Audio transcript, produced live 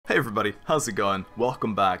Hey everybody, how's it going?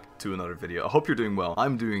 Welcome back to another video. I hope you're doing well.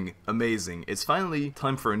 I'm doing amazing. It's finally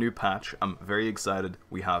time for a new patch. I'm very excited.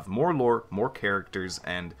 We have more lore, more characters,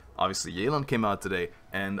 and obviously Yelan came out today,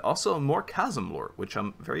 and also more chasm lore, which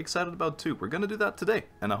I'm very excited about too. We're gonna do that today,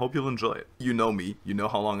 and I hope you'll enjoy it. You know me, you know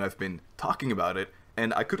how long I've been talking about it,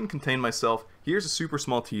 and I couldn't contain myself. Here's a super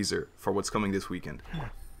small teaser for what's coming this weekend.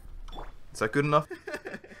 Is that good enough?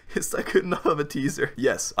 Is that good enough of a teaser?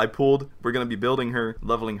 Yes, I pulled. We're gonna be building her,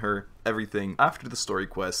 leveling her, everything after the story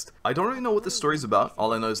quest. I don't really know what the story's about.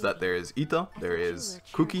 All I know is that there is Itto, there is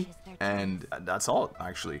Kuki, and that's all,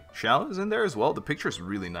 actually. Xiao is in there as well. The picture is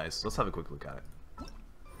really nice. Let's have a quick look at it.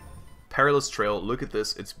 Perilous Trail, look at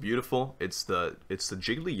this, it's beautiful. It's the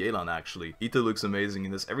jiggly yelan actually. Itto looks amazing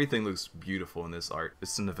in this. Everything looks beautiful in this art.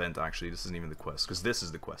 It's an event actually, this isn't even the quest, because this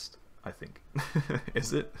is the quest. I think.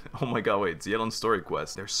 Is it? Oh my god, wait, it's Yelan's story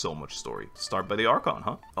quest. There's so much story. Start by the Archon,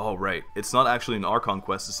 huh? Oh, right. It's not actually an Archon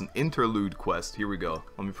quest, it's an interlude quest. Here we go.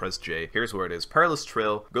 Let me press J. Here's where it is. Perilous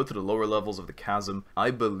Trail. Go to the lower levels of the chasm. I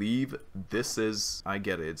believe this is... I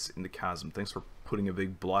get it. It's in the chasm. Thanks for putting a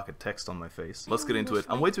big block of text on my face. Let's get into it.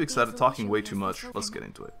 I'm way too excited, talking way too much. Let's get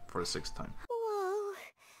into it for the 6th time. Whoa.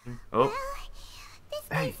 Oh. Well, this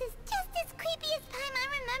place is just as creepy as Paimon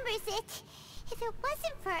remembers it. If it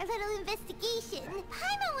wasn't for our little investigation,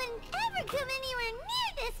 Paimon wouldn't ever come anywhere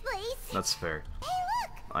near this place. That's fair. Hey,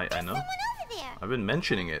 look! I know. Someone over there. I've been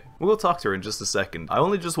mentioning it. We'll talk to her in just a second. I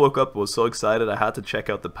only just woke up, was so excited I had to check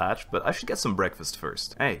out the patch, but I should get some breakfast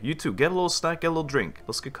first. Hey, you two, get a little snack, get a little drink.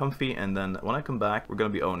 Let's get comfy, and then when I come back, we're gonna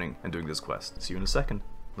be owning and doing this quest. See you in a second.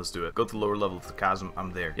 Let's do it. Go to the lower level of the chasm.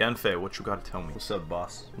 I'm there. Yanfei, what you gotta tell me? What's up,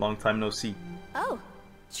 boss? Long time no see. Oh,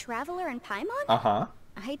 Traveler and Paimon? Uh-huh.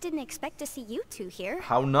 I didn't expect to see you two here.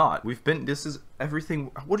 How not? We've been... This is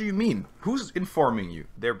everything... What do you mean? Who's informing you?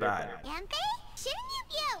 They're bad. Yanfei? Shouldn't you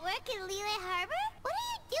be at work in Liyue Harbor? What are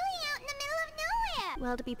you doing out in the middle of nowhere?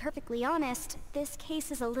 Well, to be perfectly honest, this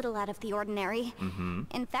case is a little out of the ordinary.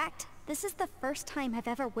 In fact, this is the first time I've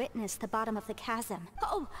ever witnessed the bottom of the chasm.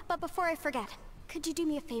 Oh, but before I forget, could you do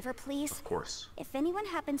me a favor, please? Of course. If anyone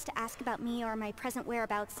happens to ask about me or my present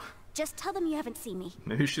whereabouts, just tell them you haven't seen me.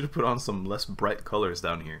 Maybe you should have put on some less bright colors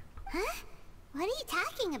down here. Huh? What are you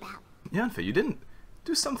talking about? Yanfei, you didn't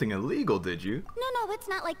do something illegal, did you? No, it's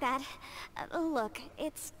not like that. Look,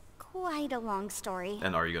 it's quite a long story.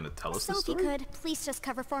 And are you gonna tell us the story? So if you could, please just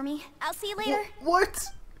cover for me. I'll see you later. What?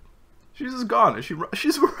 She's just gone.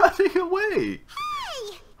 She's running away.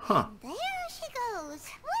 Hey! Huh. And there she goes.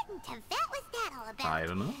 What in Tibet was that all about? I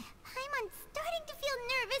don't know. Paimon's starting to feel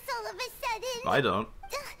nervous all of a sudden. I don't.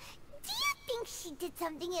 Do you think she did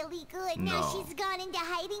something illegal and now No. she's gone into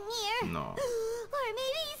hiding here? No. Or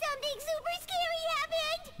maybe something super scary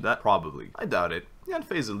happened? That probably. I doubt it.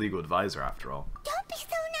 Yanfei's a legal advisor after all. Don't be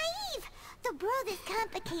so naive. The world is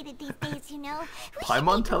complicated these days, you know. We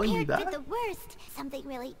Paimon should be telling you prepared that? for the worst. Something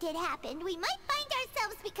really did happen. We might find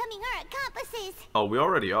ourselves becoming her accomplices. Oh, we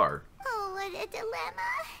already are. Oh, what a dilemma.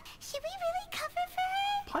 Should we really cover for her?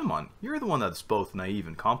 Paimon, you're the one that's both naive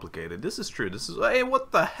and complicated. This is true. This is... Hey,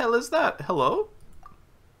 what the hell is that? Hello?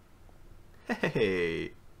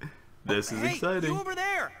 Hey. This is exciting. You over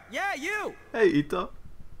there! Yeah, you! Hey, Itto.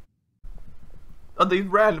 Oh, they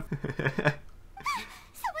ran. Someone's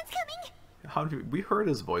coming. How do we heard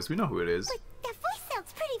his voice? We know who it is. But that voice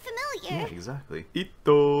sounds pretty familiar. Yeah, exactly.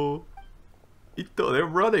 Itto. Itto, they're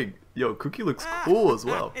running. Yo, Kuki looks cool as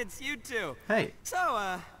well. It's you two. Hey. So,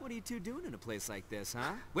 what are you two doing in a place like this,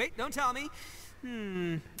 huh? Wait, don't tell me.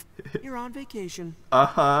 You're on vacation.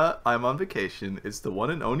 Uh-huh, I'm on vacation. It's the one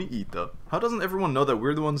and only Itto. How doesn't everyone know that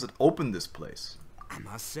we're the ones that opened this place? I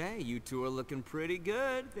must say, you two are looking pretty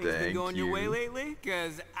good. Things Thank been going you. your way lately?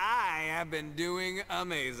 Because I have been doing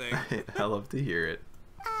amazing. I love to hear it.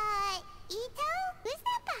 Itto? Who's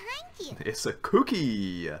that behind you? It's a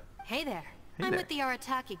Kuki. Hey there. Hey I'm there. with the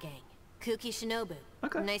Arataki gang. Kuki Shinobu.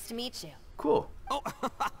 Okay. Nice to meet you. Cool. Oh,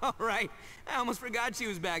 all right. I almost forgot she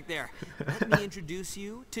was back there. Let me introduce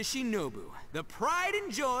you to Shinobu, the pride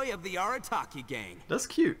and joy of the Arataki gang. That's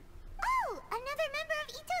cute. Oh, another member of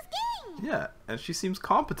Itto's gang. Yeah, and she seems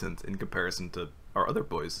competent in comparison to our other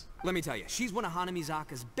boys. Let me tell you, she's one of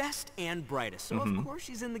Hanamizaka's best and brightest, so of course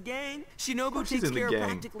she's in the gang. Shinobu she's takes in the care of gang.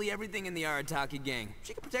 practically everything in the Arataki gang.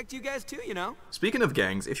 She can protect you guys too, you know? Speaking of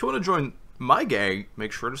gangs, if you want to join my gang,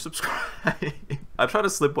 make sure to subscribe. I try to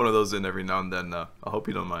slip one of those in every now and then. I hope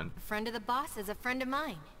you don't mind. A friend of the boss is a friend of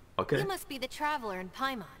mine. Okay. You must be the traveler in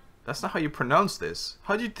Paimon. That's not how you pronounce this.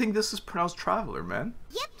 How do you think this is pronounced, traveler, man?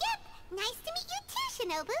 Yep. Nice to meet you too,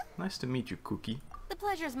 Shinobu. Nice to meet you, Kuki. The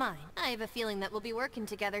pleasure's mine. I have a feeling that we'll be working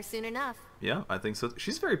together soon enough. Yeah, I think so.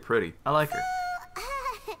 She's very pretty. I like her.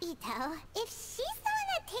 Itto, if she's the one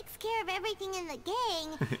that takes of everything in the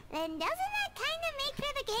gang, then doesn't that kind of make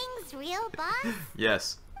her the gang's real boss?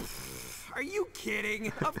 Yes. Are you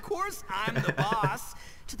kidding? Of course I'm the boss.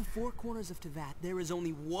 To the four corners of Teyvat, there is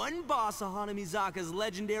only one boss of Hanamizaka's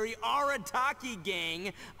legendary Arataki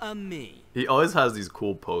gang, me. He always has these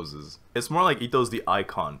cool poses. It's more like Itto's the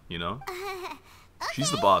icon, you know? Okay.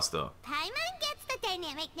 She's the boss, though. Paimon gets the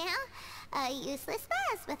dynamic now. A useless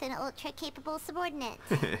boss with an ultra-capable subordinate.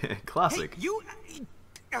 Classic. Hey,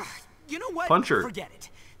 you know what? Punch her. Forget it.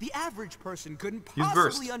 The average person couldn't He's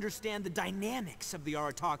possibly versed. understand the dynamics of the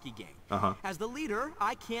Arataki gang. As the leader,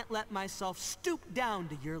 I can't let myself stoop down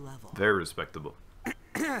to your level. Very respectable.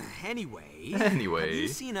 Anyway. Anyway. Have you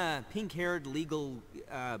seen a pink-haired legal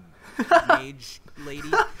mage lady?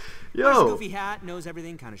 Yo. Wears a goofy hat, knows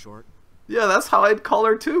everything, kind of short. Yeah, that's how I'd call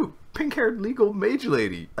her too. Pink-haired legal mage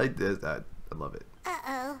lady. I love it.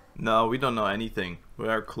 Uh-oh. No, we don't know anything. We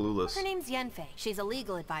are clueless. Her name's Yanfei. She's a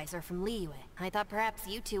legal advisor from Liyue. I thought perhaps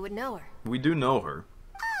you two would know her. We do know her.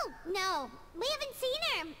 Oh, no. We haven't seen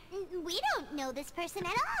her. We don't know this person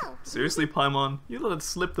at all. Seriously, Paimon? You let it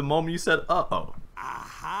slip the moment you said uh-oh.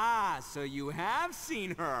 Aha, so you have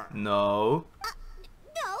seen her. No.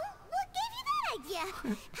 No? What gave you that idea?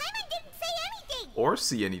 Paimon didn't say anything. Or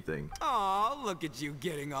see anything. Aw, look at you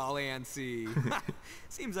getting all antsy.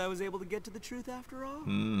 Seems I was able to get to the truth after all.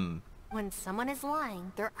 When someone is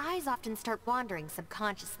lying, their eyes often start wandering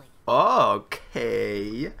subconsciously.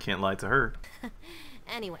 Okay. Can't lie to her.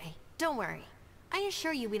 Anyway, don't worry. I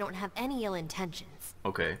assure you we don't have any ill intentions.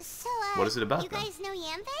 Okay. So, What is it about you then? guys know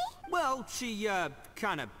Yanfei? Well, she,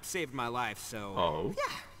 kind of saved my life, so... Oh.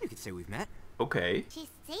 Yeah, you could say we've met. Okay. She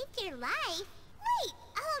saved your life? Wait,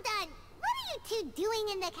 hold on. What are you two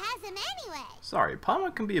doing in the chasm anyway? Sorry,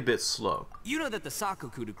 Paimon can be a bit slow. You know that the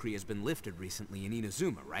Sakoku decree has been lifted recently in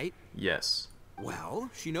Inazuma, right? Yes.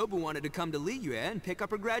 Well, Shinobu wanted to come to Liyue and pick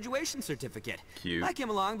up her graduation certificate. Cute. I came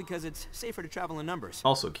along because it's safer to travel in numbers.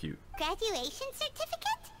 Also cute. Graduation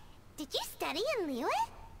certificate? Did you study in Liyue?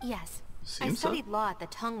 Yes. I Seems so. studied law at the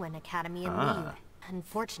Tongwen Academy in Liyue.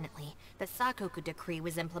 Unfortunately, the Sakoku decree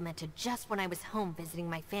was implemented just when I was home visiting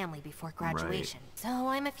my family before graduation. So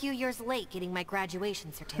I'm a few years late getting my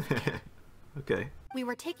graduation certificate. Okay. We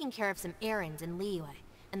were taking care of some errands in Liyue,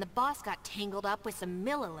 and the boss got tangled up with some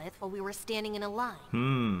Millilith while we were standing in a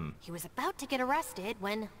line. He was about to get arrested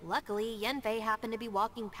when, luckily, Yanfei happened to be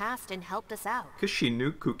walking past and helped us out. Because she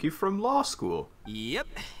knew Kuki from law school. Yep.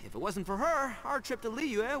 If it wasn't for her, our trip to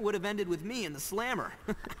Liyue would have ended with me and the slammer.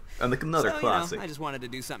 And like another so, classic. You know, I just wanted to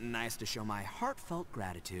do something nice to show my heartfelt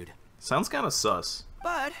gratitude. Sounds kind of sus.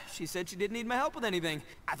 But she said she didn't need my help with anything.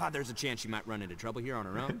 I thought there's a chance she might run into trouble here on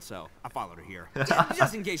her own, so I followed her here.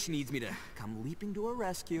 Just in case she needs me to come leaping to her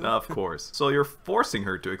rescue. Of course. So you're forcing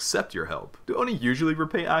her to accept your help. Do Oni usually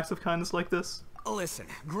repay acts of kindness like this? Listen,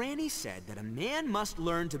 Granny said that a man must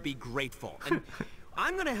learn to be grateful. And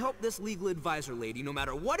I'm gonna help this legal advisor lady no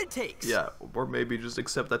matter what it takes. Yeah, or maybe just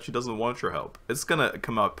accept that she doesn't want your help. It's gonna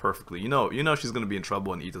come out perfectly. You know she's gonna be in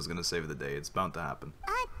trouble and Itto's gonna save the day. It's bound to happen.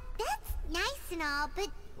 That's nice and all, but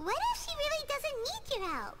what if she really doesn't need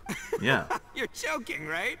your help? Yeah. You're joking,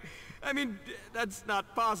 right? I mean, that's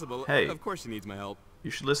not possible. Hey. Of course she needs my help.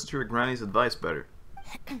 You should listen to your granny's advice better.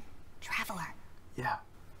 Traveler. Yeah.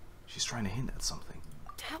 She's trying to hint at something.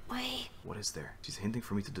 That way. What is there? She's hinting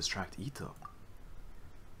for me to distract Itto.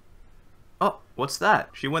 Oh, what's that?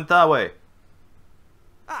 She went that way.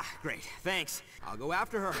 Ah, great. Thanks. I'll go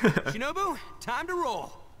after her. Shinobu, time to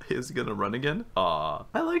roll. Is he gonna run again? Aw,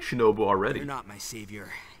 I like Shinobu already. You're not my savior.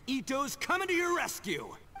 Itto's coming to your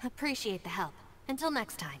rescue. Appreciate the help. Until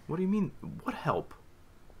next time. What do you mean? What help?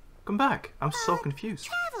 Come back. I'm so confused.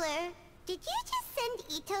 Traveler, did you just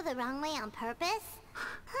send Itto the wrong way on purpose?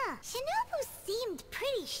 Huh, Shinobu seemed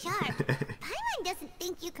pretty sharp. Paimon doesn't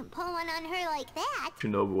think you can pull one on her like that.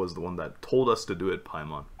 Shinobu was the one that told us to do it,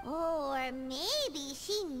 Paimon. Or maybe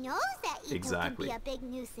she knows that Itto Exactly. can be a big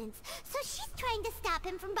nuisance, so she's trying to stop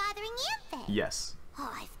him from bothering Yanfei. Yes.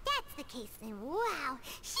 Oh, if that's the case, then wow,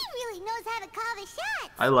 she really knows how to call the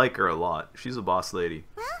shots. I like her a lot. She's a boss lady.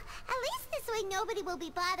 Well, at least this way nobody will be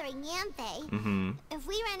bothering Yanfei. If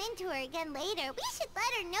we run into her again later, we should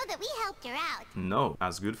let her know that we helped her out. No,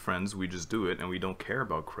 as good friends, we just do it and we don't care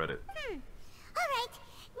about credit. Alright,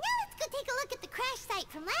 now let's go take a look at the crash site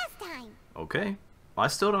from last time. Okay. I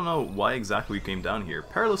still don't know why exactly we came down here.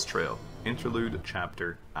 Perilous Trail. Interlude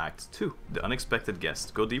Chapter Act 2. The Unexpected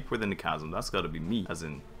Guest. Go deep within the chasm. That's gotta be me, as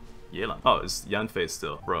in Yelan. Oh, it's Yanfei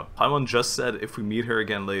still. Bro, Paimon just said if we meet her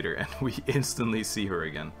again later, and we instantly see her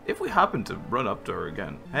again. If we happen to run up to her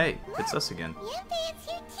again. Hey, it's us again. Yanfei is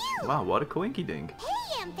here too. Wow, what a coinky ding.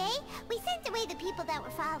 Hey, Yanfei, we sent away the people that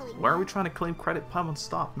were following. Why are we trying to claim credit? Paimon,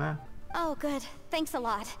 stop, man. Oh, good. Thanks a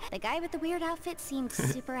lot. The guy with the weird outfit seemed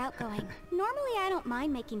super outgoing. Normally, I don't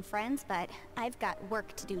mind making friends, but I've got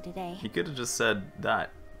work to do today. He could have just said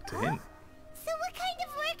that to him. So what kind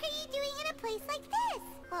of work are you doing in a place like this?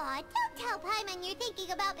 Aw, don't tell Paimon you're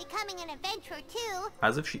thinking about becoming an adventurer too.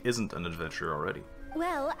 As if she isn't an adventurer already.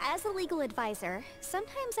 Well, as a legal advisor,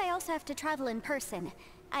 sometimes I also have to travel in person.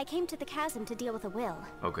 I came to the chasm to deal with a will.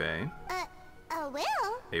 Okay. A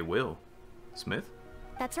will? A will. Smith?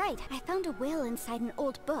 That's right. I found a will inside an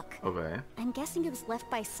old book. Okay. I'm guessing it was left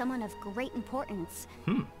by someone of great importance.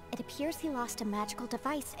 It appears he lost a magical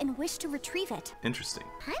device and wished to retrieve it. Interesting.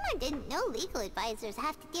 Paimon didn't know legal advisors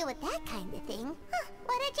have to deal with that kind of thing. Huh,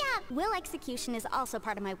 what a job. Will execution is also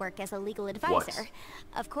part of my work as a legal advisor.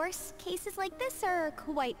 Of course, cases like this are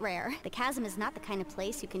quite rare. The chasm is not the kind of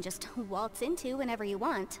place you can just waltz into whenever you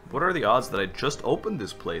want. What are the odds that I just opened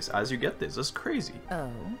this place as you get this? That's crazy.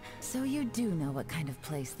 Oh, so you do know what kind of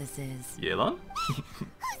place this is. Yelan?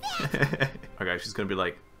 Okay, she's gonna be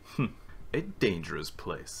like, a dangerous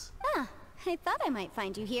place. Ah, I thought I might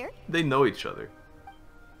find you here. They know each other.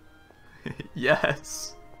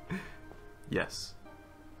 Yes. Yes.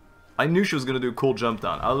 I knew she was gonna do a cool jump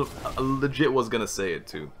down. I legit was gonna say it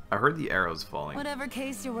too. I heard the arrows falling. Whatever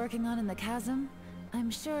case you're working on in the chasm, I'm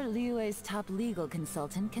sure Liyue's top legal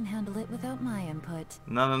consultant can handle it without my input.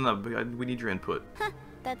 No, we need your input. Huh,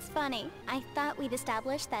 that's funny. I thought we'd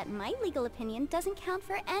established that my legal opinion doesn't count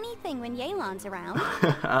for anything when Yelan's around.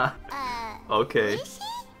 Okay. Is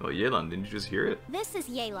she? Well, Yelan, didn't you just hear it? This is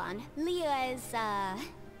Yelan. Liyue's,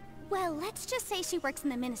 well, let's just say she works in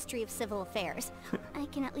the Ministry of Civil Affairs. I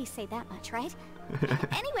can at least say that much, right?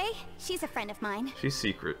 Anyway, she's a friend of mine. She's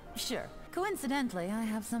secret. Sure. Coincidentally, I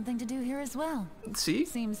have something to do here as well. See?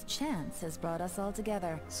 Seems chance has brought us all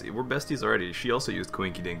together. See, we're besties already. She also used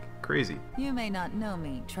Coinky Dink. Crazy. You may not know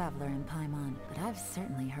me, Traveler in Paimon, but I've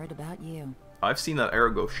certainly heard about you. I've seen that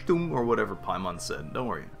arrow go shtoom or whatever Paimon said. Don't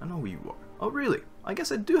worry, I know who you are. Oh really? I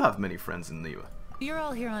guess I do have many friends in liyue. You're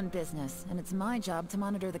all here on business, and it's my job to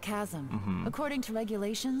monitor the chasm. According to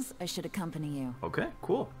regulations, I should accompany you. Okay,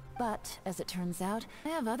 cool. But, as it turns out, I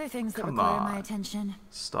have other things that Come require on. my attention.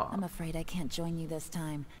 Stop. I'm afraid I can't join you this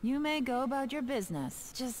time. You may go about your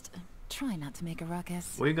business. Just try not to make a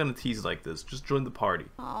ruckus. What are you gonna tease like this? Just join the party.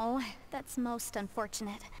 Oh, that's most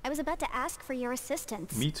unfortunate. I was about to ask for your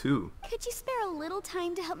assistance. Me too. Could you spare a little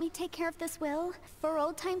time to help me take care of this will, for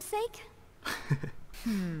old time's sake?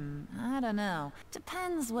 I don't know.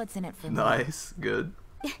 Depends what's in it for me. Nice, good.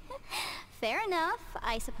 Fair enough.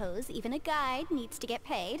 I suppose even a guide needs to get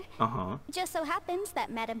paid. Just so happens that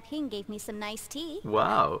Madame Ping gave me some nice tea.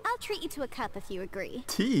 Wow. I'll treat you to a cup if you agree.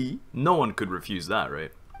 Tea? No one could refuse that,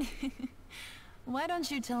 right? Why don't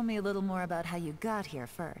you tell me a little more about how you got here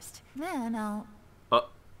first? Then I'll...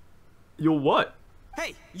 You're what?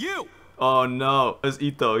 Hey, you! Oh no, it's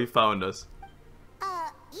Itto. He found us.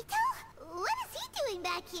 Itto? What is he doing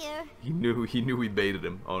back here? He knew we baited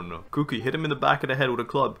him. Oh no. Kuki, hit him in the back of the head with a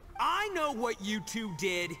club. I know what you two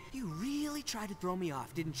did. You really tried to throw me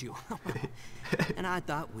off, didn't you? And I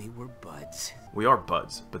thought we were buds. We are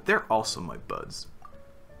buds, but they're also my buds.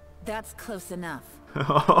 That's close enough.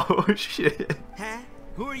 Oh shit. Huh?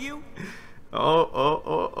 Who are you?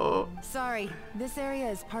 Oh. Sorry, this area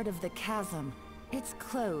is part of the chasm. It's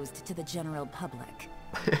closed to the general public.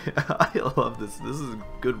 I love this. This is a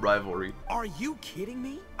good rivalry. Are you kidding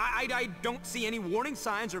me? I don't see any warning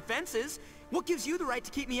signs or fences. What gives you the right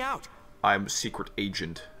to keep me out? I'm secret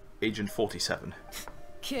agent. Agent 47.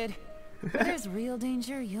 Kid, if there's real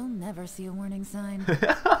danger, you'll never see a warning sign.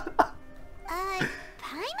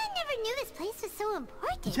 Paimon never knew this place was so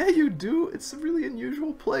important. Yeah, you do. It's a really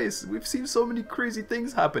unusual place. We've seen so many crazy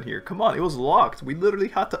things happen here. Come on, it was locked. We literally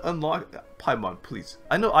had to unlock... Paimon, please.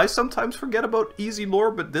 I know I sometimes forget about easy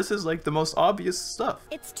lore, but this is like the most obvious stuff.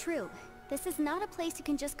 It's true. This is not a place you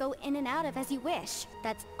can just go in and out of as you wish.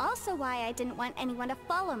 That's also why I didn't want anyone to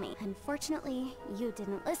follow me. Unfortunately, you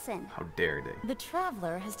didn't listen. How dare they? The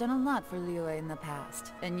Traveler has done a lot for Liyue in the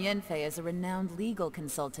past, and Yanfei is a renowned legal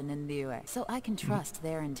consultant in Liyue, so I can trust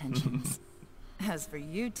their intentions. As for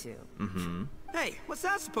you two... Hey, what's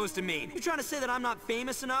that supposed to mean? You trying to say that I'm not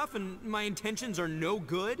famous enough and my intentions are no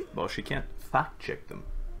good? Well, she can't fact check them.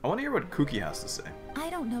 I want to hear what Kuki has to say. I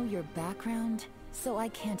don't know your background, so I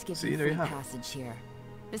can't give you free passage here.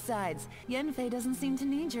 Besides, Yanfei doesn't seem to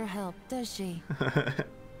need your help, does she?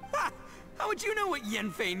 Ha! How would you know what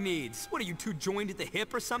Yanfei needs? What, are you two joined at the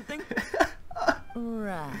hip or something?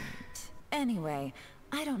 Right. Anyway,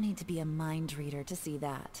 I don't need to be a mind reader to see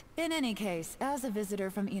that. In any case, as a visitor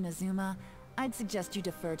from Inazuma, I'd suggest you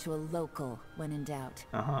defer to a local when in doubt.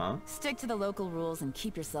 Stick to the local rules and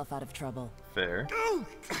keep yourself out of trouble. Fair. Ooh!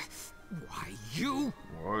 Why, you?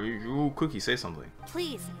 Why you? Cookie, say something.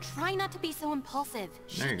 Please, try not to be so impulsive.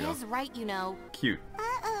 She There you go. is right, you know. Cute.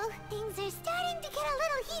 Uh-oh, things are starting to get a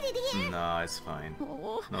little heated here. Nah, it's fine.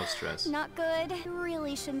 Oh, No stress. not good.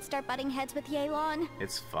 Really shouldn't start butting heads with Yelan.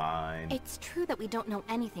 It's fine. It's true that we don't know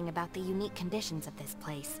anything about the unique conditions of this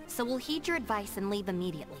place, so we'll heed your advice and leave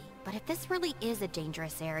immediately. But if this really is a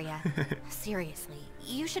dangerous area, seriously,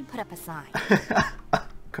 you should put up a sign.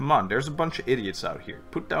 Come on, there's a bunch of idiots out here.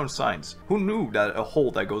 Put down signs. Who knew that a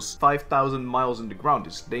hole that goes 5,000 miles in the ground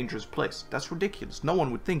is a dangerous place? That's ridiculous. No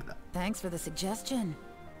one would think that. Thanks for the suggestion.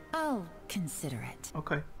 I'll consider it.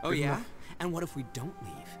 Okay. Oh, good yeah? enough. And what if we don't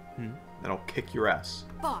leave? Then I'll kick your ass.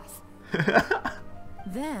 Boss,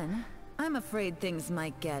 Then, I'm afraid things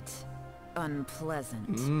might get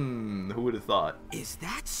unpleasant. Who would have thought? Is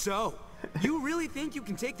that so? You really think you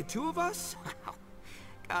can take the two of us?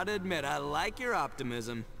 Gotta admit, I like your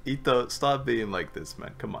optimism. Itto, stop being like this,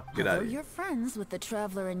 man. Come on, get out Although of here. you're friends with the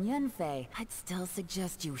Traveler and Yanfei, I'd still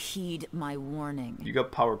suggest you heed my warning. You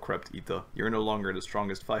got power crept, Itto. You're no longer the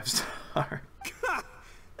strongest 5-star.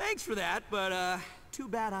 Thanks for that, but too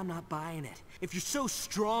bad I'm not buying it. If you're so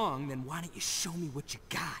strong, then why don't you show me what you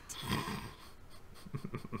got?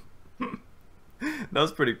 That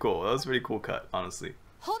was pretty cool. That was a pretty cool cut, honestly.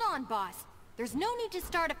 hold on, boss. There's no need to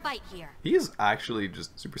start a fight here. He is actually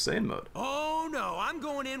just Super Saiyan mode. Oh no, I'm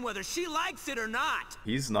going in whether she likes it or not.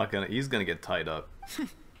 He's gonna get tied up.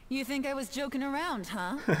 You think I was joking around,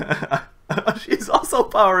 huh? She's also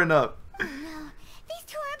powering up. No, these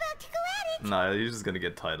two are about to go at it. Nah, he's just gonna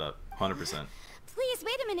get tied up. 100%. Please,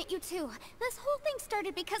 wait a minute, you two. This whole thing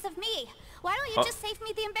started because of me. Why don't you just save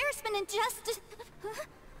me the embarrassment and just...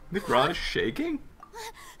 The ground is shaking?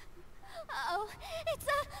 Oh, it's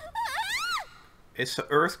a... It's an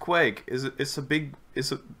earthquake. It's a big...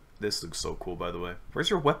 This looks so cool, by the way. Where's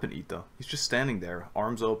your weapon, Itto? He's just standing there,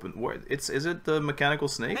 arms open. Is it the mechanical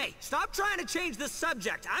snake? Hey, stop trying to change the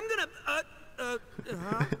subject. I'm gonna,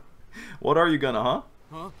 What are you gonna, huh?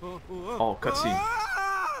 Oh, cutscene.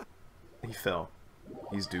 He fell.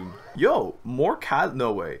 He's doomed. Yo, more chasm?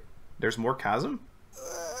 No way. There's more chasm?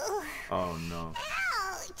 Oh no.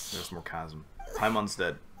 Ouch! There's more chasm. Paimon's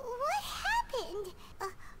dead. What happened?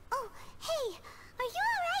 Oh, hey, are you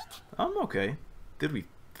alright? I'm okay. Did we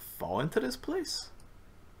fall into this place?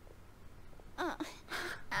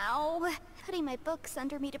 Ow. Putting my books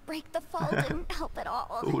under me to break the fall didn't help at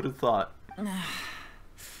all. Who would have thought?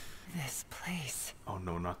 This place. Oh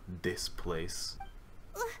no, not this place.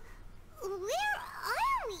 Where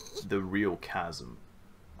are we? The real chasm.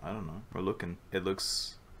 I don't know. We're looking. It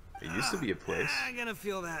looks... It used to be a place. I'm gonna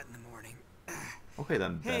feel that in the morning. Okay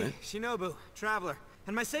then, Hey, Bennett. Shinobu, Traveler,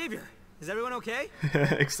 and my savior. Is everyone okay?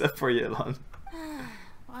 Except for Yelan.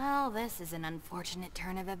 Well, this is an unfortunate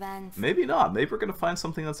turn of events. Maybe not. Maybe we're gonna find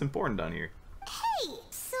something that's important down here. Hey,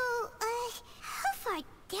 so, how far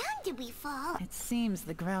down did we fall? It seems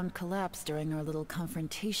the ground collapsed during our little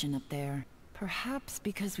confrontation up there. Perhaps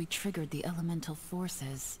because we triggered the elemental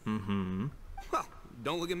forces. Mm-hmm. Well,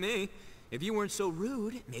 don't look at me. If you weren't so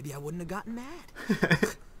rude, maybe I wouldn't have gotten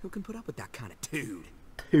mad. Who can put up with that kind of dude?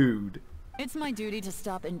 Dude. It's my duty to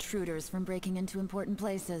stop intruders from breaking into important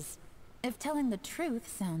places. If telling the truth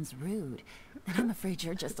sounds rude, then I'm afraid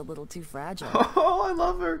you're just a little too fragile. Oh, I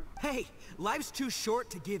love her. Hey, life's too short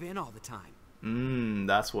to give in all the time.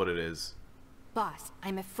 That's what it is. Boss,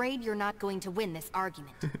 I'm afraid you're not going to win this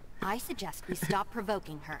argument. I suggest we stop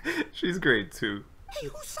provoking her. She's great too. Hey,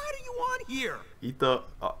 whose side are you on here? Itto,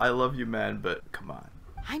 I love you, man, but come on.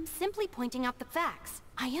 I'm simply pointing out the facts.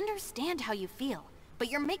 I understand how you feel, but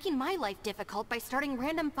you're making my life difficult by starting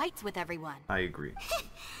random fights with everyone. I agree.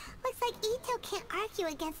 Looks like Itto can't argue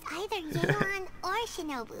against either Yelan or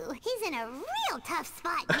Shinobu. He's in a real tough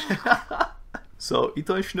spot now. So,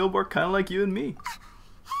 Itto and Shinobu are kind of like you and me.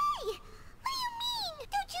 Hey, what do you mean?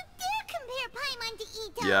 Don't you dare compare Paimon to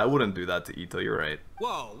Itto. Yeah, I wouldn't do that to Itto, you're right.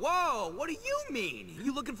 Whoa, whoa, what do you mean?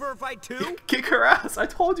 You looking for a fight too? Kick her ass! I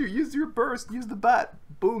told you, use your burst, use the bat.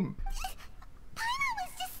 Boom. Paimon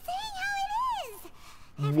was just saying how it is.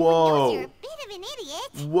 Everyone Whoa. knows you're a bit of an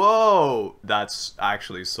idiot. Whoa! That's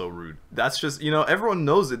actually so rude. That's just, everyone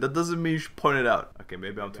knows it. That doesn't mean you should point it out. Okay,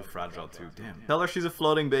 maybe I'm too fragile too. Damn. Tell her she's a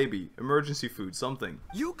floating baby. Emergency food, something.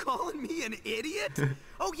 You calling me an idiot?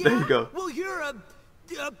 Oh yeah? There you go. Well, you're a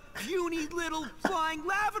puny little flying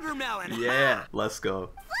lavender melon. Yeah, let's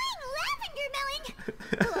go. Flying lavender melon.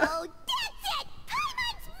 Oh, that's it.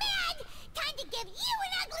 Paimon's mad. Time to give you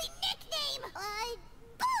an ugly nickname.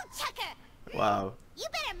 Bull chucker. Wow. You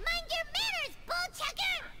better mind your manners, bull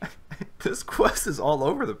chucker. This quest is all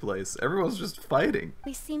over the place. Everyone's just fighting.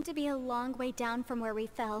 We seem to be a long way down from where we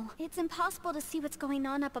fell. It's impossible to see what's going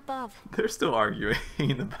on up above. They're still arguing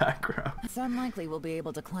in the background. It's unlikely we'll be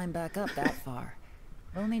able to climb back up that far.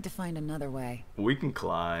 We'll need to find another way. We can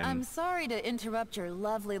climb. I'm sorry to interrupt your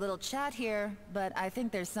lovely little chat here, but I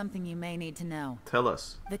think there's something you may need to know. Tell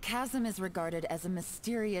us. The chasm is regarded as a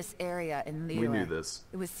mysterious area in Liyue. We knew this.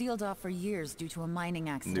 It was sealed off for years due to a mining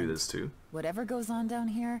accident. Knew this too. Whatever goes on down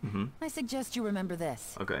here, I suggest you remember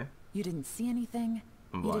this. Okay. You didn't see anything.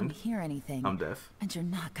 I'm You blind. didn't hear anything. I'm deaf. And you're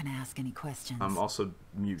not gonna ask any questions. I'm also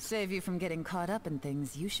mute. Save you from getting caught up in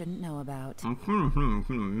things you shouldn't know about.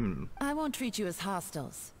 I won't treat you as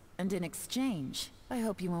hostiles. And in exchange, I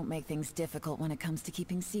hope you won't make things difficult when it comes to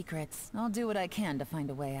keeping secrets. I'll do what I can to find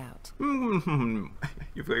a way out.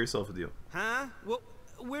 You've got yourself a deal. Huh? Well,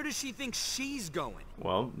 where does she think she's going?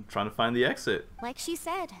 Well, I'm trying to find the exit. Like she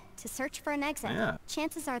said, to search for an exit. Yeah.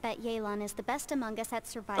 Chances are that Yelan is the best among us at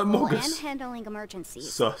survival Among and us. handling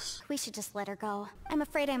emergencies. Sus. We should just let her go. I'm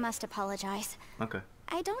afraid I must apologize. Okay.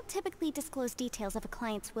 I don't typically disclose details of a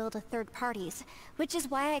client's will to third parties, which is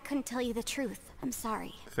why I couldn't tell you the truth. I'm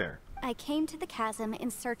sorry. Fair. I came to the chasm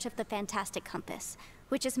in search of the fantastic compass,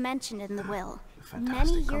 which is mentioned in the will.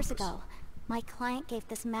 Fantastic Many years compass. ago, my client gave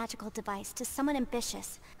this magical device to someone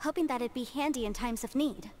ambitious, hoping that it'd be handy in times of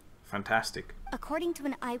need. Fantastic. According to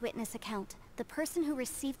an eyewitness account, the person who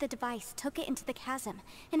received the device took it into the chasm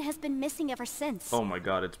and has been missing ever since. Oh my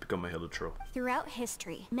god, it's become a heliotrope. Throughout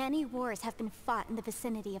history, many wars have been fought in the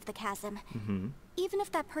vicinity of the chasm. Even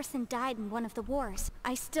if that person died in one of the wars,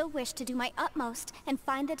 I still wish to do my utmost and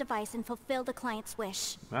find the device and fulfill the client's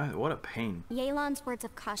wish. Ah, what a pain. Yelan's words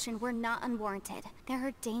of caution were not unwarranted. There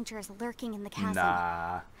are dangers lurking in the chasm.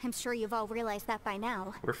 Nah, I'm sure you've all realized that by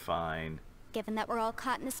now. we're fine. Given that we're all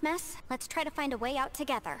caught in this mess, let's try to find a way out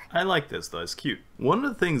together. I like this though, it's cute. One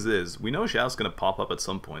of the things is, we know Xiao's gonna pop up at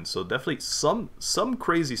some point, so definitely some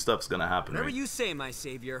crazy stuff's gonna happen, Whatever right? you say, my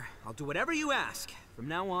savior. I'll do whatever you ask. From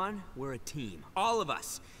now on, we're a team. All of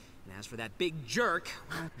us. And as for that big jerk,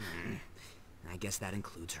 well, I guess that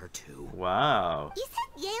includes her too. Wow. You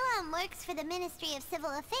said Yelan works for the Ministry of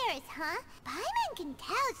Civil Affairs, huh? Paimon can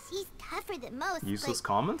tell she's tougher than most, Useless but...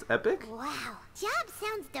 comment? Epic? Wow, job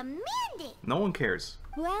sounds demanding. No one cares.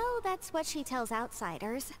 Well, that's what she tells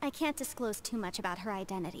outsiders. I can't disclose too much about her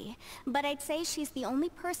identity, but I'd say she's the only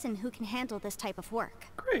person who can handle this type of work.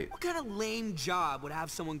 Great. What kind of lame job would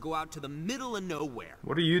have someone go out to the middle of nowhere?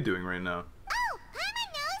 What are you doing right now? Oh,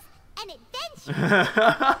 Paimon knows! An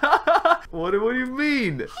adventure! What do you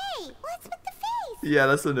mean? Hey, what's with the face? Yeah,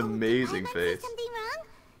 that's an Did amazing Paimon say face. something wrong?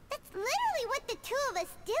 That's literally what the two of us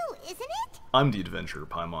do, isn't it? I'm the adventurer,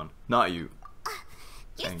 Paimon, not you.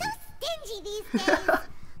 You're Thank so stingy these days. Oh,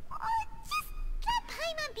 just let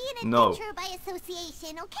Paimon be an No. adventurer by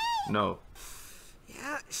association, okay? No.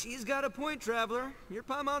 Yeah, she's got a point, Traveler. You're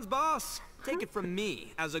Paimon's boss. Take it from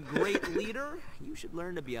me. As a great leader, you should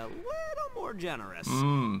learn to be a little more generous.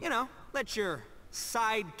 You know, let your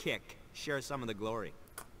sidekick share some of the glory.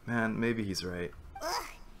 Man, maybe he's right. Ugh,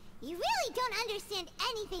 you really don't understand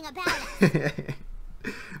anything about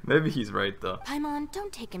us. Maybe he's right though. Paimon,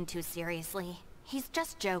 don't take him too seriously. He's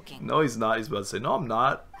just joking. No, he's not. He's about to say, no, I'm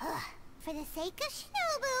not. For the sake of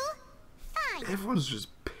Shinobu, fine. Everyone's just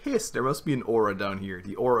pissed. There must be an aura down here.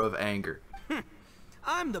 The aura of anger.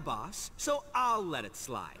 I'm the boss, so I'll let it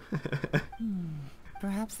slide.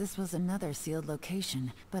 Perhaps this was another sealed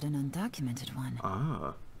location, but an undocumented one.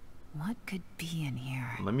 Ah. What could be in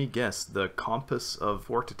here? Let me guess. The compass of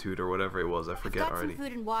fortitude or whatever it was. I I've forget got already. some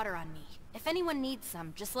food and water on me. If anyone needs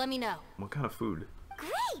some, just let me know. What kind of food?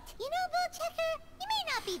 Great! You know, Bullchecker, you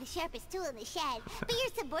may not be the sharpest tool in the shed, but your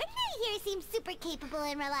subordinate here seems super capable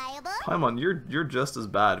and reliable. Paimon, you're just as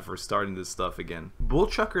bad for starting this stuff again.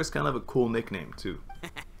 Bullchucker is kind of a cool nickname too.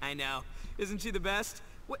 I know. Isn't she the best?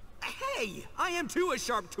 Hey, I am too a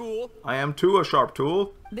sharp tool. I am too a sharp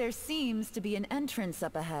tool. There seems to be an entrance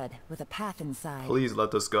up ahead, with a path inside. Please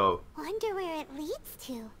let us go. Wonder where it leads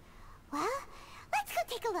to. Well, let's go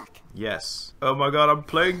take a look. Yes. Oh my god, I'm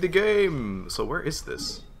playing the game. So where is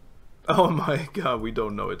this? Oh my god, we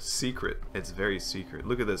don't know. It's secret. It's very secret.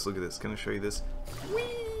 Look at this. Look at this. Can I show you this?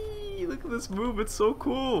 Whee! Look at this move. It's so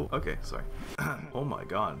cool. Okay, sorry. Oh my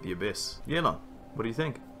god, the abyss. Yelan, what do you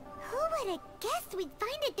think? Who would have guessed we'd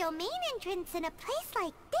find a domain entrance in a place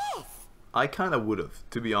like this? I kind of would have,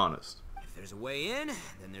 to be honest. If there's a way in,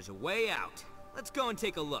 then there's a way out. Let's go and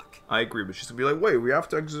take a look. I agree, but she's gonna be like, wait, we have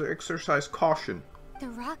to exercise caution. The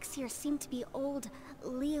rocks here seem to be old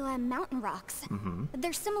liyue mountain rocks.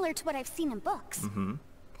 They're similar to what I've seen in books.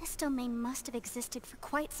 This domain must have existed for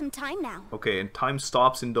quite some time now. Okay, and time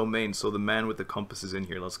stops in domain, so the man with the compass is in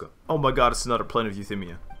here. Let's go. Oh my god, it's another planet of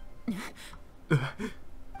euthymia.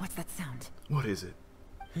 What's that sound? What is it?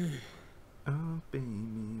 Oh, baby.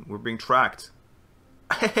 We're being tracked.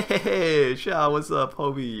 Hey, Xiao, what's up,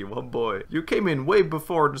 homie? One boy. You came in way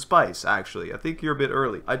before the spice, actually. I think you're a bit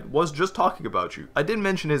early. I was just talking about you. I didn't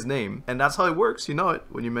mention his name, and that's how it works. You know it.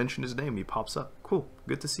 When you mention his name, he pops up. Cool.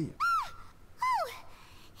 Good to see you. Oh,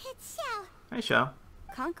 it's Xiao. Hey, Xiao.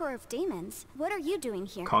 Conqueror of demons, what are you doing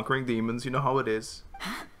here? Conquering demons, you know how it is.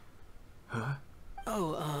 Huh?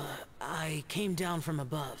 Oh, I came down from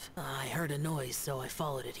above. I heard a noise, so I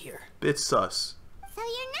followed it here. Bit sus. So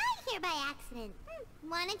you're not here by accident.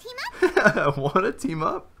 Wanna team up? Wanna team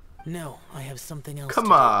up? No, I have something else Come to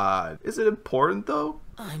do. on. Is it important, though?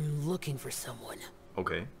 I'm looking for someone.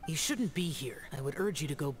 Okay. You shouldn't be here. I would urge you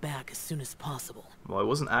to go back as soon as possible. Well, it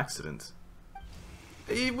was an accident.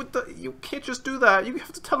 Hey, you can't just do that. You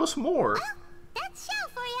have to tell us more. Well, that's Xiao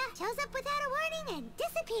for ya. Shows up without a warning and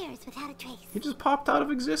disappears without a trace. He just popped out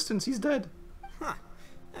of existence. He's dead. Huh.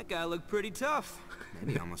 That guy looked pretty tough.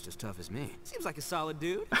 Maybe almost as tough as me. Seems like a solid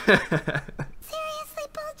dude. Seriously,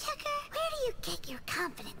 Bullchucker? Where do you get your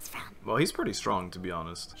confidence from? Well, he's pretty strong, to be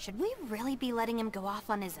honest. Should we really be letting him go off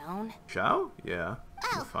on his own? Xiao? Yeah. Oh,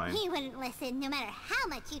 You're fine. he wouldn't listen no matter how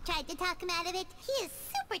much you tried to talk him out of it. He is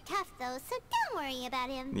super tough though, so don't worry about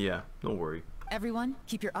him. Yeah, don't worry. Everyone,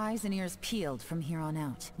 keep your eyes and ears peeled from here on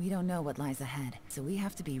out. We don't know what lies ahead, so we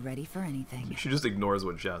have to be ready for anything. She just ignores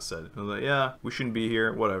what Xiao said. I was like, yeah, we shouldn't be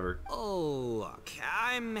here, whatever. Oh, look,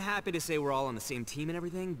 I'm happy to say we're all on the same team and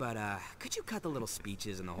everything, but could you cut the little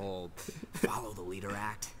speeches and the whole follow the leader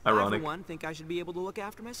act? Ironic. I, for one, think I should be able to look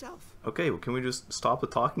after myself. Okay, well, can we just stop the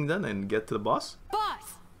talking then and get to the boss?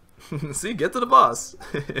 Boss! See, get to the boss.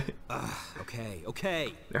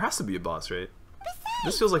 Okay. There has to be a boss, right? Besides,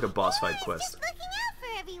 This feels like a boss fight Liyue is quest. just looking out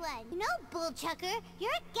for everyone. You know, Bullchucker,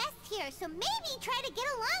 you're a guest here, so maybe try to get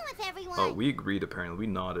along with everyone. Oh, we agreed apparently. We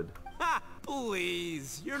nodded. Ha!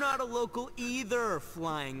 Please, you're not a local either,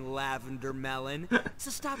 flying lavender melon. So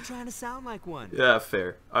stop trying to sound like one. Yeah,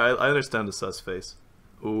 fair. I understand the sus face.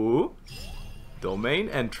 Ooh. Domain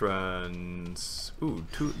entrance. Ooh,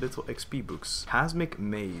 2 little XP books. Chasmic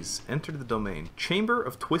Maze. Enter the domain. Chamber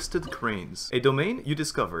of Twisted Cranes. A domain you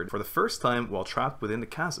discovered for the first time while trapped within the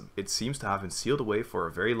chasm. It seems to have been sealed away for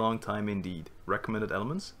a very long time indeed. Recommended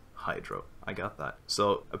elements? Hydro. I got that.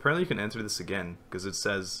 So apparently you can enter this again because it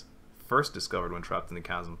says first discovered when trapped in the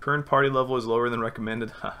chasm. Current party level is lower than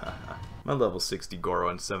recommended. My level 60 Goro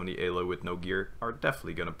and 70 Aloy with no gear are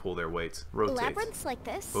definitely gonna pull their weight. Rotate. Labyrinths like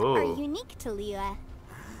this Oh. are unique to Liyue.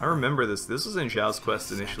 I remember this. This was in Xiao's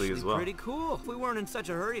quest initially as Actually well. pretty cool. If we weren't in such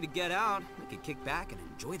a hurry to get out, we could kick back and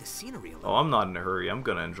enjoy the scenery a little. Oh, I'm not in a hurry. I'm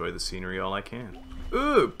gonna enjoy the scenery all I can.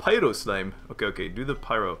 Ooh, pyro slime. Okay, do the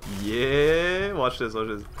pyro. Yeah, watch this.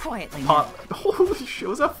 Quietly. Pop. Holy shit,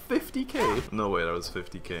 was that 50k? No way, that was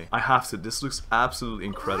 50k. I have to. This looks absolutely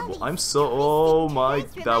incredible. I'm so. Oh my,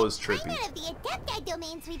 that was trippy. None of the Adepti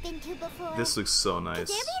domains we've been to before. This looks so nice. Could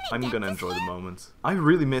there be an I'm gonna Adeptus enjoy the here? moment. I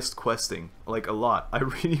really missed questing, like a lot.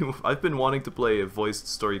 I've been wanting to play a voiced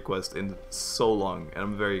story quest in so long, and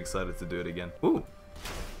I'm very excited to do it again. Ooh.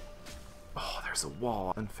 Oh, there's a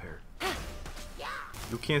wall. Unfair.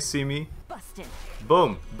 You can't see me. Busted.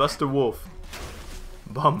 Boom. Buster Wolf.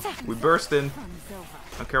 Bum. We burst in. Fun's over.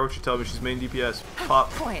 I don't care what you tell me. She's main DPS. Pop.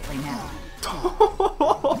 Quietly now.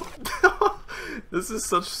 This is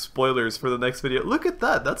such spoilers for the next video. Look at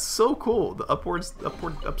that. That's so cool. The upward,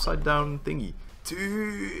 upside down thingy.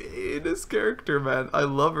 Dude, this character, man. I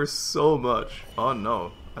love her so much. Oh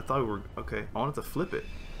no. I thought we were okay. I wanted to flip it.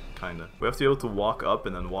 Kinda. We have to be able to walk up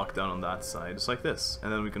and then walk down on that side, just like this.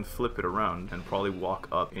 And then we can flip it around and probably walk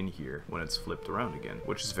up in here when it's flipped around again.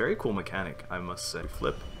 Which is a very cool mechanic, I must say.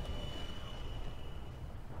 Flip.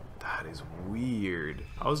 That is weird.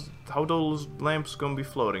 How those lamps gonna be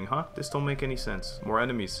floating, huh? This don't make any sense. More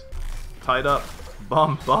enemies. Tied up.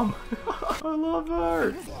 Bum. I love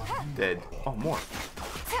her. Dead. Oh, more.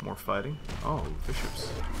 More fighting. Oh,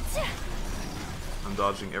 bishops. I'm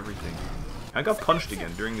dodging everything. I got punched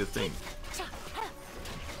again during the thing.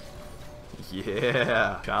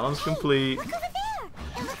 Yeah. Challenge complete. Look over there!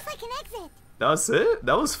 It looks like an exit. That's it?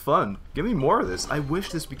 That was fun. Give me more of this. I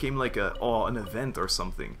wish this became like an event or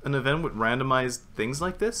something. An event with randomized things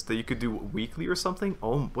like this that you could do weekly or something.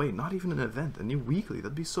 Oh, wait, not even an event. A new weekly.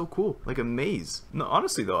 That'd be so cool. Like a maze. No,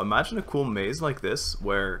 honestly though, imagine a cool maze like this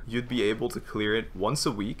where you'd be able to clear it once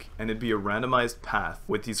a week and it'd be a randomized path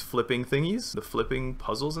with these flipping thingies, the flipping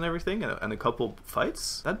puzzles and everything, and a couple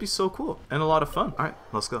fights. That'd be so cool. And a lot of fun. Alright,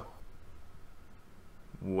 let's go.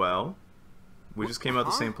 Well, We just came out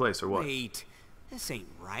the same place, or what? Wait, this ain't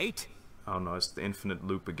right. Oh no, it's the infinite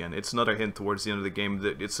loop again. It's another hint towards the end of the game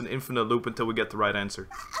that it's an infinite loop until we get the right answer.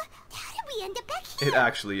 How did we end up back here? It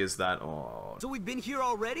actually is that. Oh. So we've been here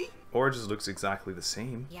already? Or it just looks exactly the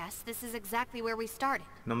same. Yes, this is exactly where we started.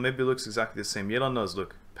 No, maybe it looks exactly the same. Yelan does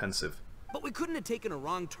look pensive. But we couldn't have taken a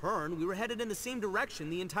wrong turn. We were headed in the same direction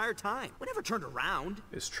the entire time. We never turned around.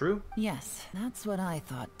 It's true. Yes, that's what I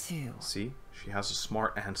thought too. See? She has a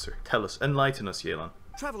smart answer. Tell us. Enlighten us, Yelan.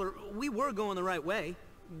 Traveler, we were going the right way,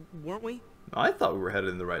 weren't we? I thought we were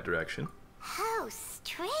headed in the right direction. How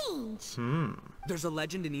strange. There's a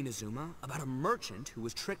legend in Inazuma about a merchant who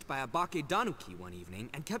was tricked by a Bakedanuki one evening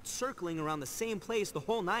and kept circling around the same place the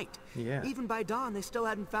whole night. Yeah. Even by dawn, they still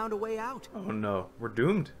hadn't found a way out. Oh no, we're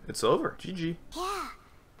doomed. It's over. GG. Yeah,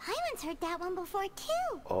 Paimon's heard that one before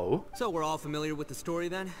too. Oh? So we're all familiar with the story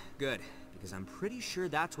then? Good, because I'm pretty sure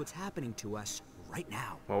that's what's happening to us right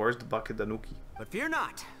now. Well, where's the Bakedanuki? But fear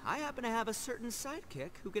not, I happen to have a certain sidekick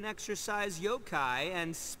who can exercise yokai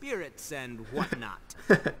and spirits and whatnot.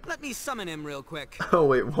 Let me summon him real quick. Oh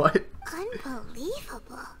wait, what?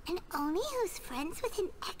 Unbelievable. And Oni who's friends with an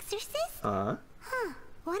exorcist? Huh,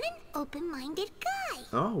 what an open-minded guy.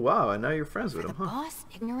 Oh wow, and now you're friends with him, huh? Boss,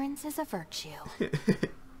 ignorance is a virtue.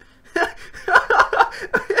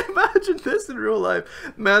 Imagine this in real life.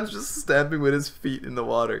 Man's just stamping with his feet in the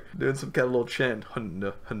water, doing some kind of little chant.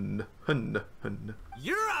 Hunna, hunna, hunna, hunna.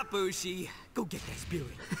 You're up, Ushi. Go get that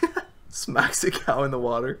spirit. Smacks a cow in the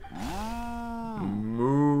water.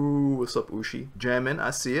 Moo. What's up, Ushi? Jammin', I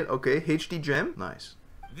see it. Okay, HD gem. Nice.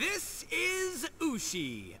 This is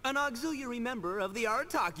Ushi, an auxiliary member of the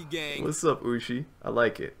Arataki gang. What's up, Ushi? I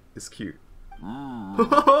like it. It's cute.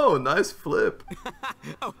 Oh, nice flip.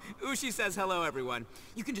 Oh, Ushi says hello, everyone.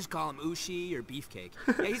 You can just call him Ushi or Beefcake.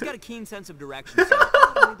 Yeah, he's got a keen sense of direction, so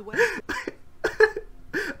he'll lead the way.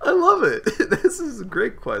 I love it. This is a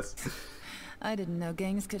great quest. I didn't know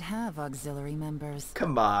gangs could have auxiliary members.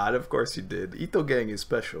 Come on, of course you did. Itto gang is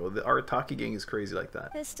special. The Arataki gang is crazy like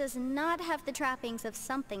that. This does not have the trappings of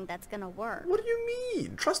something that's gonna work. What do you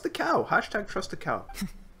mean? Trust the cow. Hashtag trust the cow.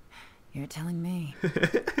 You're telling me.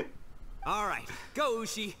 All right, go,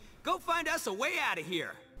 Ushi. Go find us a way out of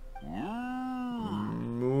here.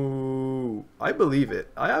 Moo. I believe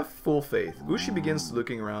it. I have full faith. Ushi begins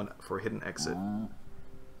looking around for a hidden exit.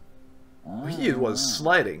 He was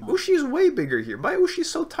sliding. Ushi is way bigger here. My Ushi is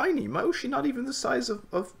so tiny. My Ushi not even the size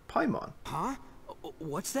of Paimon. Huh?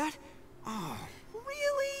 What's that? Oh,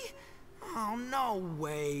 really? Oh, no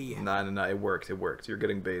way. Nah, it worked. It worked. You're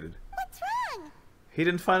getting baited. What's wrong? He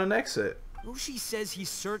didn't find an exit. Ushi says he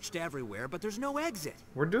searched everywhere, but there's no exit.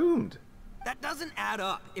 We're doomed. That doesn't add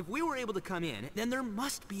up. If we were able to come in, then there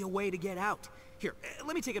must be a way to get out. Here,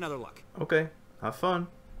 let me take another look. Okay, have fun.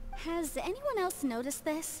 Has anyone else noticed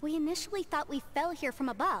this? We initially thought we fell here from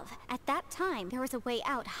above. At that time, there was a way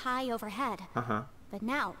out high overhead. But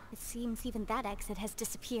now, it seems even that exit has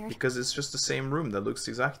disappeared. Because it's just the same room that looks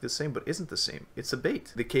exactly the same but isn't the same. It's a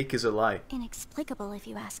bait. The cake is a lie. Inexplicable, if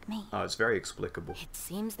you ask me. Oh, it's very explicable. It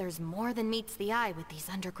seems there's more than meets the eye with these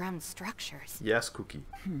underground structures. Yes, Kuki.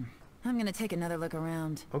 I'm gonna take another look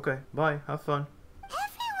around. Okay, bye. Have fun.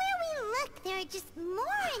 Everywhere we look, there are just more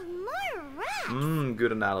and more rats.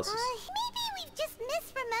 Good analysis. Maybe we've just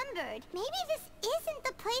misremembered. Maybe this isn't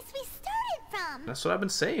the place we started from. That's what I've been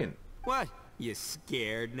saying. What? You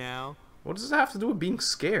scared now? What does it have to do with being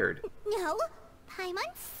scared? No,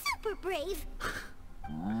 Paimon's super brave.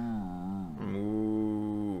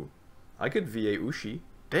 Ooh. I could VA Ushi.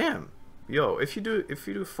 Damn. Yo, if you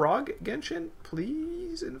do frog Genshin,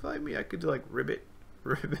 please invite me. I could do like ribbit.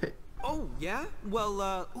 Oh, yeah?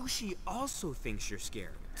 Well, Ushi also thinks you're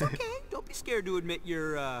scared. It's okay. Don't be scared to admit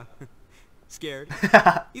you're, scared.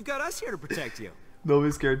 You've got us here to protect you. Don't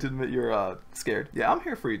be scared to admit you're, scared. Yeah, I'm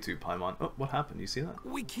here for you too, Paimon. Oh, what happened? You see that?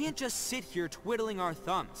 We can't just sit here twiddling our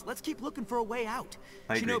thumbs. Let's keep looking for a way out.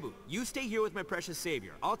 I agree. Shinobu, you stay here with my precious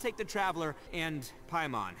savior. I'll take the Traveler and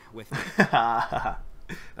Paimon with me.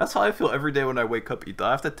 That's how I feel every day when I wake up, Itto.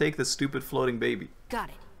 I have to take this stupid floating baby. Got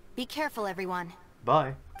it. Be careful, everyone.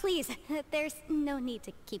 Bye. Please, there's no need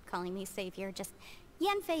to keep calling me savior. Just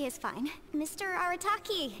yanfei is fine. Mr.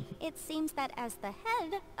 Arataki, it seems that as the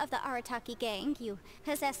head of the Arataki gang, you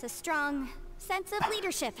possess a strong sense of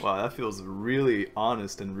leadership. Wow, that feels really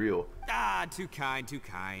honest and real. Ah, too kind, too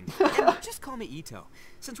kind. And just call me Itto.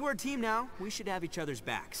 Since we're a team now, we should have each other's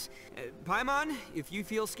backs. Paimon, if you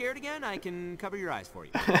feel scared again, I can cover your eyes for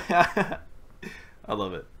you. I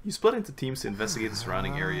love it. You split into teams to investigate the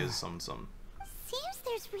surrounding areas, some. Seems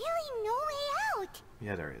there's really no way out.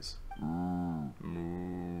 Yeah, there is.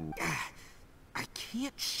 I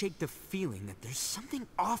can't shake the feeling that there's something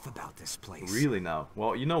off about this place. Really now?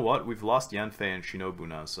 Well, you know what? We've lost Yanfei and Shinobu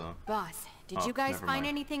now, so... Boss, did you Oh, guys never find mind.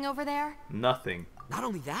 anything over there? Nothing. Not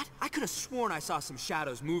only that, I could have sworn I saw some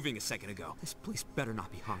shadows moving a second ago. This place better not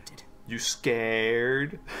be haunted. You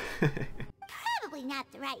scared? Probably not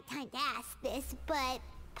the right time to ask this, but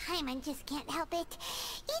Paimon just can't help it.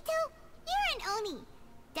 Itto, you're an Oni.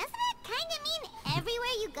 Doesn't it kind of mean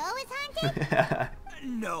everywhere you go is haunted?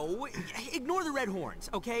 No, ignore the red horns,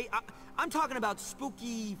 okay? I'm talking about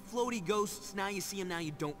spooky, floaty ghosts. Now you see them, now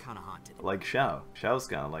you don't kind of haunted. Like Xiao. Xiao's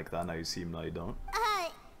kind of like that. Now you see him, now you don't.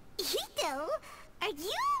 Itto, are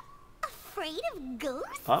you afraid of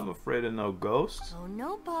ghosts? I'm afraid of no ghosts. Oh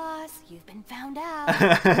no, boss. You've been found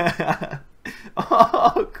out.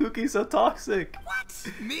 Oh, Kuki's so toxic. What?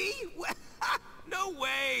 Me? No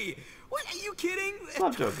way! What, are you kidding?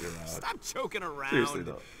 Stop joking around. Stop joking around. Seriously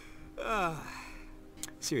though.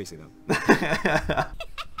 Seriously though. Looking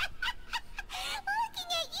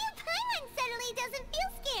at you, Paimon suddenly doesn't feel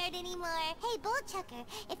scared anymore. Hey, Bullchucker,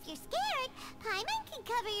 if you're scared, Paimon can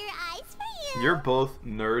cover your eyes for you. You're both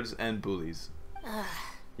nerds and bullies.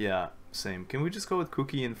 Yeah, same. Can we just go with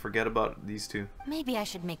Kuki and forget about these two? Maybe I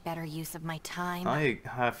should make better use of my time.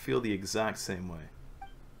 I feel the exact same way.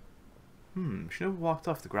 Shinobu walked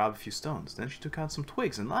off to grab a few stones. Then she took out some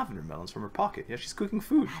twigs and lavender melons from her pocket. Yeah, she's cooking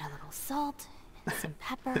food. Add a little salt and some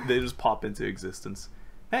pepper. They just pop into existence.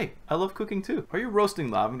 Hey, I love cooking too. Are you roasting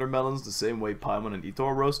lavender melons the same way Paimon and Itto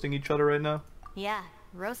are roasting each other right now? Yeah,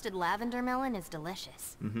 roasted lavender melon is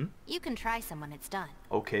delicious. You can try some when it's done.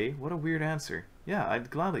 Okay, what a weird answer. Yeah, I'd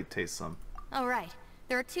gladly taste some. Oh right,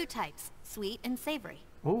 there are two types, sweet and savory.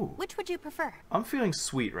 Ooh, Which would you prefer? I'm feeling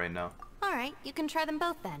sweet right now. Alright, you can try them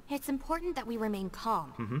both then. It's important that we remain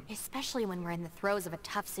calm, especially when we're in the throes of a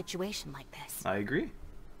tough situation like this. I agree.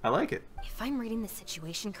 I like it. If I'm reading the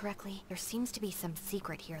situation correctly, there seems to be some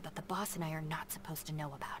secret here that the boss and I are not supposed to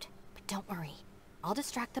know about. But don't worry. I'll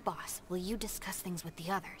distract the boss while you discuss things with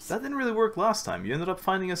the others. That didn't really work last time. You ended up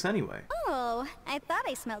finding us anyway. Oh, I thought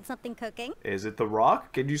I smelled something cooking. Is it the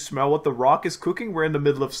rock? Can you smell what the rock is cooking? We're in the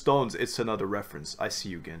middle of stones. It's another reference. I see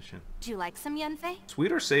you, Genshin. Do you like some yanfei?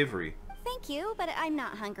 Sweet or savory? Thank you, but I'm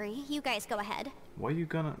not hungry. You guys go ahead. Why are you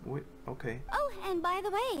gonna... Wait, okay. Oh, and by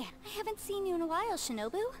the way, I haven't seen you in a while,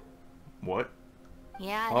 Shinobu. What?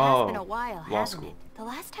 Yeah, it Oh, has been a while, law hasn't school. it? The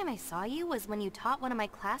last time I saw you was when you taught one of my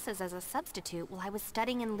classes as a substitute while I was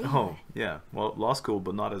studying in liyue. Oh, yeah. Well, law school,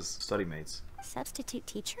 but not as study mates. Substitute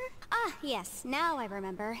teacher? Ah, yes, now I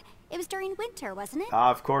remember. It was during winter, wasn't it?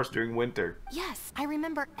 Ah, of course, during winter. Yes, I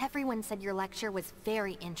remember everyone said your lecture was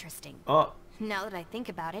very interesting. Oh, Now that I think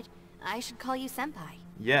about it, I should call you senpai.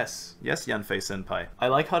 yes. Yes, Yanfei senpai. I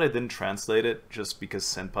like how they didn't translate it just because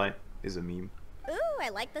senpai is a meme. Ooh, I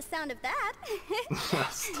like the sound of that.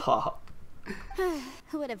 Stop.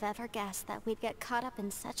 Who would have ever guessed that we'd get caught up in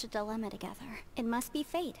such a dilemma together? It must be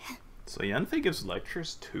fate. So Yanfei gives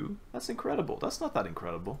lectures too? That's incredible. That's not that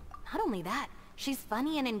incredible. Not only that, she's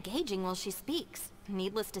funny and engaging while she speaks.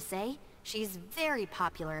 Needless to say, she's very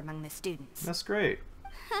popular among the students. That's great.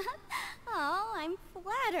 Oh, I'm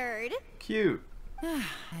flattered. Cute.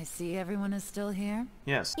 I see everyone is still here.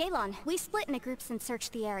 Yes. Yelan, we split into groups and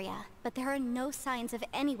searched the area, but there are no signs of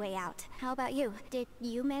any way out. How about you? Did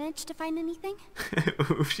you manage to find anything?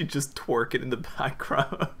 She just twerking in the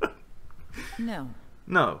background. No.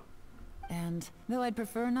 No. And though I'd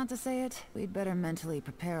prefer not to say it, we'd better mentally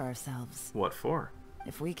prepare ourselves. What for?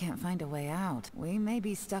 If we can't find a way out, we may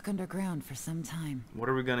be stuck underground for some time. What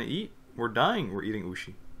are we gonna eat? We're dying. We're eating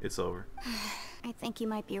ushi. It's over. I think you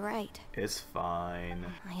might be right. It's fine.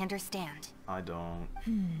 I understand. I don't.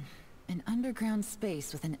 An underground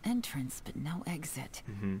space with an entrance but no exit.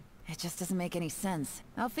 It just doesn't make any sense.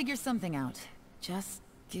 I'll figure something out. Just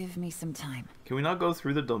give me some time. Can we not go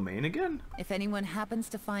through the domain again? If anyone happens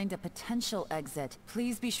to find a potential exit,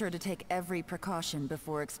 please be sure to take every precaution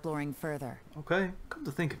before exploring further. Okay. Come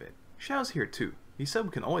to think of it, Xiao's here too. He said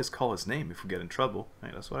we can always call his name if we get in trouble. Hey,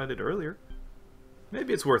 that's what I did earlier.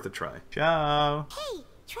 Maybe it's worth a try. Xiao! Hey,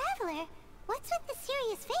 Traveler, what's with the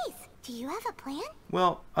serious face? Do you have a plan?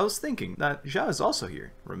 Well, I was thinking that Xiao is also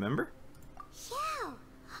here, remember? Xiao.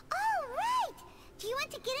 Oh, right. Do you want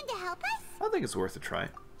to get in to help us? I think it's worth a try.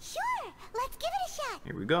 Sure. Let's give it a shot.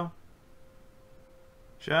 Here we go.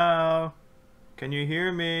 Xiao! Can you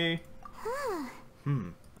hear me?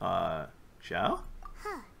 Xiao?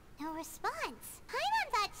 Huh. No response.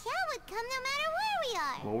 Paimon thought Xiao would come no matter where we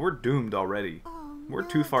are. Well, we're doomed already. Oh, We're no.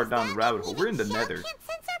 too far Does down that the rabbit mean hole. We're in the even Xiao nether. can't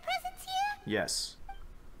sense our presence here? Yes.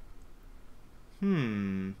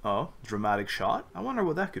 Oh, dramatic shot? I wonder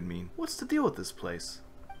what that could mean. What's the deal with this place?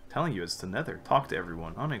 Telling you it's the nether. Talk to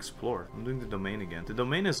everyone. I want to explore. I'm doing the domain again. The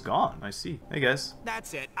domain is gone. I see. Hey guys.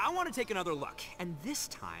 That's it. I want to take another look. And this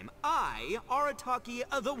time, I, Arataki,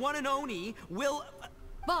 the one and only, will...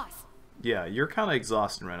 Boss! Yeah, you're kind of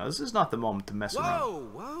exhausted right now. This is not the moment to mess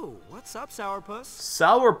around. Whoa. What's up, Sourpuss?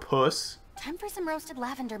 Sourpuss? Time for some roasted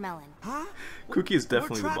lavender melon. Huh? Kuki is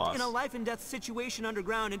definitely the boss. We're trapped in a life and death situation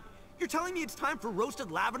underground, and you're telling me it's time for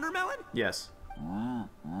roasted lavender melon? Yes.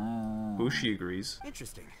 Ushi agrees.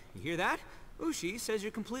 Interesting. You hear that? Ushi says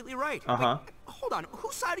you're completely right. Uh-huh. Wait, hold on.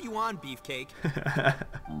 Whose side are you on, Beefcake?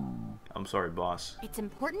 I'm sorry, boss. It's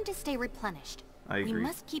important to stay replenished. I agree. We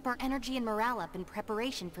must keep our energy and morale up in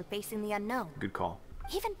preparation for facing the unknown. Good call.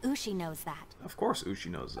 Even Ushi knows that. Of course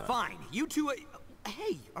Ushi knows that. Fine. You two...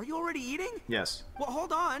 hey, are you already eating? Yes. Well,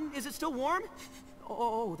 hold on. Is it still warm?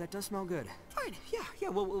 Oh, that does smell good. Fine. Yeah.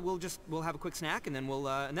 We'll have a quick snack, and then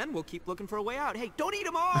we'll keep looking for a way out. Hey, don't eat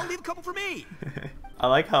them all. Leave a couple for me. I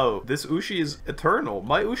like how this Ushi is eternal.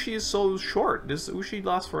 My Ushi is so short. This Ushi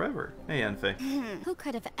lasts forever. Hey, yanfei. Who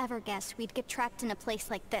could have ever guessed we'd get trapped in a place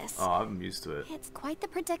like this? Oh, I'm used to it. It's quite the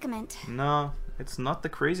predicament. No, it's not the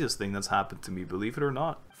craziest thing that's happened to me, believe it or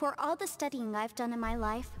not. For all the studying I've done in my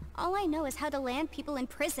life, all I know is how to land people in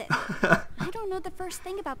prison. I don't know the first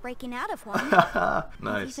thing about breaking out of one. I've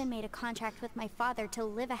Nice. even made a contract with my father to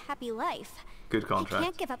live a happy life. Good I contract.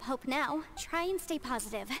 can't give up hope now. Try and stay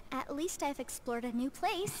positive. At least I've explored a new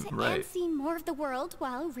place Right. and seen more of the world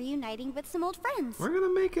while reuniting with some old friends. We're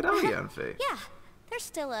gonna make it out, yanfei. Yeah, there's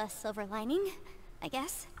still a silver lining, I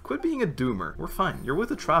guess. Quit being a doomer. We're fine. You're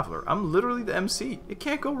with a traveler. I'm literally the MC. It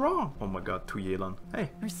can't go wrong. Oh my god, 2 yelan.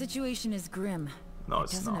 Hey. Our situation is grim. No, There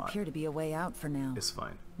it's doesn't not. appear to be a way out for now. It's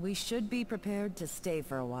fine. We should be prepared to stay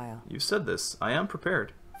for a while. You said this. I am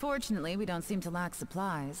prepared. Fortunately, we don't seem to lack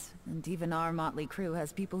supplies, and even our motley crew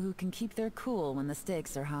has people who can keep their cool when the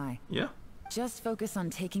stakes are high. Yeah. Just focus on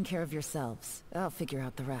taking care of yourselves. I'll figure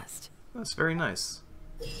out the rest. That's very nice.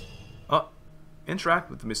 Oh. Interact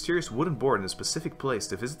with the mysterious wooden board in a specific place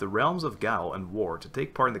to visit the realms of Gao and War to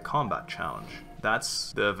take part in the combat challenge.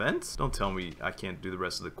 That's the event? Don't tell me I can't do the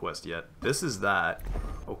rest of the quest yet. This is that.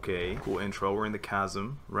 Okay, cool intro. We're in the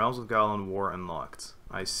chasm. Realms of Gao and War unlocked.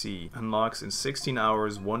 I see. Unlocks in 16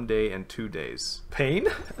 hours, 1 day, and 2 days. Pain?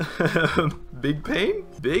 Big pain?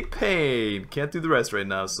 Big pain! Can't do the rest right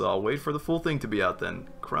now, so I'll wait for the full thing to be out then.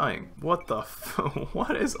 Crying. What the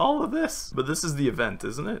what is all of this? But this is the event,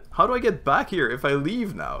 isn't it? How do I get back here if I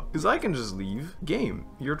leave now? Because I can just leave. Game,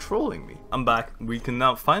 you're trolling me. I'm back. We can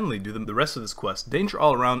now finally do the rest of this quest. Danger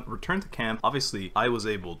all around, return to camp. Obviously, I was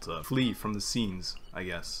able to flee from the scenes, I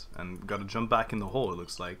guess, and gotta jump back in the hole, it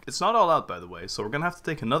looks like. It's not all out, by the way, so we're gonna have to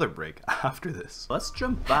take another break after this. Let's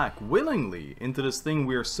jump back willingly into this thing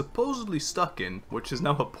we are supposedly stuck in, which is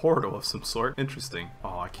now a portal of some sort. Interesting.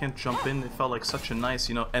 Oh, I can't jump in. It felt like such a nice,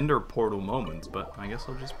 you know, ender portal moment, but I guess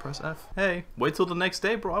I'll just press F. Hey, wait till the next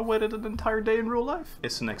day, bro. I waited an entire day in real life.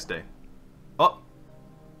 It's the next day. Oh,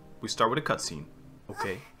 we start with a cutscene.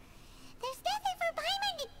 Okay. There's nothing for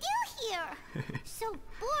Paimon to do here. So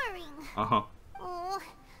boring. Uh-huh. Oh,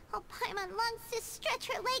 Paimon longs to stretch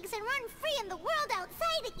her legs and run free in the world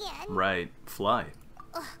outside again. Right. Fly.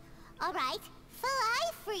 All right,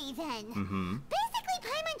 fly free then. Basically,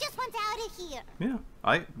 Paimon just wants out of here.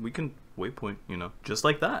 Yeah. We can waypoint, you know, just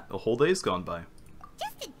like that. A whole day's gone by.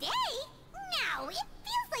 Just a day? No, it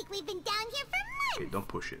feels like we've been down here for months. Okay, don't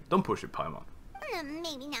push it. Don't push it, Paimon.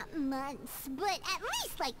 Maybe not months, but at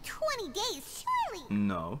least like 20 days, surely.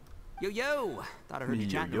 No. Yo. Thought I heard you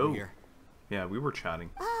chatting Yo. over here. Yeah, we were chatting.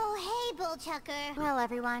 Oh, hey, Bullchucker. Well,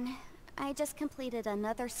 everyone, I just completed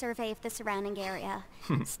another survey of the surrounding area.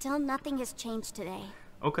 Still nothing has changed today.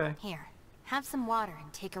 Okay. Here, have some water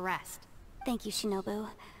and take a rest. Thank you, Shinobu.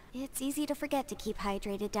 It's easy to forget to keep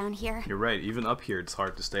hydrated down here. You're right. Even up here, it's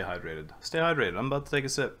hard to stay hydrated. Stay hydrated. I'm about to take a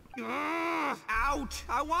sip. Out!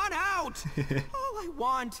 I want out! All I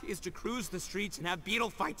want is to cruise the streets and have beetle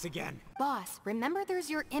fights again. Boss, remember there's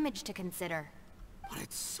your image to consider. But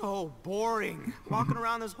it's so boring. Walking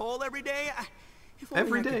around this hole every day. If only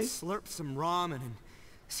Every I day? could slurp some ramen and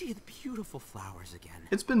see the beautiful flowers again.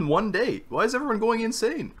 It's been 1 day. Why is everyone going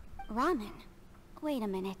insane? Ramen? Wait a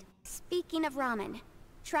minute. Speaking of ramen,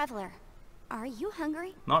 Traveler, are you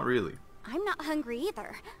hungry? Not really. I'm not hungry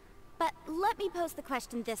either. But let me pose the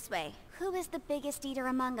question this way. Who is the biggest eater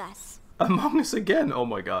among us? Among Us again. Oh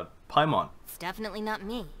my god. Paimon. It's definitely not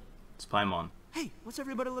me. It's Paimon. Hey, what's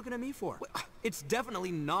everybody looking at me for? It's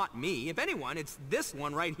definitely not me. If anyone, it's this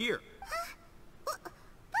one right here. Huh? What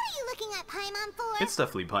are you looking at Paimon for? It's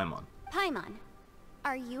definitely Paimon. Paimon,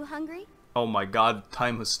 are you hungry? Oh my god.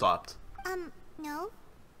 Time has stopped. No.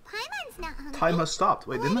 Paimon's not hungry. Time has stopped.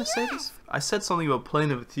 Wait, didn't I Why say do you this? I said something about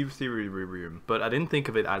playing of a theory room, but I didn't think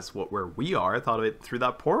of it as where we are. I thought of it through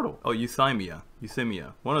that portal. Oh, Euthymia.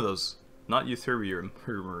 One of those. Not Eutherium.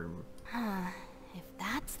 If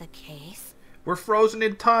that's the case... We're frozen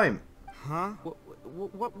in time. Huh?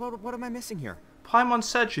 What am I missing here? Paimon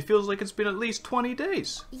said she feels like it's been at least 20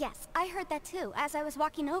 days. Yes, I heard that too, as I was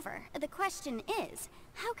walking over. The question is,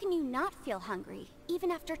 how can you not feel hungry,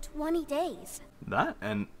 even after 20 days? That,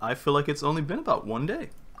 and I feel like it's only been about 1 day.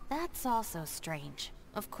 That's also strange.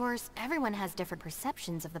 Of course, everyone has different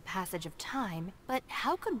perceptions of the passage of time, but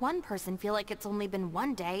how could one person feel like it's only been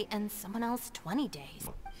 1 day and someone else 20 days?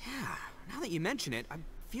 Yeah, now that you mention it, I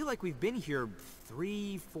feel like we've been here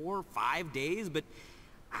 3, 4, 5 days, but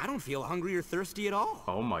I don't feel hungry or thirsty at all.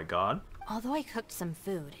 Oh my god. Although I cooked some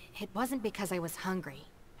food, it wasn't because I was hungry.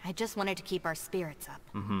 I just wanted to keep our spirits up.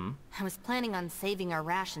 I was planning on saving our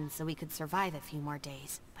rations so we could survive a few more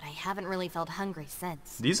days, but I haven't really felt hungry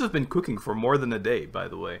since. These have been cooking for more than a day, by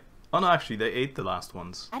the way. Oh no, actually, they ate the last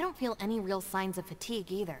ones. I don't feel any real signs of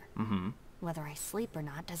fatigue either. Whether I sleep or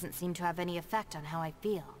not doesn't seem to have any effect on how I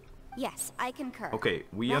feel. Yes, I concur. Okay,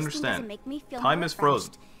 we Resting understand. doesn't make me feel Time more is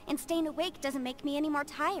frozen. refreshed, and staying awake doesn't make me any more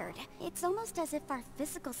tired. It's almost as if our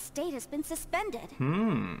physical state has been suspended. The more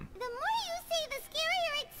you say, the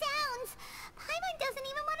scarier it sounds. Paimon doesn't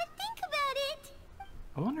even want to think about it.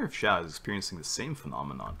 I wonder if Xiao is experiencing the same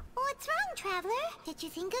phenomenon. What's wrong, Traveler? Did you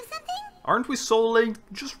think of something? Aren't we soul linked?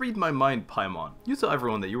 Just read my mind, Paimon. You tell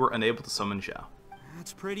everyone that you were unable to summon Xiao.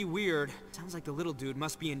 That's pretty weird. Sounds like the little dude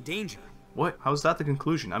must be in danger. What? How is that the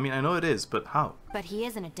conclusion? I mean, I know it is, but how? But he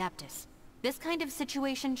is an Adeptus. This kind of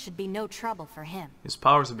situation should be no trouble for him. His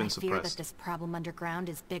powers have been I fear that suppressed. this problem underground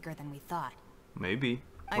is bigger than we thought. Maybe.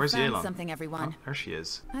 I Where's found Yelan? something, everyone. Oh, there she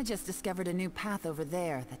is. I just discovered a new path over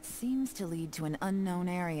there that seems to lead to an unknown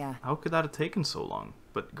area. How could that have taken so long?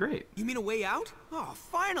 But great. You mean a way out? Oh,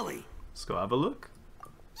 finally! Let's go have a look.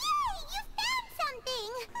 Yay! You found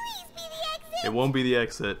something! Please be the exit! It won't be the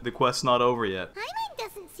exit. The quest's not over yet. Paimon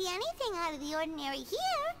doesn't see anything out of the ordinary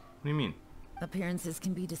here. What do you mean? Appearances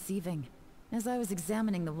can be deceiving. As I was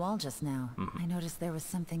examining the wall just now, I noticed there was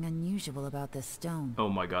something unusual about this stone. Oh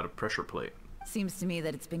my god, a pressure plate. Seems to me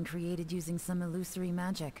that it's been created using some illusory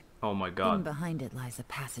magic. Oh my Hidden god. behind it lies a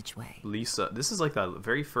passageway. Lisa. This is like that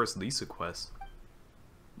very first Lisa quest.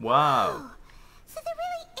 Wow. So there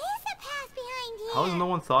really is a path behind here. How has no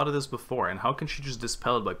one thought of this before? And how can she just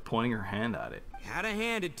dispel it by pointing her hand at it? Had to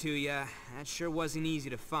hand it to ya. That sure wasn't easy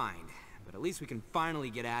to find. But at least we can finally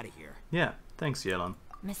get out of here. Yeah, thanks, Yelan.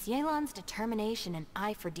 Miss Yelan's determination and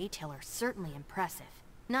eye for detail are certainly impressive.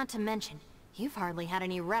 Not to mention, you've hardly had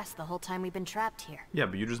any rest the whole time we've been trapped here. Yeah,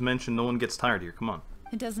 but you just mentioned no one gets tired here. Come on.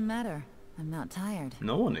 It doesn't matter. I'm not tired.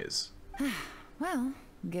 No one is. Well,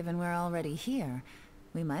 given we're already here,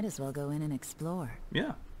 we might as well go in and explore.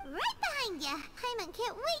 Yeah. Right behind ya. Paimon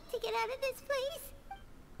can't wait to get out of this place.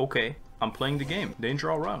 Okay, I'm playing the game.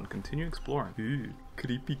 Danger all around. Continue exploring. Ooh,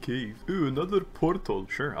 creepy cave. Ooh, another portal.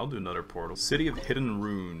 Sure, I'll do another portal. City of Hidden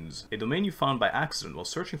Runes. A domain you found by accident while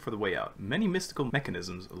searching for the way out. Many mystical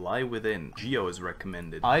mechanisms lie within. Geo is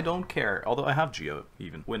recommended. I don't care, although I have Geo,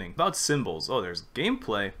 even. Winning. About symbols. Oh, there's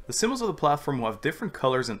gameplay. The symbols of the platform will have different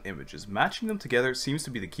colors and images. Matching them together seems to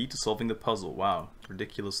be the key to solving the puzzle. Wow.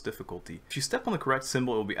 Ridiculous difficulty. If you step on the correct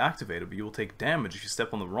symbol, it will be activated, but you will take damage if you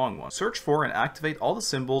step on the wrong one. Search for and activate all the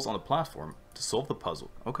symbols on the platform to solve the puzzle.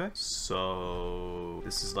 Okay. So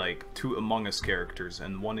this is like two Among Us characters,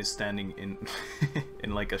 and one is standing in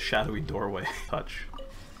in like a shadowy doorway. Touch.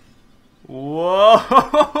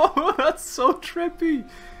 Whoa, that's so trippy.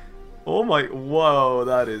 Oh my, whoa,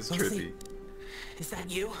 that is trippy. Is that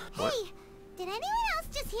you? What? Hey, did anyone else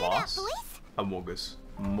just hear Boss? that voice? Among Us.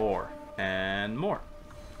 More. And more.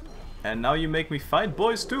 And now you make me fight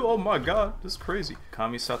boys too? Oh my god, this is crazy.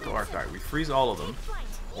 Kamisato Art. Alright, we freeze all of them.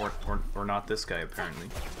 Or not this guy, apparently.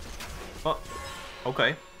 Oh,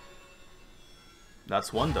 okay.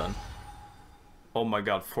 That's one done. Oh my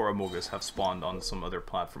god, 4 Among Us have spawned on some other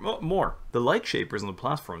platform. Oh, more! The light shapers on the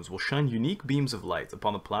platforms will shine unique beams of light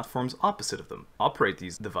upon the platforms opposite of them. Operate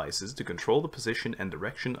these devices to control the position and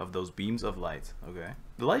direction of those beams of light. Okay.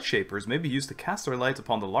 The light shapers may be used to cast their light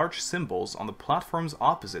upon the large symbols on the platforms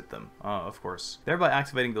opposite them. Of course. Thereby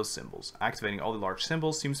activating those symbols. Activating all the large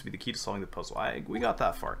symbols seems to be the key to solving the puzzle. We got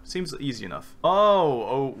that far. Seems easy enough.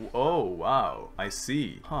 Oh, wow. I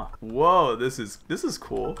see. Huh. Whoa, this is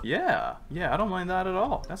cool. Yeah, I don't mind that at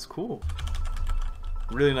all. That's cool.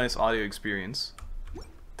 Really nice audio experience.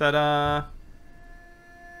 Ta-da!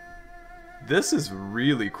 This is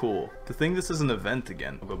really cool. To think this is an event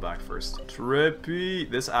again. I'll go back first. Trippy.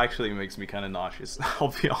 This actually makes me kind of nauseous.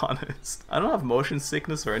 I'll be honest. I don't have motion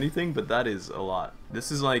sickness or anything, but that is a lot.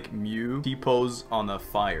 This is like Mew T-pose on a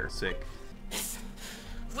fire. Sick.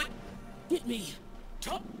 What? Get me.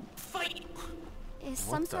 Top fight. Is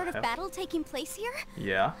some sort of battle taking place here?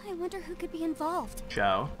 Yeah. I wonder who could be involved.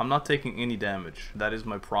 Xiao. I'm not taking any damage. That is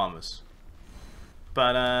my promise.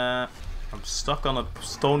 But I'm stuck on a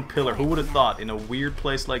stone pillar. Who would have thought in a weird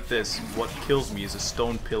place like this, what kills me is a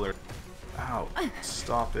stone pillar. Ow.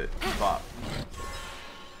 Stop it. Bop.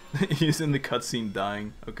 He's in the cutscene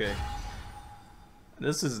dying. Okay.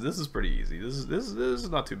 This is pretty easy. This is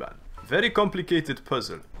not too bad. Very complicated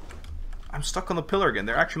puzzle. I'm stuck on the pillar again.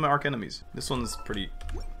 They're actually my arch enemies. This one's pretty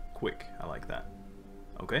quick. I like that.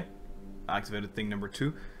 Okay. Activated thing number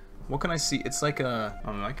 2. What can I see? It's like a...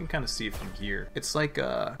 I can kind of see it from here. It's like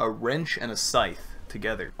a wrench and a scythe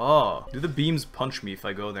together. Oh. Do the beams punch me if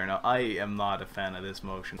I go there? Now, I am not a fan of this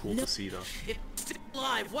motion. Cool to see, though. It's still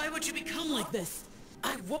alive. Why would you become like this?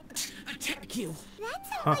 I won't attack you. That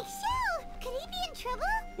sounds like Xiao. Could he be in trouble?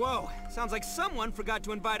 Whoa, sounds like someone forgot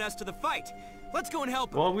to invite us to the fight. Let's go and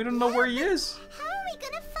help him. Well, we don't know where he is. How are we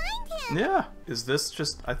gonna find him? Yeah. Is this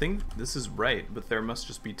just... I think this is right, but there must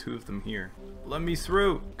just be 2 of them here. Let me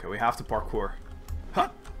through. Okay, we have to parkour. Huh.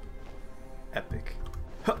 Epic.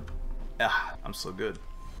 Huh. Ah, I'm so good.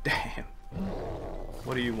 Damn.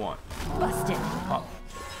 What do you want? Busted. Oh.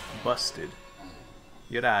 Busted.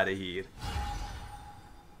 Get out of here.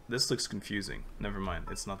 This looks confusing. Never mind.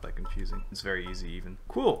 It's not that confusing. It's very easy even.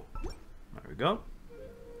 Cool. There we go.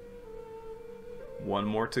 One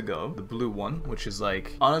more to go. The blue one, which is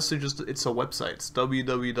like, honestly, just, it's a website. It's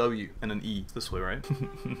www and an E. This way, right?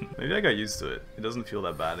 Maybe I got used to it. It doesn't feel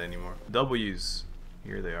that bad anymore. W's.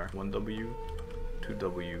 Here they are. 1W,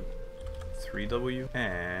 2W, 3W,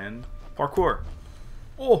 and parkour.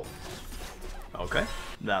 Oh! Okay.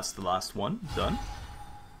 That's the last one. Done.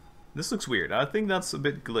 This looks weird. I think that's a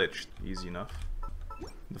bit glitched. Easy enough.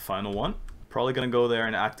 The final one. Probably gonna go there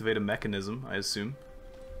and activate a mechanism, I assume.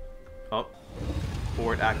 Oh.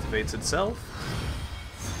 Or it activates itself.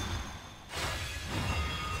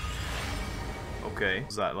 Okay.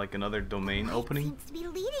 Is that like another domain opening? Seems to be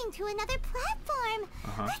leading to another platform.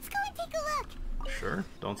 Let's go and take a look. Sure.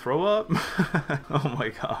 Don't throw up. Oh my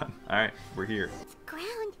god. Alright, we're here. The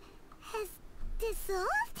ground has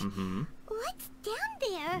dissolved? Mm-hmm. What's down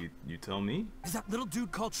there? You tell me? Is that little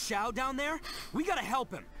dude called Xiao down there? We gotta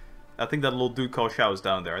help him. I think that little dude called Xiao is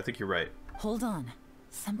down there. I think you're right. Hold on.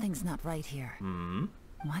 Something's not right here. Hmm?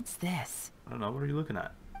 What's this? I don't know. What are you looking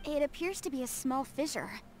at? It appears to be a small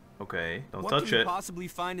fissure. Okay. Don't What touch can you it. possibly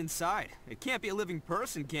find inside? It can't be a living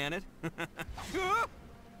person, can it?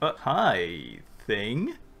 Hi,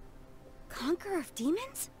 thing? Conqueror of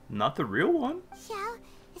demons? Not the real one? Xiao,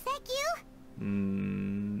 is that you?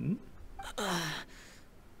 Hmm. Oh,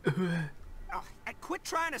 quit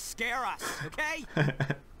trying to scare us, okay? Huh?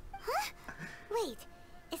 Wait,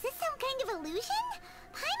 is this some kind of illusion?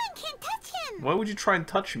 Paimon can't touch him! Why would you try and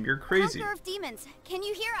touch him? You're crazy. Conqueror of demons, can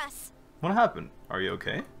you hear us? What happened? Are you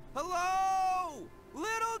okay? Hello?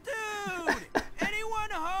 Little dude!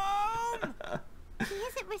 Anyone home? He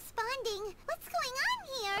isn't responding. What's going on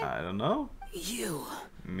here? I don't know. You.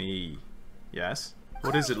 Me. Yes?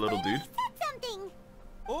 What is it, little Finally dude? said something.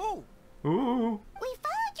 Oh, Ooh. We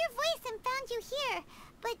followed your voice and found you here,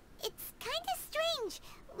 but it's kind of strange.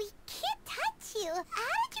 We can't touch you.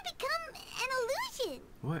 How did you become an illusion?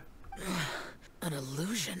 What? An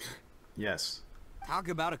illusion? Yes. talk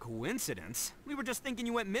about a coincidence. We were just thinking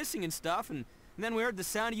you went missing and stuff, and then we heard the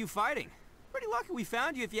sound of you fighting. Pretty lucky we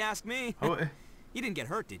found you, if you ask me. Oh, You didn't get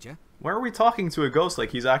hurt, did you? why are we talking to a ghost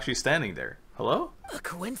like he's actually standing there? Hello? A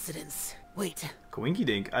coincidence. Wait, Coinky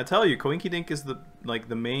Dink. I tell you, Coinky Dink is the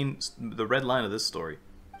red line of this story.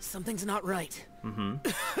 something's not right. Mm-hmm.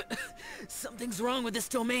 Something's wrong with this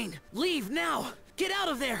domain. Leave now! Get out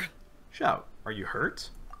of there! Xiao, are you hurt?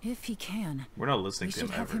 If he can. We're not listening We to should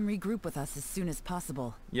him have ever. him regroup with us as soon as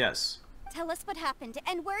possible. Yes. Tell us what happened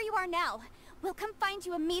and where you are now. We'll come find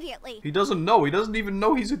you immediately. He doesn't know. He doesn't even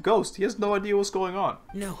know he's a ghost. He has no idea what's going on.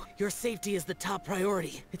 No, your safety is the top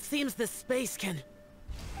priority. It seems this space can...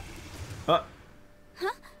 Huh?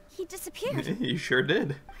 He disappeared. He sure did.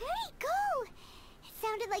 Where'd he go? It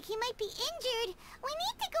sounded like he might be injured. We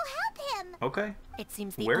need to go help him. Okay. It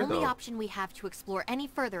seems the Where, only though? option we have to explore any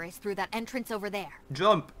further is through that entrance over there.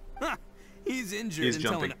 Jump. Huh. He's injured He's and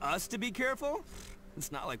jumping. telling us to be careful?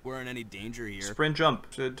 It's not like we're in any danger here. Sprint jump.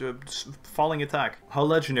 Falling attack. How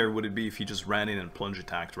legendary would it be if he just ran in and plunge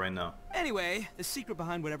attacked right now? Anyway, the secret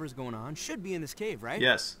behind whatever's going on should be in this cave, right?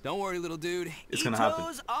 Yes. Don't worry, little dude. It's gonna happen.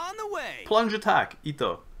 Itto's on the way. Plunge attack,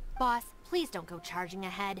 Itto. Boss, please don't go charging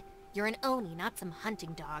ahead. You're an Oni, not some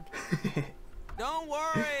hunting dog. Don't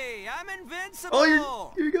worry, I'm invincible.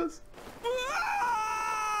 Oh, here he goes.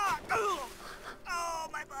 Oh,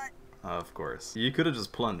 my butt. Of course. You could have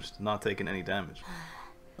just plunged, not taken any damage.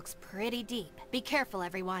 Looks pretty deep. Be careful,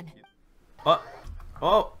 everyone.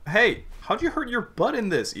 Oh, hey, how'd you hurt your butt in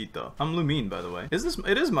this, Itto? I'm Lumine, by the way. It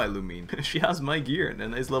is my Lumine. She has my gear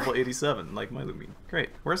and is level 87, like my Lumine. Great.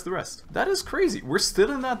 Where's the rest? That is crazy. We're still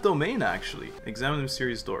in that domain, actually. Examine the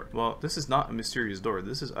mysterious door. Well, this is not a mysterious door.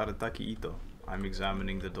 This is Arataki Itto. I'm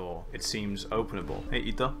examining the door. It seems openable.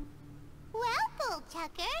 Hey, Itto. Well,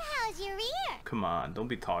 Bullchucker, how's your ear? Come on, don't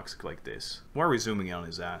be toxic like this. Why are we zooming in on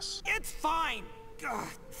his ass? It's fine. Ugh.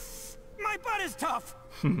 My butt is tough.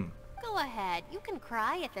 Go ahead. You can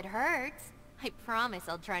cry if it hurts. I promise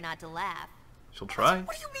I'll try not to laugh. She'll try.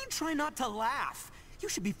 What do you mean try not to laugh? You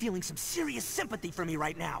should be feeling some serious sympathy for me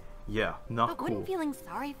right now. Yeah, not But cool. wouldn't feeling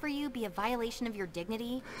sorry for you be a violation of your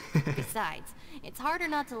dignity? Besides, it's harder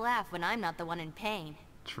not to laugh when I'm not the one in pain.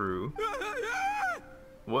 True.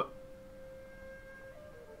 What?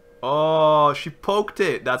 Oh, she poked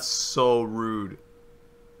it. That's so rude.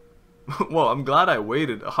 Well, I'm glad I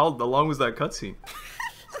waited. How long was that cutscene?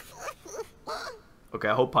 Okay,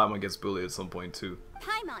 I hope Paimon gets bullied at some point too.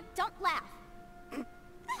 Paimon, don't laugh.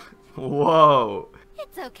 Whoa.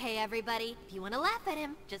 It's okay, everybody. If you want to laugh at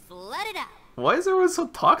him, just let it out. Why is everyone so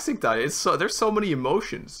toxic that there's so many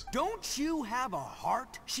emotions. Don't you have a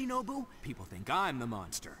heart, Shinobu? People think I'm the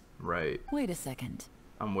monster. Right. Wait a second.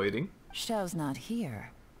 I'm waiting. Xiao's not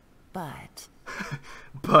here, but...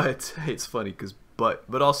 But, it's funny because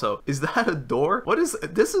but also, is that a door?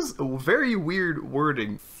 This is a very weird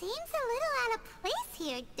wording. Seems a little out of place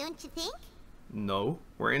here, don't you think? No,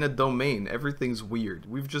 we're in a domain. Everything's weird.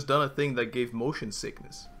 We've just done a thing that gave motion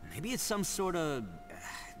sickness. Maybe it's some sort of,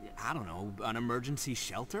 I don't know, an emergency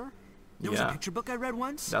shelter? There was a picture book I read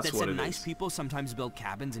once that said nice people sometimes build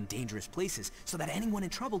cabins in dangerous places so that anyone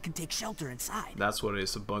in trouble can take shelter inside. That's what it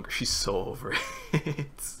is, a bunker. She's so over it.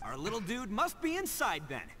 Our little dude must be inside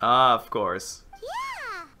then. Ah, of course.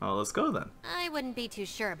 Yeah. Well, let's go then. I wouldn't be too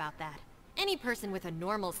sure about that. Any person with a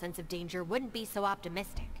normal sense of danger wouldn't be so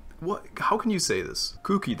optimistic. What? How can you say this?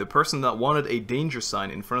 Kuki, the person that wanted a danger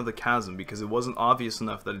sign in front of the chasm because it wasn't obvious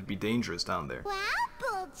enough that it'd be dangerous down there. Wow,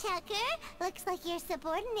 Bullchucker. Looks like your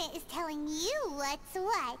subordinate is telling you what's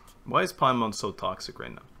what. Why is Paimon so toxic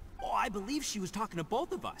right now? Oh, I believe she was talking to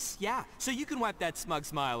both of us. Yeah, so you can wipe that smug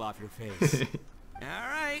smile off your face.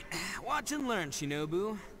 Alright, watch and learn,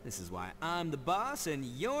 Shinobu. This is why I'm the boss and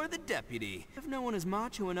you're the deputy. If no one is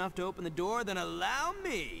macho enough to open the door, then allow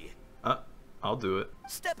me. I'll do it.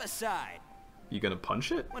 Step aside. You gonna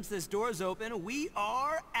punch it? Once this door's open, we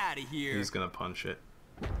are out of here. He's gonna punch it.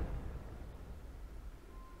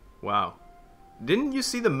 Wow. Didn't you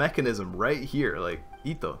see the mechanism right here? Like,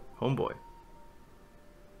 Itto, homeboy.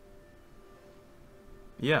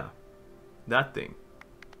 Yeah. That thing.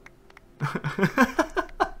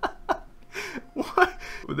 What?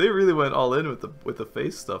 They really went all in with the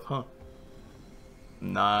face stuff, huh?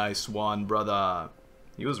 Nice one, brother.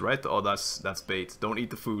 He was right. Oh, that's bait. Don't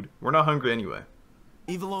eat the food. We're not hungry anyway.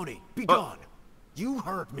 Evil Oni, be gone. You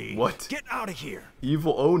heard me. What? Get out of here.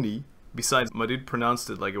 Evil Oni? Besides, my dude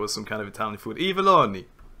pronounced it like it was some kind of Italian food. Evil Oni,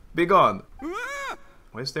 be gone.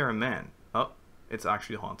 Why is there a man? Oh, it's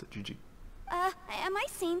actually haunted. GG. Am I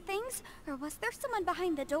seeing things? Or was there someone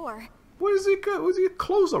behind the door? What is it? Was he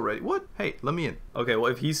closed already? What? Hey, let me in. Okay,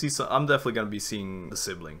 well, if he sees some, I'm definitely gonna be seeing the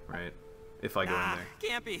sibling, right? If I go in there.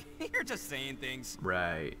 Can't be. You're just saying things.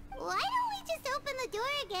 Right. Why don't we just open the door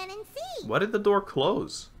again and see? Why did the door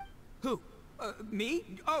close? Who? Me?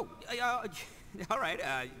 Oh, all right.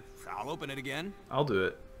 I'll open it again. I'll do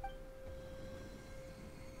it.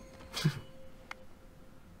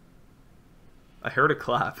 I heard a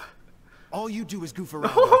clap. All you do is goof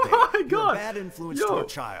around Oh all day. my You're God. a bad influence Yo. to a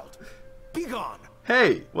child. Be gone.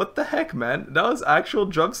 Hey, what the heck, man? That was actual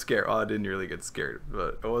jump scare. Oh, I didn't really get scared,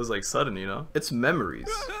 but it was like sudden, you know? It's memories.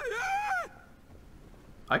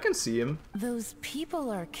 I can see him. Those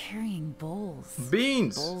people are carrying bowls.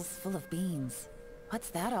 Beans! Bowls full of beans.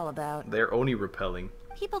 What's that all about? They're Oni repelling.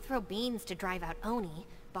 People throw beans to drive out Oni.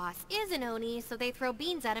 Boss is an Oni, so they throw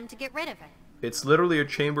beans at him to get rid of it. It's literally a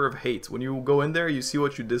chamber of hate. When you go in there, you see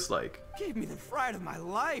what you dislike. Gave me the fright of my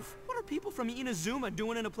life. What are people from Inazuma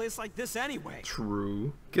doing in a place like this anyway?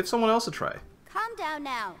 True. Give someone else a try. Calm down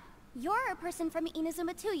now. You're a person from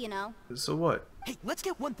Inazuma too, you know. So what? Hey, let's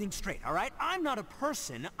get one thing straight, all right? I'm not a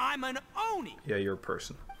person, I'm an Oni. Yeah, you're a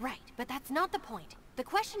person. Right, but that's not the point. The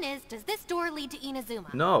question is, does this door lead to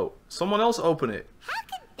Inazuma? No. Someone else open it. How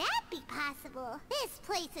could that be possible? This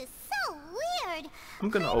place is so weird. I'm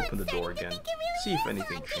gonna Paimon's open the door starting to again. think it really See if is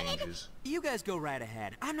anything haunted. changes. You guys go right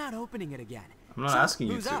ahead. I'm not opening it again. I'm not So, asking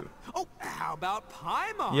you who's to. up? Oh, how about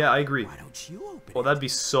Paimon? Yeah, I agree. Why don't you open Well, it? that'd be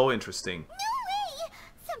so interesting. No way!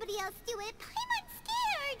 Somebody else do it. Paimon's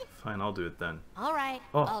scared. Fine, I'll do it then. All right,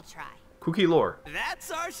 Oh. I'll try. Kuki lore.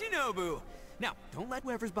 That's our Shinobu. Now, don't let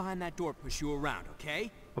whoever's behind that door push you around,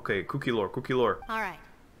 okay? Okay, Kuki lore, Kuki lore. All right,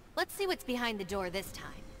 let's see what's behind the door this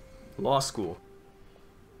time. Law school.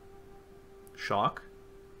 Shock.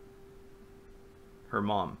 Her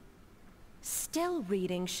mom. Still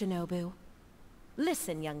reading, Shinobu.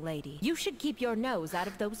 Listen, young lady, you should keep your nose out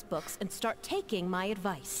of those books and start taking my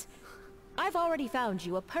advice. I've already found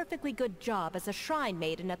you a perfectly good job as a shrine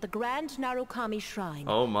maiden at the Grand Narukami Shrine.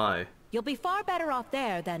 Oh my. You'll be far better off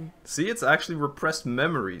there than... See, it's actually repressed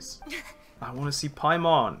memories. I want to see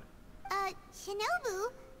Paimon. Shinobu?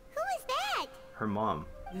 Who is that? Her mom.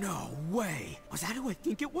 No way. Was that who I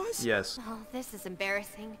think it was? Yes. Oh, this is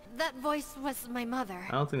embarrassing. That voice was my mother.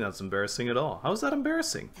 I don't think that's embarrassing at all. How is that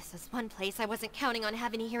embarrassing? This is one place I wasn't counting on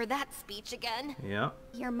having to hear that speech again. Yeah.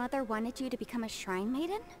 Your mother wanted you to become a shrine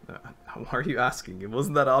maiden? Why are you asking? It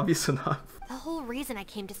wasn't that obvious enough. The whole reason I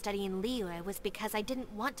came to study in Liyue was because I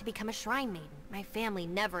didn't want to become a shrine maiden. My family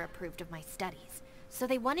never approved of my studies. So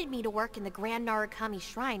they wanted me to work in the Grand Narukami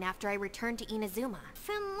Shrine after I returned to Inazuma.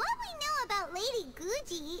 From what we know about Lady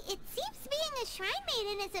Guji, it seems being a shrine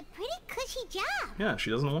maiden is a pretty cushy job. Yeah, she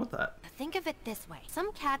doesn't want that. Think of it this way.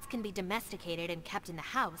 Some cats can be domesticated and kept in the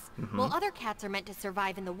house, while other cats are meant to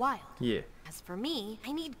survive in the wild. Yeah. As for me,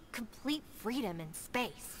 I need complete freedom and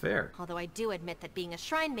space. Fair. Although I do admit that being a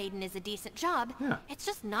shrine maiden is a decent job, Yeah. it's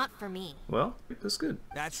just not for me. Well, that's good.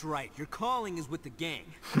 That's right. Your calling is with the gang.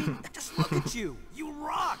 I mean, just look at you. You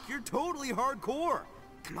rock. You're totally hardcore.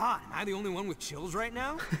 Come on, am I the only one with chills right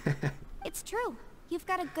now? It's true. You've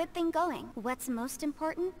got a good thing going. What's most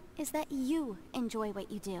important is that you enjoy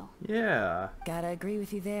what you do. Yeah, Gotta agree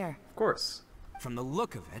with you there. of course. From the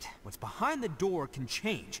look of it, what's behind the door can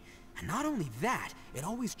change. And not only that, it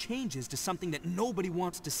always changes to something that nobody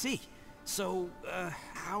wants to see. So,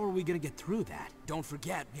 how are we gonna get through that? Don't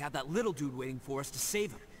forget, we have that little dude waiting for us to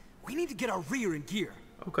save him. We need to get our rear in gear.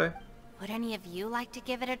 Okay. Would any of you like to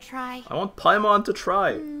give it a try? I want Paimon to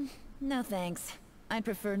try. No thanks. I'd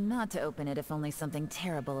prefer not to open it if only something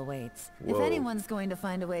terrible awaits. Whoa. If anyone's going to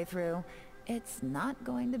find a way through, it's not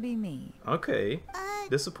going to be me. Okay.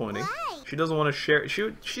 Disappointing. why? She doesn't want to share.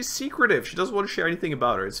 She's secretive. She doesn't want to share anything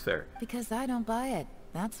about her. It's fair. Because I don't buy it.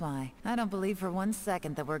 That's why. I don't believe for 1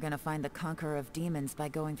 second that we're gonna find the Conqueror of Demons by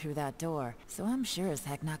going through that door. So I'm sure as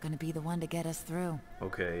heck not gonna be the one to get us through.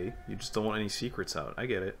 Okay. You just don't want any secrets out. I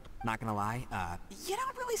get it. Not gonna lie, you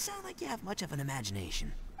don't really sound like you have much of an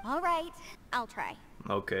imagination. All right, I'll try.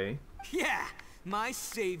 Okay. Yeah, my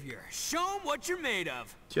savior. Show 'em what you're made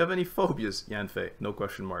of. Do you have any phobias, Yanfei? No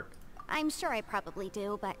question mark. I'm sure I probably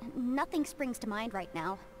do, but nothing springs to mind right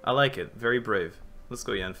now. I like it. Very brave. Let's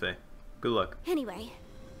go, Yanfei. Good luck. Anyway,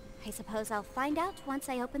 I suppose I'll find out once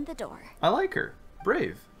I open the door. I like her.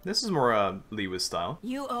 Brave. This is more Liyue style.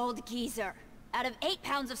 You old geezer. Out of 8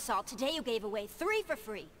 pounds of salt, today you gave away 3 for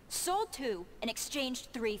free, sold 2, and exchanged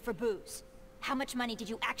 3 for booze. How much money did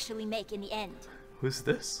you actually make in the end? Who's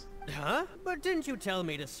this? Huh? But didn't you tell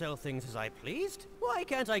me to sell things as I pleased? Why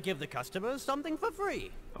can't I give the customers something for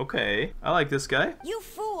free? Okay. I like this guy. You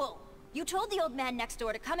fool! You told the old man next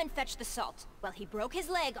door to come and fetch the salt. Well, he broke his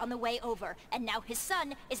leg on the way over, and now his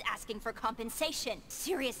son is asking for compensation.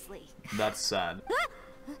 Seriously. That's sad.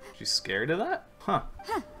 She's scared of that? Huh.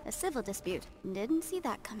 Huh, a civil dispute. Didn't see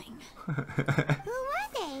that coming. Who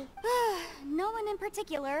were they? No one in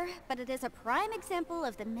particular, but it is a prime example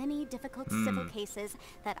of the many difficult civil cases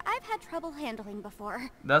that I've had trouble handling before.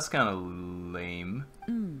 That's kind of lame.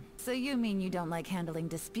 So you mean you don't like handling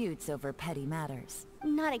disputes over petty matters?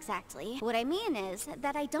 Not exactly. What I mean is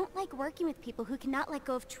that I don't like working with people who cannot let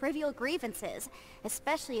go of trivial grievances,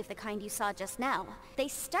 especially of the kind you saw just now. They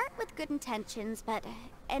start with good intentions, but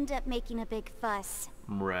end up making a big fuss.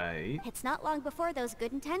 Right. It's not long before those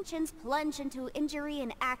good intentions plunge into injury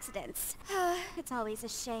and accidents. It's always a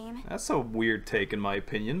shame. That's a weird take in my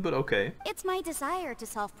opinion, but okay. It's my desire to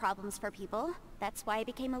solve problems for people. That's why I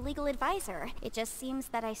became a legal advisor. It just seems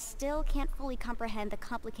that I still can't fully comprehend the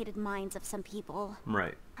complicated minds of some people.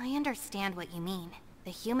 Right. I understand what you mean. The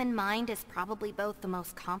human mind is probably both the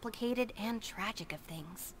most complicated and tragic of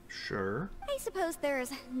things. Sure. I suppose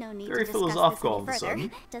there's no need Very to discuss philosophical all of a this any sudden.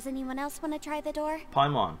 further. Does anyone else want to try the door?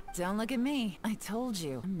 Paimon. Don't look at me. I told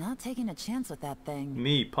you. I'm not taking a chance with that thing.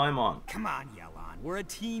 Me, Paimon. Come on, Yelan. We're a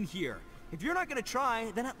team here. If you're not gonna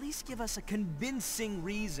try, then at least give us a convincing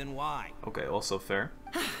reason why. Okay, also fair.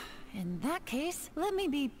 In that case, let me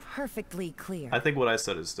be perfectly clear. I think what I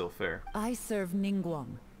said is still fair. I serve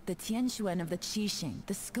Ningguang, the Tianxuan of the Qixing.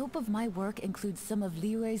 The scope of my work includes some of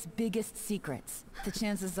Liyue's biggest secrets. The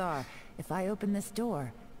chances are, if I open this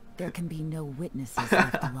door, there can be no witnesses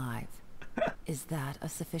left alive. Is that a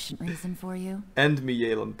sufficient reason for you? End me,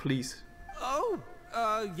 Yelan, please. Oh,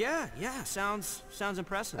 yeah, sounds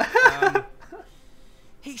impressive.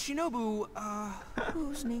 Hey, Shinobu,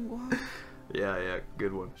 who's Ningguang? Yeah,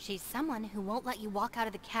 good one. She's someone who won't let you walk out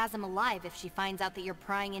of the chasm alive if she finds out that you're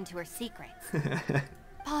prying into her secrets.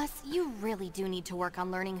 Boss, you really do need to work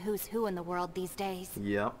on learning who's who in the world these days.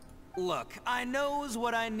 Yep. Look, I knows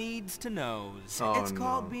what I needs to knows. Oh, it's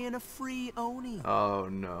called being a free Oni. Oh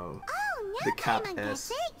no. Oh, no, The cap Paimon S.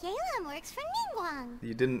 gets it. Yelan works for Ningguang.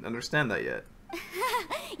 You didn't understand that yet.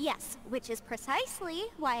 Yes, which is precisely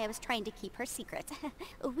why I was trying to keep her secret.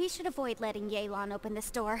 We should avoid letting Yelan open this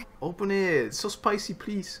door. Open it. It's so spicy,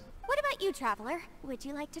 please. What about you, Traveler? Would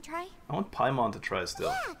you like to try? I want Paimon to try still.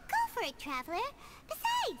 Yeah, go for it, Traveler.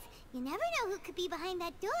 Besides, you never know who could be behind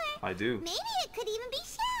that door. I do. Maybe it could even be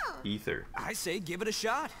Xiao. Ether. I say give it a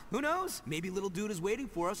shot. Who knows? Maybe little dude is waiting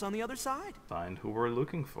for us on the other side. Find who we're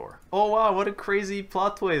looking for. Oh wow, what a crazy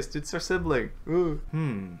plot twist. It's our sibling. Ooh.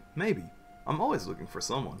 Maybe. I'm always looking for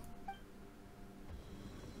someone.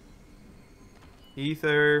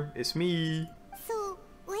 Ether, it's me. So,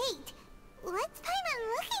 wait. What's Paimon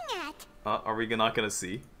looking at? Are we not gonna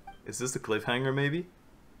see? Is this the cliffhanger maybe?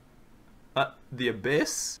 The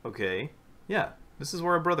abyss? Okay. Yeah, this is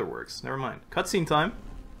where our brother works. Never mind. Cutscene time?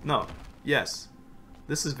 No. Yes.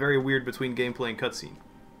 This is very weird between gameplay and cutscene.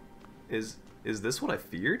 Is this what I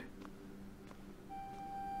feared?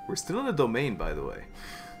 We're still in a domain, by the way.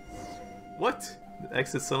 What? The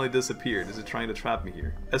exit suddenly disappeared. Is it trying to trap me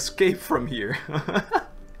here? Escape from here.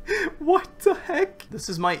 What the heck? This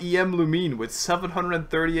is my EM Lumine with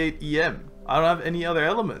 738 EM. I don't have any other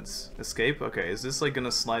elements. Escape? Okay, is this like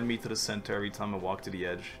gonna slide me to the center every time I walk to the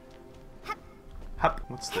edge? Hap.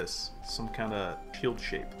 What's this? Some kind of shield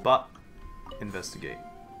shape. But investigate.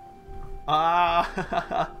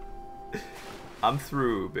 Ah! I'm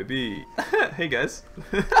through, baby. Hey guys.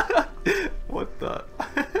 What the?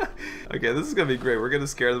 Okay, this is gonna be great. We're gonna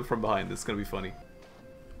scare them from behind. This is gonna be funny.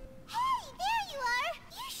 Hey, there you are.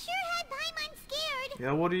 You sure had Paimon scared.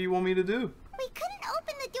 Yeah, what do you want me to do? We couldn't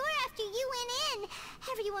open the door after you went in.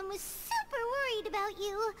 Everyone was super worried about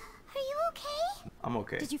you. Are you okay? I'm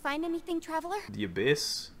okay. Did you find anything, Traveler? The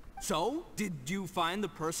abyss? So, did you find the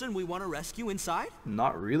person we want to rescue inside?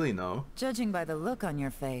 Not really, no. Judging by the look on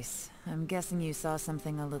your face, I'm guessing you saw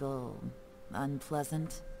something a little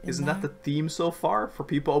unpleasant. Isn't that the theme so far for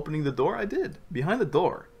people opening the door? I did. Behind the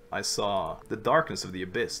door, I saw the darkness of the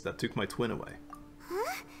abyss that took my twin away.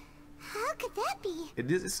 Huh? How could that be?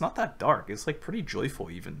 It's not that dark. It's like pretty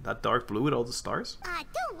joyful even. That dark blue with all the stars.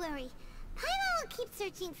 Don't worry. Paimon will keep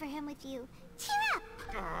searching for him with you. Cheer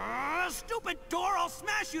up. Stupid door, I'll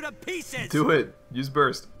smash you to pieces! Do it. Use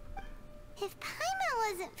burst. If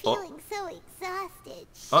Paimon wasn't feeling so exhausted,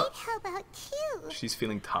 she'd help out too. She's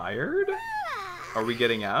feeling tired? Are we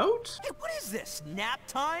getting out? Hey, what is this? Nap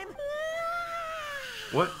time?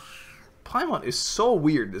 What? Paimon is so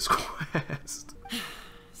weird this quest.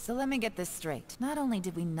 So let me get this straight. Not only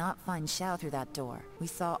did we not find Xiao through that door, we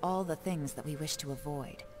saw all the things that we wish to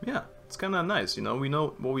avoid. Yeah, it's kind of nice, you know? We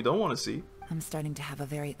know what we don't want to see. I'm starting to have a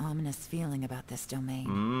very ominous feeling about this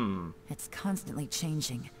domain. It's constantly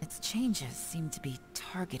changing. Its changes seem to be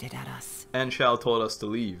targeted at us. And Xiao told us to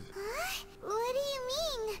leave. Huh? What do you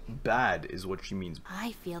mean? Bad is what she means.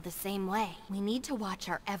 I feel the same way. We need to watch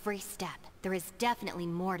our every step. There is definitely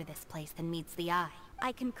more to this place than meets the eye.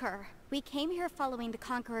 I concur. We came here following the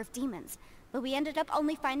Conqueror of Demons, but we ended up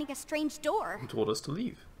only finding a strange door. Who told us to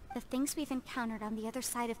leave? The things we've encountered on the other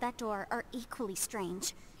side of that door are equally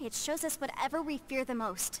strange. It shows us whatever we fear the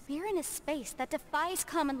most. We're in a space that defies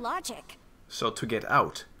common logic. So to get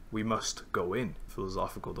out, we must go in.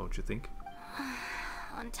 Philosophical, don't you think?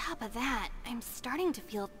 On top of that, I'm starting to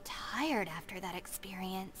feel tired after that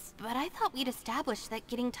experience. But I thought we'd established that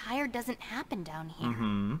getting tired doesn't happen down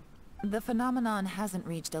here. The phenomenon hasn't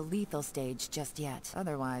reached a lethal stage just yet.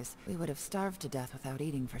 Otherwise, we would have starved to death without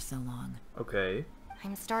eating for so long. Okay.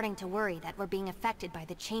 I'm starting to worry that we're being affected by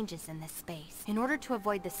the changes in this space. In order to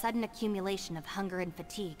avoid the sudden accumulation of hunger and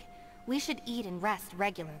fatigue, we should eat and rest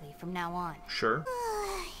regularly from now on. Sure.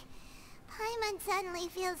 Paimon suddenly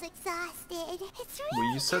feels exhausted. It's really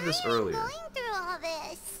Well, you said this tiring earlier. going through all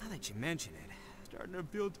this. Now that you mention it, starting to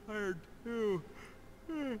feel tired too.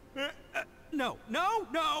 No,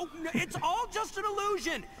 it's all just an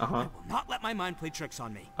illusion. I will not let my mind play tricks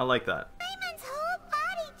on me. I like that. Paimon's whole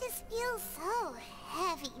body just feels so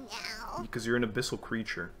heavy now. Because you're an abyssal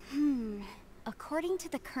creature. According to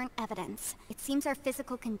the current evidence, it seems our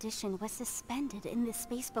physical condition was suspended in this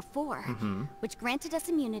space before, which granted us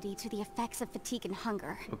immunity to the effects of fatigue and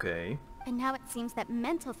hunger. Okay. And now it seems that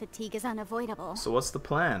mental fatigue is unavoidable. So what's the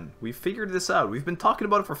plan? We figured this out. We've been talking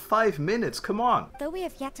about it for 5 minutes. Come on. Though we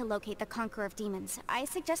have yet to locate the Conqueror of Demons, I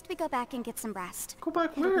suggest we go back and get some rest. Go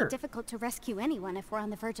back It'll where? be difficult to rescue anyone if we're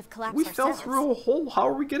on the verge of collapse We ourselves. fell through a hole. How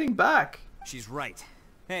are we getting back? She's right.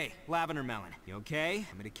 Hey, Lavender Melon, you okay?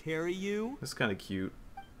 I'm gonna carry you. That's kind of cute.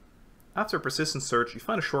 After a persistent search, you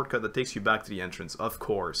find a shortcut that takes you back to the entrance. Of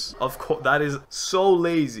course. Of course. That is so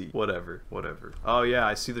lazy. Whatever. Oh yeah,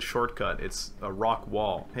 I see the shortcut. It's a rock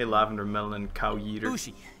wall. Hey, Lavender Melon, cow eater.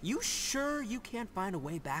 Ushi, you sure you can't find a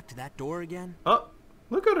way back to that door again? Oh,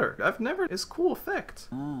 look at her. I've never... It's cool effect.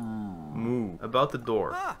 Moo. About the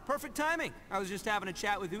door. Ah, perfect timing. I was just having a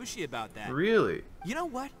chat with Ushi about that. Really? You know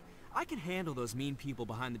what? I can handle those mean people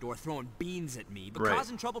behind the door throwing beans at me, but Right.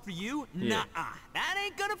 causing trouble for you? Yeah. Nah, that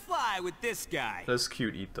ain't gonna fly with this guy. That's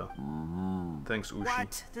cute, Itto. Thanks, Ushi.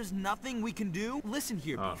 What? There's nothing we can do? Listen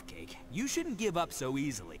here, Beefcake. You shouldn't give up so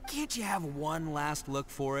easily. Can't you have one last look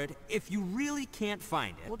for it? If you really can't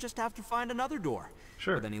find it, we'll just have to find another door.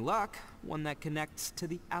 Sure. With any luck, one that connects to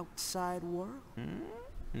the outside world.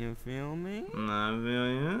 You feel me?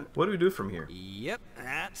 What do we do from here? Yep,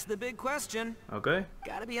 that's the big question. Okay.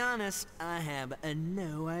 Gotta be honest, I have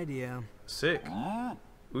no idea. Sick.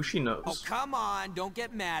 Ushi knows. Oh, come on, don't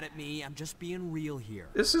get mad at me. I'm just being real here.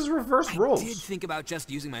 This is reverse I roles. did think about just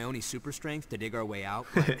using my Oni super strength to dig our way out,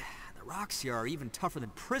 but the rocks here are even tougher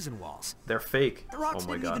than prison walls. They're fake. The rocks Oh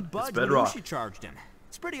my didn't god. even It's budge when bedrock. Ushi charged him.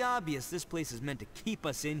 It's pretty obvious this place is meant to keep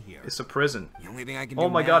us in here. It's a prison. The only thing I can do Oh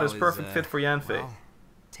my god, now it's perfect is, fit for yanfei. well,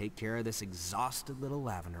 take care of this exhausted little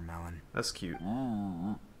Lavender Melon. That's cute.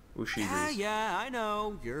 Ushi Yeah, I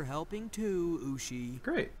know. You're helping too, Ushi.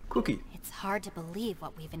 Great. Kuki. It's hard to believe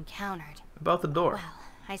what we've encountered. About the door. Well,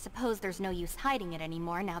 I suppose there's no use hiding it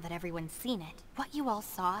anymore now that everyone's seen it. What you all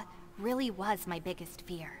saw really was my biggest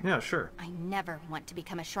fear. Yeah, sure. I never want to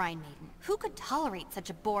become a shrine maiden. Who could tolerate such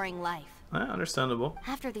a boring life? Understandable.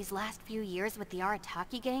 After these last few years with the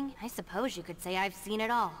Arataki gang, I suppose you could say I've seen it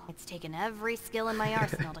all. It's taken every skill in my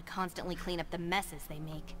arsenal to constantly clean up the messes they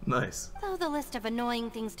make. Nice. Though the list of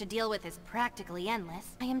annoying things to deal with is practically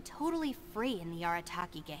endless, I am totally free in the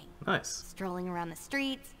Arataki gang. Nice. Strolling around the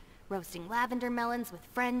streets, roasting lavender melons with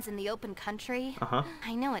friends in the open country.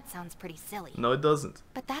 I know it sounds pretty silly. No, it doesn't.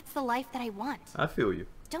 But that's the life that I want. I feel you.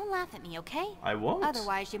 Don't laugh at me, okay? I won't.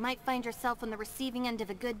 Otherwise, you might find yourself on the receiving end of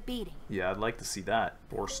a good beating. Yeah, I'd like to see that.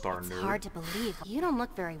 4-star nerd. It's hard to believe. You don't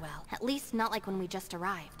look very well. At least not like when we just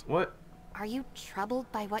arrived. What? Are you troubled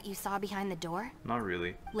by what you saw behind the door? Not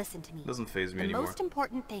really. Listen to me. Doesn't faze me the anymore. most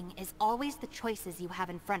important thing is always the choices you have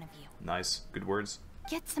in front of you. Nice. Good words.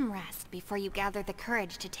 Get some rest before you gather the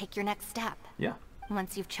courage to take your next step. Yeah.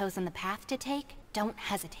 Once you've chosen the path to take, don't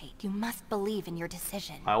hesitate. You must believe in your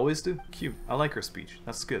decision. I always do. Cute. I like her speech.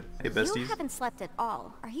 That's good. Hey, besties. You haven't slept at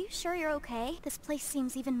all. Are you sure you're okay? This place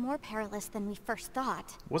seems even more perilous than we first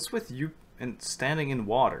thought. What's with you and standing in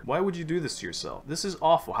water? Why would you do this to yourself? This is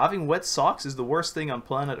awful. Having wet socks is the worst thing on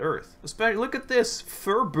planet Earth. Especially, look at this.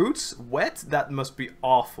 Fur boots, wet? That must be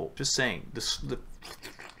awful. Just saying. The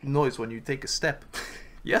noise when you take a step.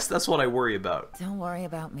 Yes, that's what I worry about. Don't worry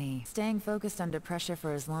about me. Staying focused under pressure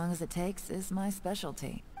for as long as it takes is my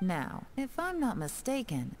specialty. Now, if I'm not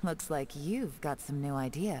mistaken, looks like you've got some new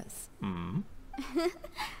ideas.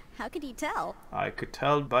 How could you tell? I could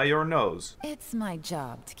tell by your nose. It's my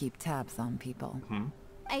job to keep tabs on people.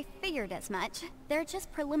 I figured as much. They're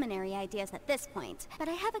just preliminary ideas at this point, but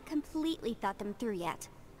I haven't completely thought them through yet.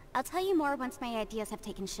 I'll tell you more once my ideas have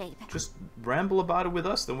taken shape. Just ramble about it with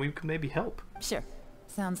us, then we can maybe help. Sure.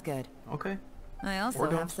 Sounds good. Okay. I Or also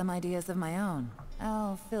don't. have some ideas of my own.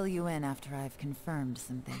 I'll fill you in after I've confirmed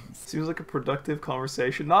some things. Seems like a productive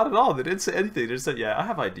conversation. Not at all. They didn't say anything. They just said, yeah, I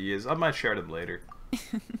have ideas. I might share them later.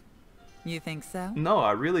 You think so? No,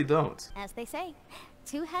 I really don't. As they say,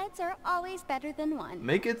 2 heads are always better than 1.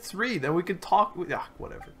 Make it 3, then we can talk. Yeah,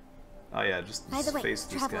 whatever. Oh yeah, just By the way, face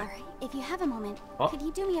this Traveler, guy. if you have a moment, Oh. could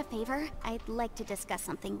you do me a favor? I'd like to discuss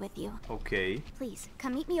something with you. Okay. Please,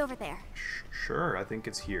 come meet me over there. Sure, I think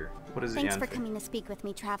it's here. What is Thanks it, for Yanfei? coming to speak with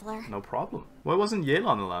me, Traveler. No problem. Why wasn't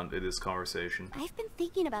Yelan allowed in this conversation? I've been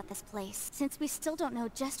thinking about this place, since we still don't know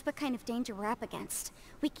just what kind of danger we're up against.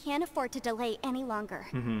 We can't afford to delay any longer.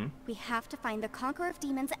 We have to find the Conqueror of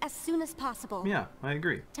Demons as soon as possible. Yeah, I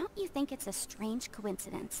agree. Don't you think it's a strange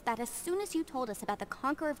coincidence that as soon as you told us about the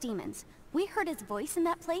Conqueror of Demons, demons. We heard his voice in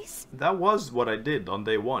that place. That was what I did on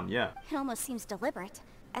day 1, yeah. It almost seems deliberate.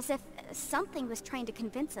 As if something was trying to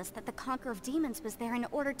convince us that the Conqueror of Demons was there in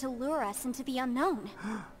order to lure us into the unknown.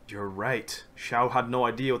 You're right. Xiao had no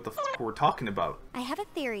idea what the f we're talking about. I have a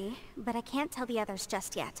theory, but I can't tell the others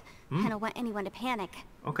just yet. I don't want anyone to panic.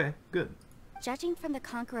 Okay, good. Judging from the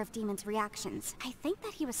Conqueror of Demons' reactions, I think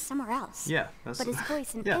that he was somewhere else. Yeah, that's... But his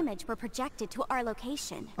voice and yeah. image were projected to our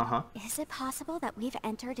location. Uh-huh. Is it possible that we've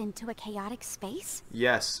entered into a chaotic space?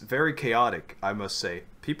 Yes, very chaotic, I must say.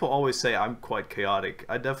 People always say I'm quite chaotic.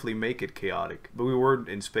 I definitely make it chaotic. But we were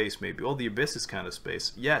in space, maybe. Well, the abyss is kind of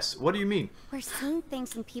space. Yes, what do you mean? We're seeing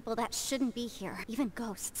things in people that shouldn't be here, even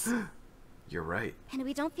ghosts. You're right. And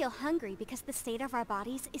we don't feel hungry because the state of our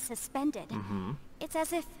bodies is suspended. It's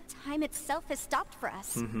as if time itself has stopped for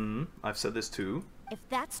us. I've said this too. If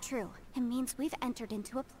that's true, it means we've entered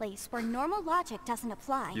into a place where normal logic doesn't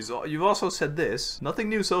apply. You've also said this. Nothing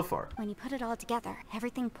new so far. When you put it all together,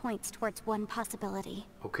 everything points towards one possibility.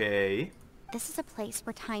 Okay. This is a place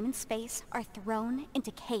where time and space are thrown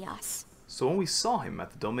into chaos. So when we saw him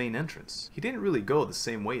at the domain entrance, he didn't really go the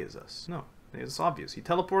same way as us. No, it's obvious. He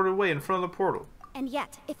teleported away in front of the portal. And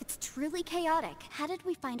yet, if it's truly chaotic, how did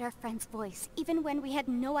we find our friend's voice, even when we had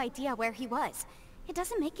no idea where he was? It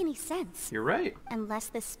doesn't make any sense. You're right. Unless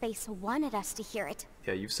this space wanted us to hear it.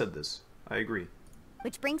 Yeah, you've said this. I agree.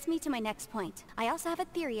 Which brings me to my next point. I also have a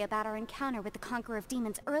theory about our encounter with the Conqueror of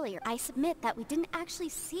Demons earlier. I submit that we didn't actually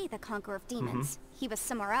see the Conqueror of Demons. He was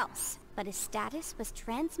somewhere else. But his status was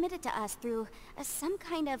transmitted to us through some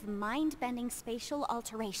kind of mind-bending spatial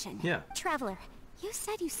alteration. Yeah. Traveler, you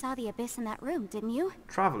said you saw the abyss in that room, didn't you?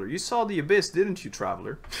 Traveler, you saw the abyss, didn't you,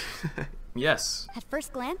 Traveler? Yes. At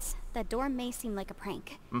first glance, that door may seem like a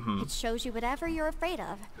prank. It shows you whatever you're afraid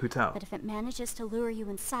of. Hutao. But if it manages to lure you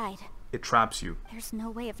inside, It traps you. there's no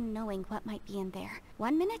way of knowing what might be in there.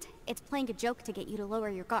 One minute, it's playing a joke to get you to lower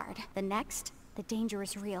your guard. The next, the danger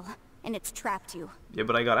is real, and it's trapped you. Yeah,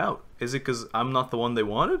 but I got out. Is it because I'm not the one they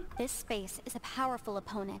wanted? This space is a powerful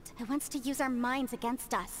opponent that wants to use our minds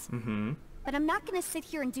against us. But I'm not gonna sit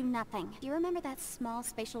here and do nothing. Do you remember that small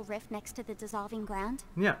spatial rift next to the dissolving ground?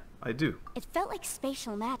 Yeah, I do. It felt like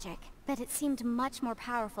spatial magic, but it seemed much more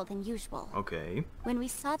powerful than usual. Okay. When we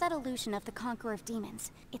saw that illusion of the Conqueror of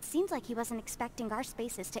Demons, it seemed like he wasn't expecting our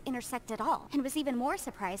spaces to intersect at all, and was even more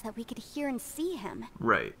surprised that we could hear and see him.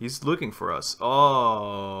 Right. He's looking for us.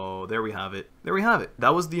 Oh, there we have it. There we have it.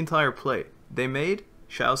 That was the entire play. They made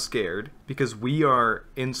Xiao scared because we are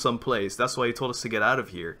in some place. That's why he told us to get out of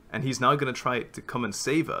here. And he's now going to try to come and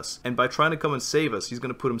save us. And by trying to come and save us, he's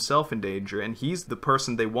going to put himself in danger. And he's the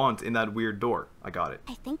person they want in that weird door. I got it.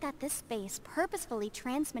 I think that this space purposefully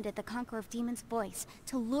transmitted the Conqueror of Demons' voice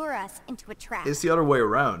to lure us into a trap. It's the other way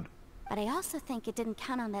around. But I also think it didn't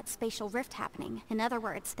count on that spatial rift happening. In other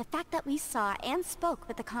words, the fact that we saw and spoke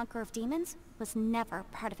with the Conqueror of Demons was never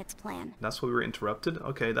part of its plan. That's why we were interrupted?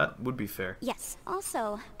 Okay, that would be fair. Yes.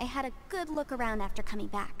 Also, I had a good look around after coming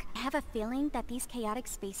back. I have a feeling that these chaotic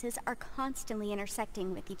spaces are constantly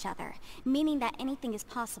intersecting with each other, meaning that anything is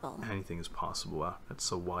possible. Anything is possible. Wow, that's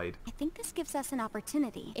so wide. I think this gives us an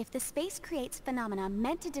opportunity. If the space creates phenomena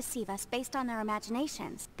meant to deceive us based on our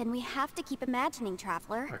imaginations, then we have to keep imagining,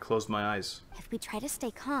 Traveler. I closed my eyes. If we try to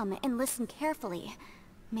stay calm and listen carefully,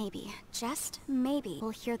 maybe, just maybe, we'll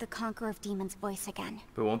hear the Conqueror of Demons' voice again.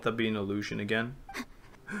 But won't that be an illusion again?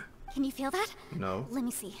 Can you feel that? No. Let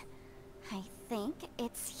me see. I think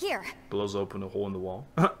it's here. Blows open a hole in the wall.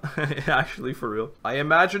 Actually, for real. I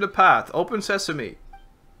imagine a path. Open sesame.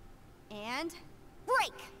 And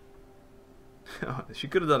break! She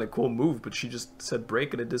could have done a cool move, but she just said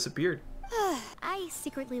break and it disappeared. I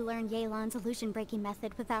secretly learned Yelan's illusion breaking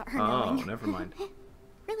method without her Oh, knowing. never mind.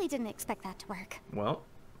 Really didn't expect that to work. Well,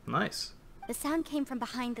 nice. The sound came from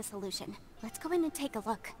behind this illusion. Let's go in and take a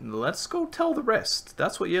look. Let's go tell the rest.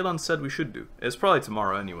 That's what Yelan said we should do. It's probably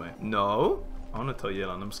tomorrow anyway. No? I want to tell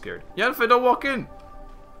Yelan I'm scared. Yanfei, don't walk in!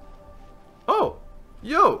 Oh!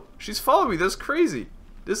 Yo! She's following me, that's crazy!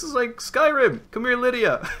 This is like Skyrim! Come here,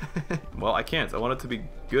 Lydia! Well, I can't. I wanted to be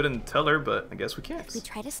good and tell her, but I guess we can't. We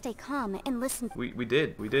try to stay calm and listen. We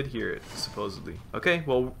did. We did hear it, supposedly. Okay,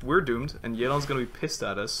 well, we're doomed, and Yelan's gonna be pissed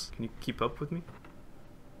at us. Can you keep up with me?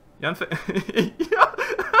 Yanfei... Yeah.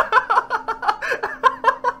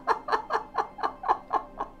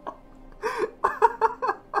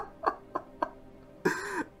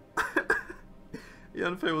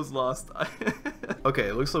 Yanfei was lost. Okay,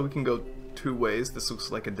 it looks like we can go two ways. This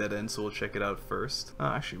looks like a dead end, so we'll check it out first. Oh,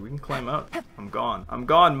 actually, we can climb out. I'm gone. I'm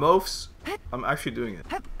gone, mofs. I'm actually doing it.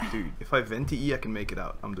 Dude, if I venti E, I can make it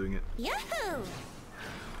out. I'm doing it. Yahoo!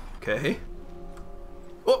 Okay.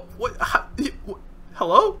 Oh, what?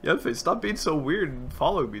 Hello? Yanfei, stop being so weird and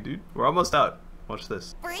follow me, dude. We're almost out. Watch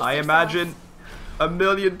this. I imagine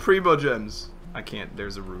 1,000,000 primo gems. I can't.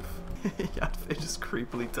 There's a roof. Yanfei just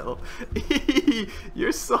creepily tell.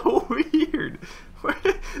 You're so weird.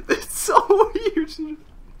 It's so weird.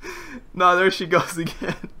 No, there she goes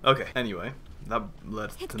again. Okay. Anyway, that led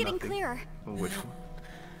to nothing. It's getting clearer. Which one?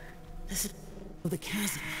 This is the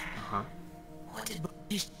chasm. Uh-huh. What did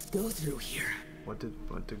it go through here? What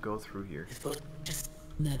did go through here? Just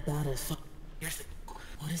that battle 5 years ago.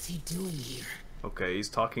 What is he doing here? Okay, he's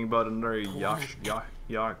talking about another yaksha.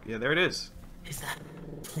 Yeah, there it is. Is that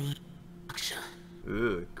yaksha?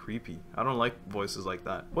 Ugh, creepy. I don't like voices like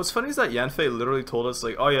that. What's funny is that Yanfei literally told us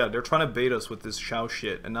like, oh yeah, they're trying to bait us with this xiao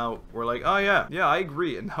shit, and now we're like, oh yeah, I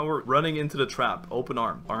agree, and now we're running into the trap, open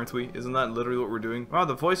arm, aren't we? Isn't that literally what we're doing? Wow,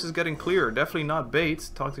 the voice is getting clearer. Definitely not bait.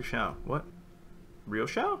 Talk to Xiao. What? Real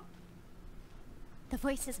Xiao? The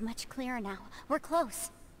voice is much clearer now. We're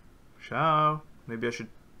close. Xiao. Maybe I should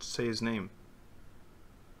say his name.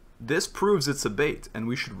 This proves it's a bait, and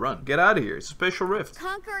we should run. Get out of here. It's a spatial rift.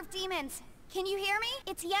 Conqueror of demons. Can you hear me?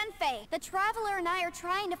 It's Yanfei. The Traveler and I are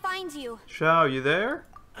trying to find you. Xiao, you there?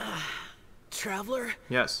 Traveler?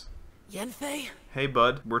 Yes. Yanfei? Hey,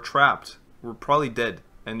 bud. We're trapped. We're probably dead.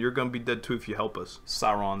 And you're gonna be dead too if you help us.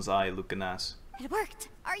 Sauron's eye looking ass. It worked.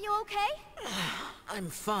 Are you okay? I'm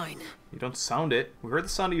fine. You don't sound it. We heard the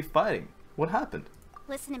sound of you fighting. What happened?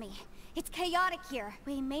 Listen to me. It's chaotic here.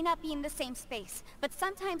 We may not be in the same space, but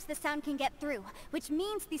sometimes the sound can get through, which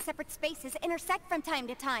means these separate spaces intersect from time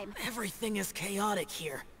to time. Everything is chaotic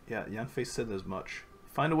here. Yeah, Yanfei said as much.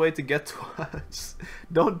 Find a way to get to us.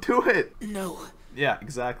 Don't do it! No. Yeah,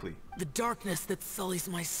 exactly. The darkness that sullies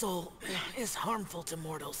my soul is harmful to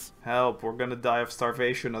mortals. Help, we're gonna die of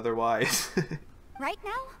starvation otherwise. Right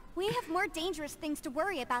now, we have more dangerous things to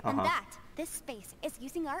worry about than that. This space is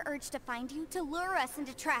using our urge to find you to lure us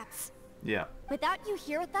into traps. Yeah. Without you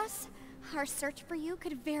here with us, our search for you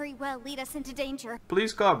could very well lead us into danger.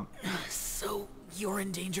 Please come. So, you're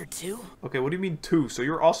in danger too? Okay, what do you mean too? So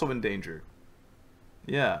you're also in danger?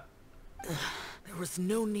 Yeah. There was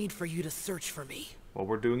no need for you to search for me. Well,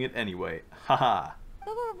 we're doing it anyway. Haha.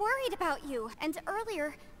 But we're worried about you. And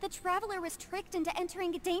earlier, the Traveler was tricked into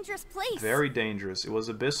entering a dangerous place. Very dangerous. It was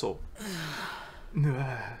abyssal.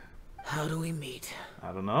 How do we meet?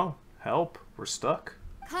 I don't know. Help. We're stuck.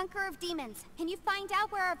 Conqueror of demons, can you find out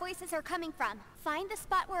where our voices are coming from? Find the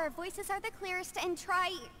spot where our voices are the clearest and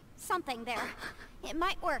try something there. It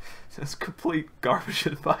might work. That's complete garbage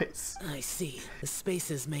advice. I see. The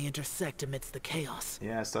spaces may intersect amidst the chaos.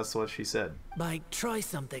 Yes, that's what she said. By try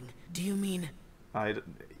something, do you mean...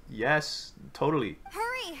 Yes, totally.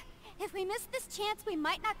 Hurry! If we miss this chance, we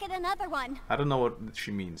might not get another one. I don't know what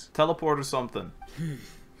she means. Teleport or something.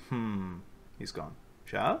 He's gone.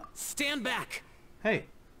 Xiao? Stand back! Hey.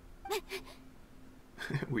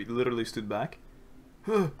 We literally stood back.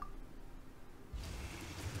 Real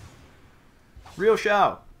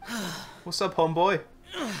Xiao! What's up, homeboy?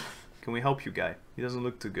 Can we help you, guy? He doesn't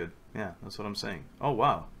look too good. Yeah, that's what I'm saying. Oh,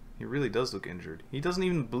 wow. He really does look injured. He doesn't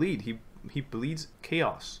even bleed. He bleeds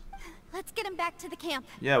chaos. Let's get him back to the camp.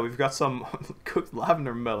 Yeah, we've got some cooked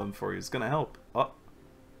lavender melon for you. It's gonna help. Oh,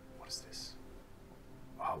 what is this?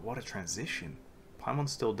 Wow, what a transition.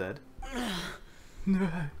 Paimon's still dead.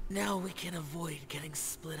 Now we can avoid getting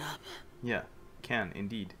split up. Yeah, can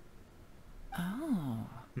indeed. Oh.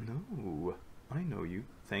 No, I know you.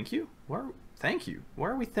 Thank you? Thank you. Why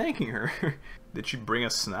are we thanking her? Did she bring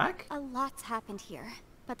a snack? A lot's happened here.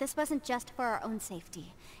 But this wasn't just for our own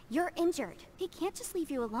safety. You're injured. He can't just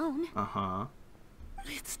leave you alone. Uh-huh.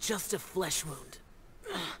 It's just a flesh wound.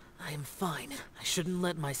 I am fine. I shouldn't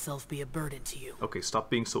let myself be a burden to you. Okay,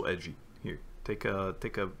 stop being so edgy. Here, take a,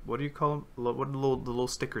 what do you call them? What are the little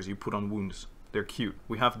stickers you put on wounds? They're cute.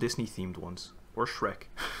 We have Disney-themed ones. Or Shrek.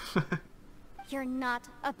 You're not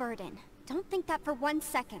a burden. Don't think that for 1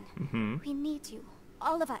 second. We need you.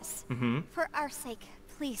 All of us. For our sake,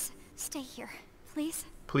 please, stay here. Please?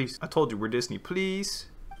 Please. I told you we're Disney. Please.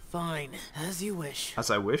 Fine. As you wish.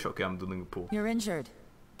 As I wish? Okay, I'm doing a pool. You're injured.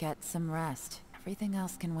 Get some rest. Everything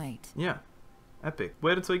else can wait. Yeah. Epic.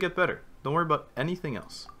 Wait until you get better. Don't worry about anything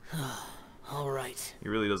else. Alright. He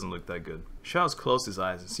really doesn't look that good. Xiao's closed his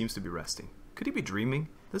eyes and seems to be resting. Could he be dreaming?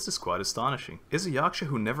 This is quite astonishing. Is a yaksha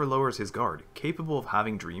who never lowers his guard capable of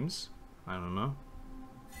having dreams? I don't know.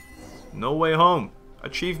 No way home.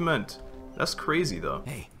 Achievement. That's crazy though.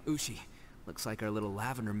 Hey, Ushi. Looks like our little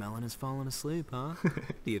lavender melon has fallen asleep, huh?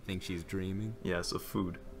 Do you think she's dreaming? Yes, of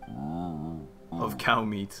food. Of cow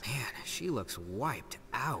meat. Man, she looks wiped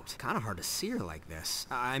out. Kind of hard to see her like this.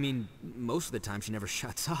 I mean, most of the time she never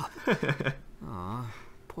shuts up. Aw,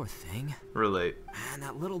 Poor thing. Relate. Man,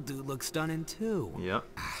 that little dude looks stunning too. Yep.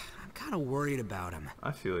 I'm kind of worried about him.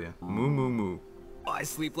 I feel you. Moo moo moo. Oh, I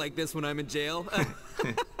sleep like this when I'm in jail.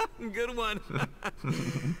 Good one.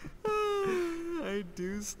 I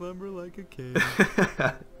do slumber like a king.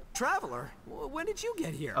 Traveler, when did you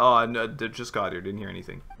get here? Oh, I just got here. Didn't hear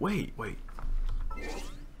anything. Wait.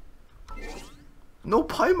 No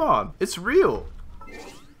paimon. It's real.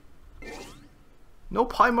 No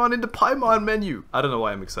paimon in the paimon menu. I don't know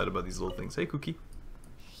why I'm excited about these little things. Hey, Kuki.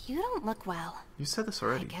 You don't look well. You said this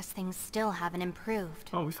already. I guess things still haven't improved.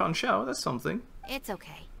 Oh, we found Xiao. That's something. It's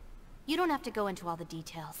okay. You don't have to go into all the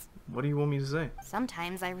details. What do you want me to say?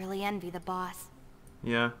 Sometimes I really envy the boss.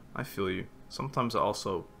 Yeah, I feel you. Sometimes I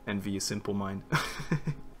also envy a simple mind.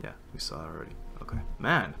 Yeah, we saw it already. Okay.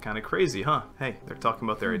 Man, kind of crazy, huh? Hey, they're talking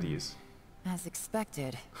about their ideas. As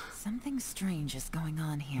expected, something strange is going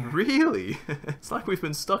on here. Really? It's like we've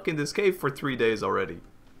been stuck in this cave for 3 days already.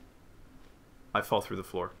 I fall through the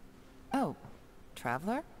floor. Oh,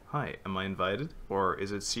 traveler? Hi, am I invited? Or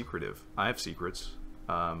is it secretive? I have secrets.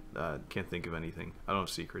 Can't think of anything. I don't have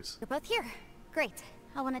secrets. You're both here. Great.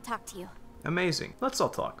 I want to talk to you. Amazing. Let's all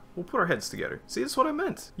talk. We'll put our heads together. See, that's what I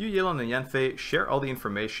meant. You, Yelan, and Yanfei share all the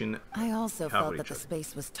information. I also felt that the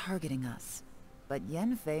space was targeting us. But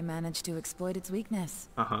Yanfei managed to exploit its weakness.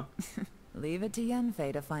 Uh-huh. Leave it to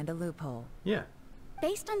Yanfei to find a loophole. Yeah.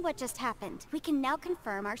 Based on what just happened, we can now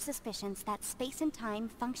confirm our suspicions that space and time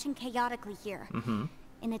function chaotically here. Mm-hmm.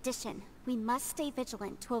 In addition, we must stay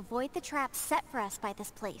vigilant to avoid the traps set for us by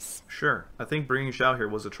this place. Sure. I think bringing Xiao here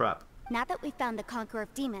was a trap. Now that we've found the Conqueror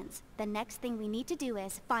of Demons, the next thing we need to do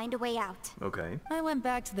is find a way out. Okay. I went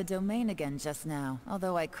back to the domain again just now,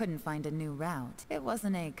 although I couldn't find a new route. It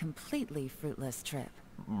wasn't a completely fruitless trip.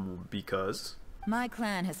 Because? My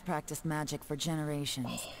clan has practiced magic for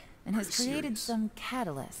generations, and has created some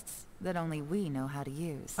catalysts that only we know how to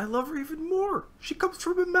use. I love her even more. She comes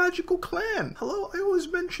from a magical clan. Hello, I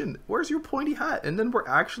always mentioned, where's your pointy hat? And then we're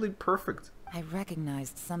actually perfect. I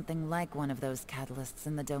recognized something like one of those catalysts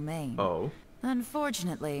in the domain. Oh.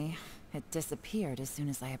 Unfortunately, it disappeared as soon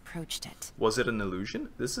as I approached it. Was it an illusion?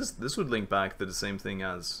 This would link back to the same thing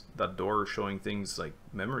as that door showing things like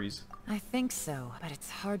memories. I think so, but it's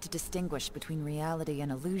hard to distinguish between reality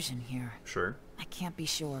and illusion here. Sure. I can't be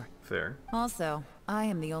sure. Fair. Also, I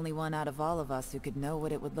am the only one out of all of us who could know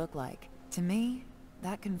what it would look like. To me,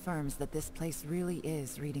 that confirms that this place really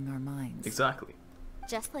is reading our minds. Exactly.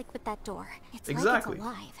 Just like with that door. It's exactly. like it's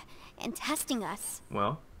alive and testing us.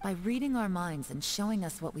 Well? By reading our minds and showing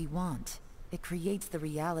us what we want, it creates the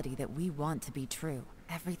reality that we want to be true.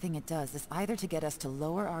 Everything it does is either to get us to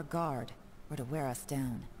lower our guard or to wear us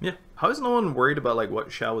down. Yeah. How is no one worried about like what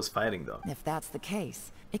Xiao was fighting though? If that's the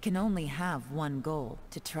case, it can only have one goal,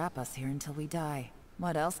 to trap us here until we die.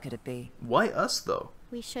 What else could it be? Why us though?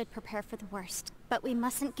 We should prepare for the worst, but we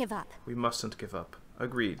mustn't give up. We mustn't give up.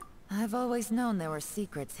 Agreed. I've always known there were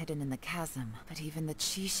secrets hidden in the chasm, but even the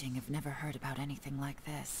Qixing have never heard about anything like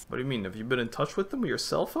this. What do you mean? Have you been in touch with them with your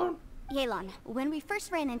cell phone? Yelan, when we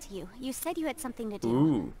first ran into you, you said you had something to do.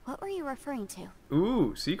 Ooh. What were you referring to?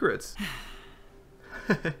 Ooh, secrets.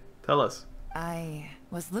 Tell us. I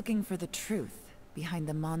was looking for the truth behind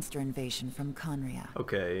the monster invasion from Conria.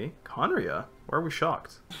 Okay. Conria? Why are we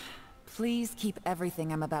shocked? Please keep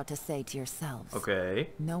everything I'm about to say to yourselves.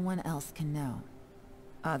 Okay. No one else can know.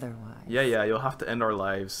 Otherwise... Yeah, you'll have to end our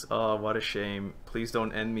lives. Oh, what a shame. Please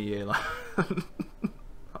don't end me, Yelan.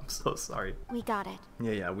 I'm so sorry. We got it.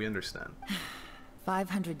 Yeah, we understand.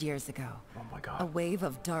 500 years ago, oh my god, a wave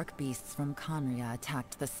of dark beasts from Conria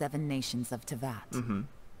attacked the 7 nations of Tevat. Mm-hmm.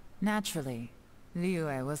 Naturally,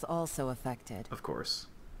 Liyue was also affected. Of course.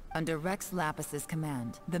 Under Rex Lapis's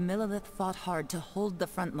command, the Millelith fought hard to hold the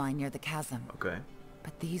front line near the chasm. Okay.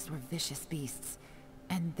 But these were vicious beasts,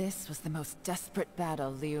 and this was the most desperate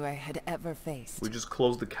battle Liyue had ever faced. We just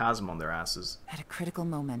closed the chasm on their asses. At a critical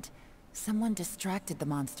moment, someone distracted the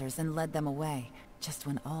monsters and led them away. Just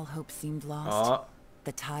when all hope seemed lost,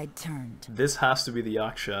 the tide turned. This has to be the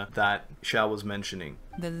yaksha that Xiao was mentioning.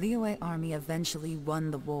 The Liyue army eventually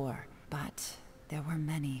won the war, but there were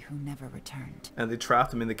many who never returned. And they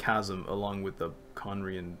trapped them in the chasm along with the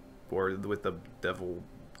Conrian, or with the devil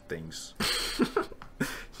things.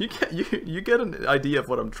 You get an idea of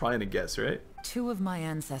what I'm trying to guess, right? 2 of my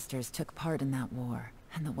ancestors took part in that war,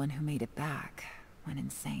 and the one who made it back went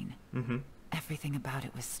insane. Mm-hmm. Everything about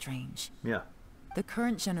it was strange. Yeah. The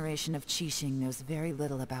current generation of Qixing knows very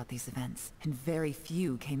little about these events, and very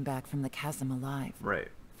few came back from the chasm alive. Right.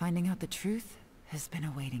 Finding out the truth has been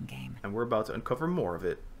a waiting game. And we're about to uncover more of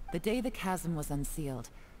it. The day the chasm was unsealed,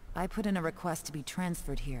 I put in a request to be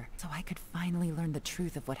transferred here, so I could finally learn the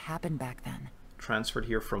truth of what happened back then. Transferred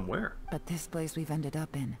here from where? But this place we've ended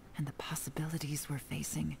up in, and the possibilities we're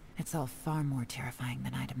facing, it's all far more terrifying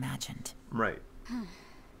than I'd imagined. Right.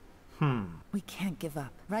 We can't give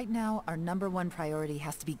up. Right now, our #1 priority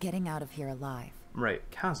has to be getting out of here alive. Right.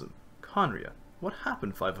 Chasm. Conria. What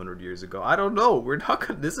happened 500 years ago? I don't know. We're not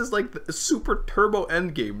gonna... This is like the super turbo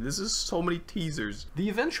endgame. This is so many teasers. The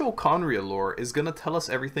eventual Conria lore is gonna tell us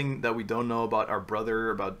everything that we don't know about our brother,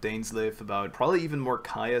 about Dainsleif, about probably even more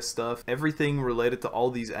Kaya stuff. Everything related to all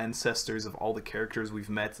these ancestors of all the characters we've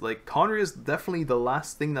met. Like, Conria is definitely the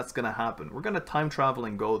last thing that's gonna happen. We're gonna time travel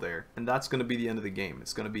and go there. And that's gonna be the end of the game.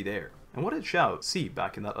 It's gonna be there. And what did Xiao see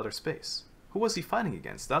back in that other space? Who was he fighting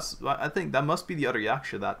against? I think that must be the other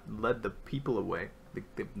yaksha that led the people away.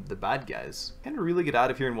 The bad guys. Can I really get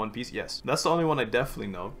out of here in one piece? Yes. That's the only one I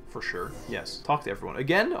definitely know, for sure. Yes. Talk to everyone.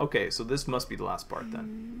 Again? Okay, so this must be the last part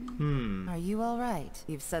then. Are you alright?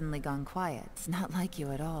 You've suddenly gone quiet. It's not like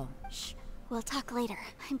you at all. Shh. We'll talk later.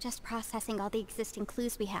 I'm just processing all the existing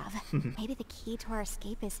clues we have. Maybe the key to our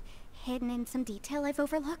escape is hidden in some detail I've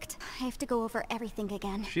overlooked. I have to go over everything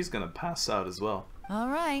again. She's gonna pass out as well.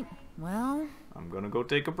 Alright. Well... I'm gonna go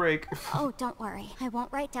take a break. Oh, don't worry. I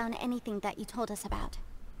won't write down anything that you told us about.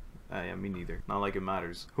 Yeah, me neither. Not like it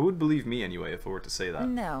matters. Who would believe me anyway if I were to say that?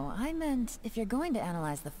 No, I meant if you're going to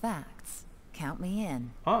analyze the facts, count me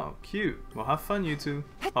in. Oh, cute. Well, have fun, you two.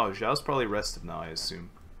 Oh, Xiao's probably rested now, I assume.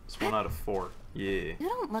 It's 1 out of 4. Yeah. You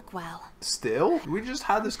don't look well. Still? We just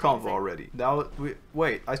had this convo already. Now,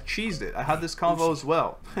 wait, I cheesed it. I had this convo as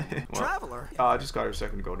well. Traveler? I just got her a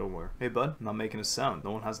second ago, don't worry. Hey, bud, I'm not making a sound.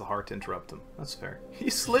 No one has the heart to interrupt him. That's fair. He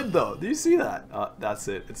slid, though. Do you see that? That's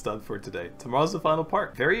it. It's done for today. Tomorrow's the final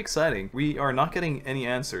part. Very exciting. We are not getting any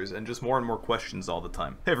answers and just more and more questions all the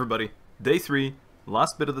time. Hey, everybody. Day 3.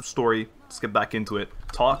 Last bit of the story. Let's get back into it.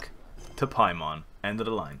 Talk to Paimon. End of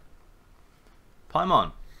the line.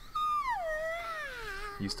 Paimon.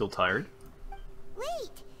 You still tired?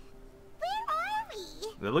 Wait, where are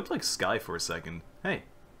we? It looked like sky for a second. Hey,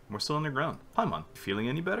 we're still underground. Paimon, feeling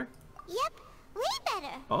any better? Yep, way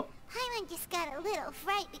better. Oh? Paimon just got a little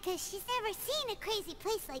fright because she's never seen a crazy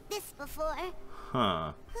place like this before.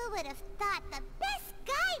 Huh. Who would have thought the best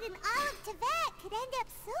guide in all of Tibet could end up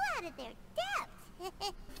so out of their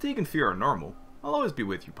depth? Fatigue and fear are normal. I'll always be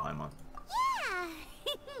with you, Paimon. Yeah.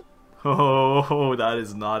 Oh, that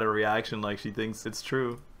is not a reaction like she thinks it's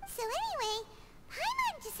true. So anyway,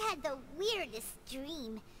 Paimon just had the weirdest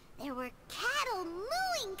dream. There were cattle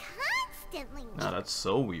mooing constantly. Ah, that's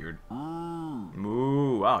so weird.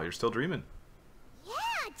 Moo. Wow, you're still dreaming.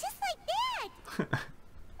 Yeah, just like that.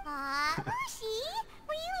 Aw, Ushi,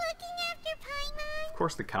 were you looking after Paimon? Of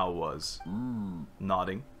course the cow was.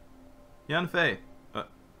 Nodding. Yanfei.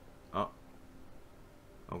 Oh.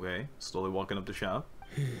 Okay, slowly walking up to Xiao.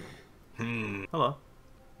 Hello.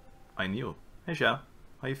 I knew. Hey, Xiao.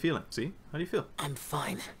 How you feeling? See? How do you feel? I'm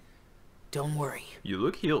fine. Don't worry. You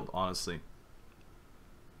look healed, honestly.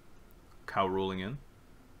 Cow rolling in.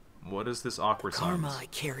 What is this awkward Karma silence? I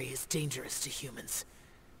carry is dangerous to humans.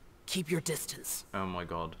 Keep your distance. Oh my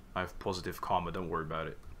god. I have positive karma, don't worry about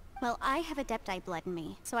it. Well, I have Adepti blood in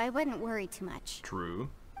me, so I wouldn't worry too much.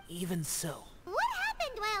 True. Even so. What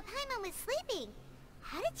happened while Paimon was sleeping?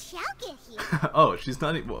 How did Xiao get here? Oh, she's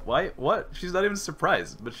not even... Why? What? She's not even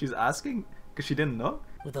surprised, but she's asking because she didn't know?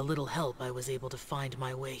 With a little help, I was able to find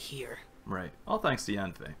my way here. Right. All thanks to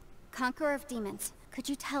Yanfei. Conqueror of Demons, could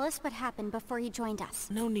you tell us what happened before you joined us?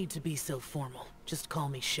 No need to be so formal. Just call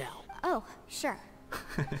me Xiao. Oh, sure.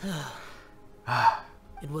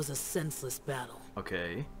 It was a senseless battle.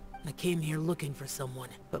 Okay. I came here looking for someone,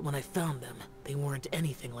 but when I found them, they weren't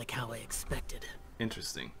anything like how I expected.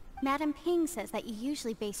 Interesting. Madame Ping says that you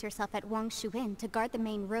usually base yourself at Wangshu Inn to guard the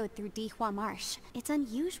main road through Dihua Marsh. It's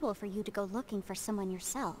unusual for you to go looking for someone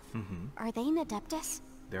yourself. Are they an Adeptus?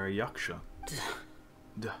 They're a yaksha.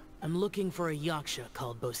 I'm looking for a yaksha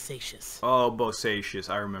called Bosacius. Oh,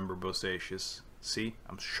 Bosacius. I remember Bosacius. See?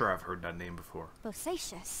 I'm sure I've heard that name before.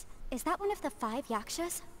 Bosacius? Is that one of the 5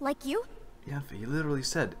 yakshas? Like you? Yanfei, he literally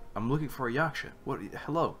said, I'm looking for a yaksha. What?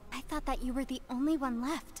 Hello? I thought that you were the only one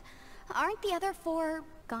left. Aren't the other 4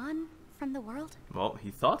 gone from the world? Well, he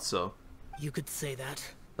thought so. You could say that,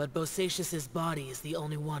 but Bosacius's body is the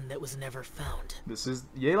only one that was never found. This is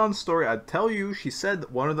Yelan's story. I tell you, she said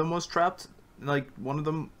that one of them was trapped. Like, one of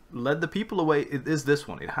them led the people away. It is this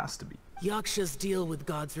one. It has to be. Yakshas deal with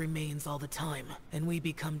God's remains all the time, and we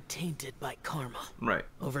become tainted by karma. Right.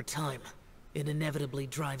 Over time, it inevitably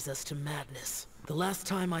drives us to madness. The last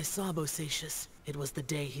time I saw Bosacius, it was the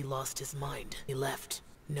day he lost his mind. He left.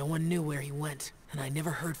 No one knew where he went, and I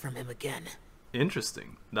never heard from him again.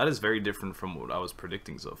 Interesting. That is very different from what I was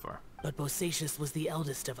predicting so far. But Bosacius was the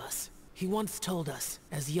eldest of us. He once told us,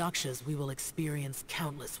 as yakshas we will experience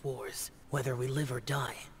countless wars. Whether we live or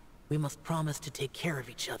die, we must promise to take care of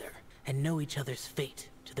each other and know each other's fate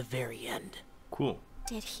to the very end. Cool.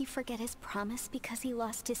 Did he forget his promise because he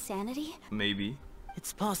lost his sanity? Maybe.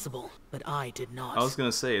 It's possible, but I did not. I was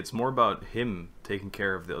gonna say, it's more about him taking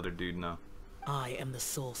care of the other dude now. I am the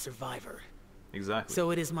sole survivor. Exactly.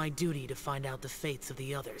 So it is my duty to find out the fates of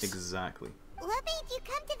the others. Exactly. What made you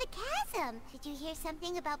come to the chasm? Did you hear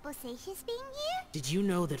something about Bosacius being here? Did you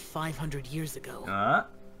know that 500 years ago,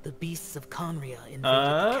 the beasts of Conria invaded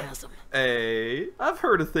the chasm? Hey, I've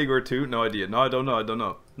heard a thing or two. No idea. No, I don't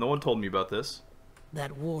know. No one told me about this.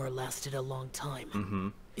 That war lasted a long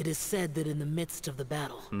time. It is said that in the midst of the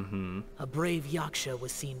battle, a brave yaksha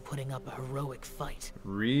was seen putting up a heroic fight.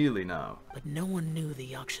 Really now? But no one knew the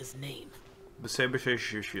yaksha's name.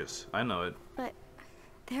 I know it. But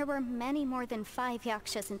there were many more than 5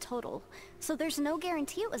 yakshas in total, so there's no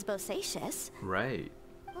guarantee it was Bosacius. Right.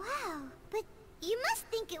 Wow, but you must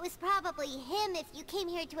think it was probably him if you came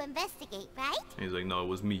here to investigate, right? He's like, no, it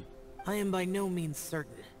was me. I am by no means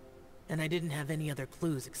certain, and I didn't have any other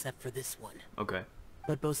clues except for this one. Okay.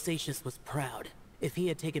 But Bosacius was proud. If he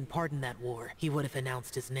had taken part in that war, he would have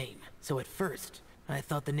announced his name. So at first, I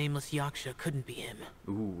thought the nameless yaksha couldn't be him.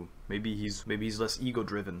 Ooh, maybe he's less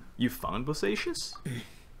ego-driven. You found Bosacius?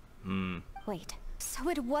 Wait, so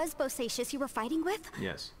it was Bosacius you were fighting with?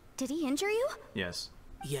 Yes. Did he injure you? Yes.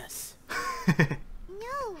 Yes.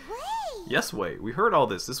 No way! Yes, wait. We heard all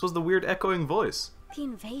this. This was the weird echoing voice. The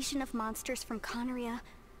invasion of monsters from Conria,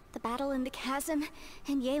 the battle in the chasm,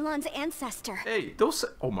 and Yelan's ancestor. Hey, those...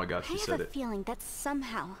 Oh my god, she said I have a it. feeling that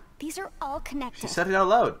somehow these are all connected. She said it out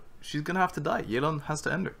loud. She's gonna have to die. Yelan has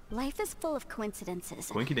to end her. Life is full of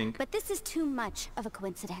coincidences. Coinky dink. But this is too much of a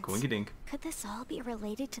coincidence. Coinky dink. Could this all be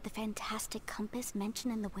related to the fantastic compass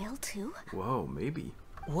mentioned in the will too? Whoa, maybe.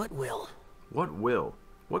 What will? What will?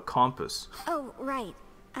 What compass? Oh, right.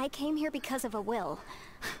 I came here because of a will.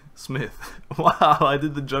 Smith. Wow, I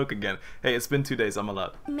did the joke again. Hey, it's been 2 days. I'm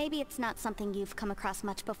allowed. Maybe it's not something you've come across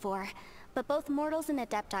much before, but both mortals and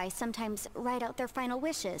adepti sometimes write out their final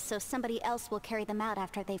wishes so somebody else will carry them out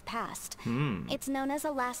after they've passed. It's known as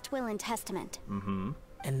a last will and testament.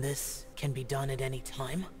 And this can be done at any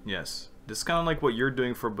time? Yes. This is kind of like what you're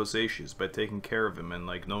doing for Bosacius by taking care of him and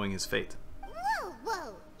like knowing his fate.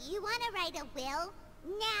 Whoa. You wanna write a will?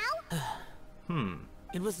 Now?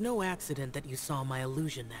 It was no accident that you saw my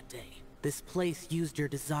illusion that day. This place used your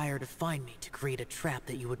desire to find me to create a trap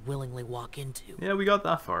that you would willingly walk into. Yeah, we got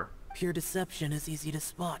that far. Pure deception is easy to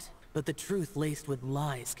spot, but the truth laced with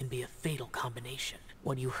lies can be a fatal combination.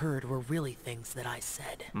 What you heard were really things that I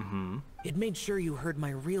said. It made sure you heard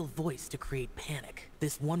my real voice to create panic.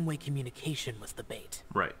 This one-way communication was the bait.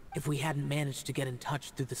 Right. If we hadn't managed to get in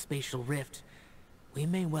touch through the spatial rift, we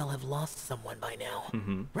may well have lost someone by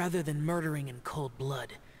now. Rather than murdering in cold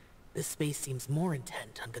blood, this space seems more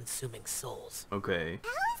intent on consuming souls. Okay. How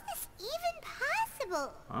is this even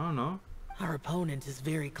possible? I don't know. Our opponent is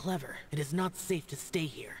very clever. It is not safe to stay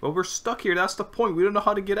here. Well, we're stuck here. That's the point. We don't know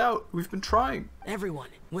how to get out. We've been trying. Everyone,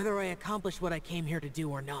 whether I accomplish what I came here to do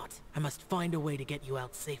or not, I must find a way to get you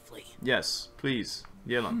out safely. Yes, please.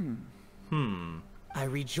 Yelan. I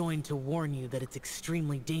rejoined to warn you that it's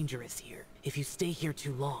extremely dangerous here. If you stay here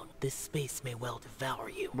too long, this space may well devour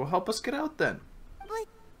you. Well, help us get out then. But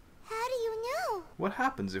how do you know? What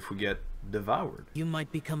happens if we get devoured? You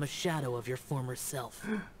might become a shadow of your former self,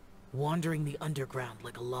 wandering the underground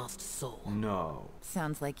like a lost soul. No.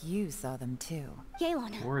 Sounds like you saw them too.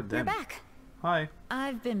 Yelan, Word you're then. back. Hi.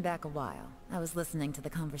 I've been back a while. I was listening to the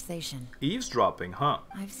conversation. Eavesdropping, huh?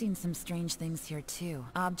 I've seen some strange things here too.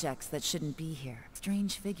 Objects that shouldn't be here.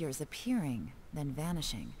 Strange figures appearing, then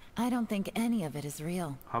vanishing. I don't think any of it is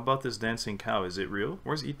real. How about this dancing cow? Is it real?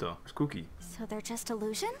 Where's Itto? Where's Kuki? So they're just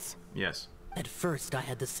illusions? Yes. At first, I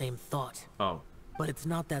had the same thought. Oh. But it's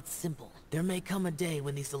not that simple. There may come a day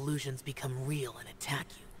when these illusions become real and attack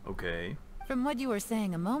you. Okay. From what you were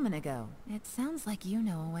saying a moment ago, it sounds like you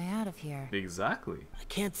know a way out of here. Exactly. I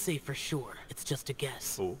can't say for sure. It's just a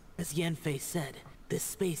guess. Oh. As Yanfei said, this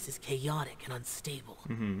space is chaotic and unstable.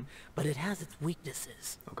 But it has its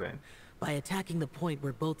weaknesses. Okay. By attacking the point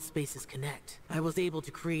where both spaces connect, I was able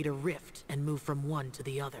to create a rift and move from one to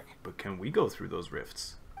the other. But can we go through those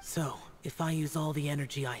rifts? So, if I use all the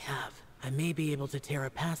energy I have, I may be able to tear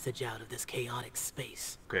a passage out of this chaotic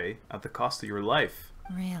space. Okay. At the cost of your life.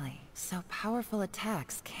 Really? So powerful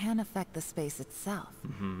attacks can affect the space itself.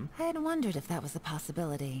 I had wondered if that was a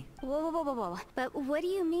possibility. Whoa. But what do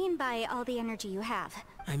you mean by all the energy you have?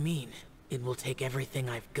 I mean, it will take everything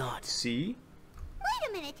I've got. See? Wait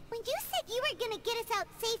a minute. When you said you were gonna get us out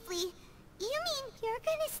safely, You mean you're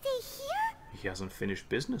gonna stay here? He hasn't finished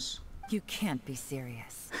business. You can't be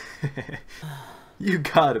serious. You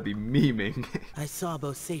gotta be memeing. I saw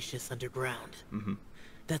Bosacius underground.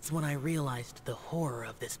 That's when I realized the horror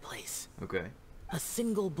of this place. Okay. A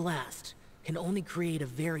single blast can only create a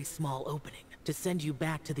very small opening. To send you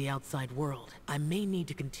back to the outside world, I may need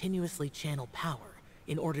to continuously channel power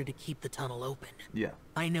in order to keep the tunnel open. Yeah.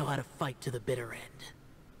 I know how to fight to the bitter end.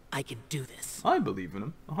 I can do this. I believe in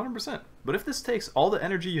him, 100%. But if this takes all the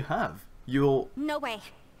energy you have, you'll... No way.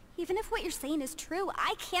 Even if what you're saying is true,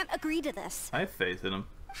 I can't agree to this. I have faith in him.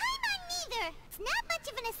 Paimon neither. It's not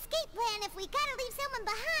much of an escape plan if we gotta leave someone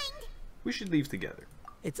behind. We should leave together.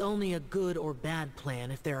 It's only a good or bad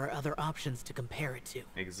plan if there are other options to compare it to.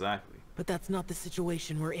 Exactly. But that's not the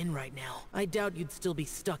situation we're in right now. I doubt you'd still be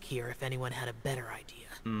stuck here if anyone had a better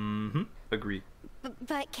idea. Agree.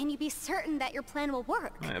 But can you be certain that your plan will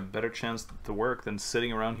work? I have a better chance to work than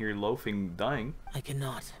sitting around here loafing, dying. I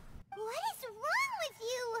cannot. What is wrong with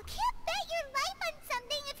you? Can't bet your life on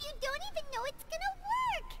something if you don't even know it's gonna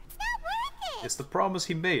work. It's not worth it. It's the promise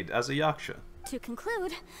he made as a yaksha. To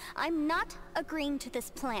conclude, I'm not agreeing to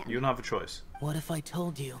this plan. You don't have a choice. What if I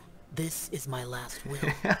told you this is my last will?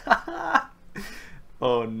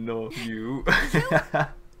 Oh no, you.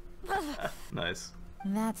 Nice.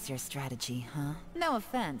 That's your strategy, huh? No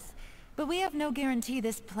offense, but we have no guarantee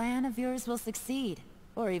this plan of yours will succeed.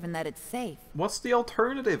 Or even that it's safe. What's the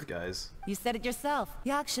alternative, guys? You said it yourself.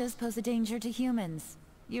 Yakshas pose a danger to humans.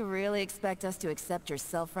 You really expect us to accept your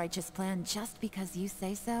self-righteous plan just because you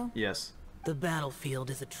say so? Yes. The battlefield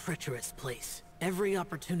is a treacherous place. Every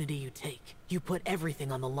opportunity you take, you put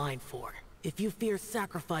everything on the line for. If you fear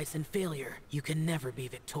sacrifice and failure, you can never be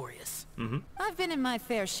victorious. I've been in my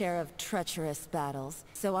fair share of treacherous battles,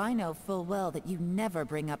 so I know full well that you never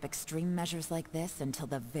bring up extreme measures like this until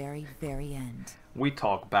the very, very end. We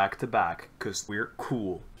talk back to back, cause we're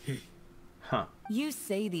cool. Huh. You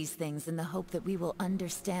say these things in the hope that we will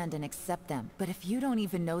understand and accept them, but if you don't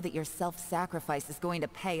even know that your self-sacrifice is going to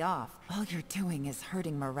pay off, all you're doing is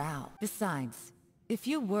hurting morale. Besides, if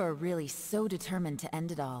you were really so determined to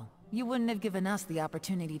end it all, you wouldn't have given us the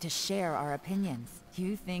opportunity to share our opinions.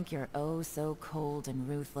 You think you're oh so cold and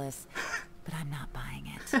ruthless, but I'm not buying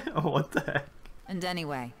it. What the heck? And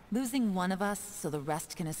anyway, losing one of us so the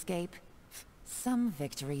rest can escape, some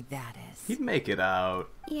victory that is. He'd make it out.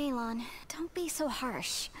 Yelan, don't be so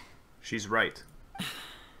harsh. She's right.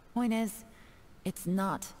 Point is, it's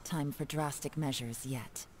not time for drastic measures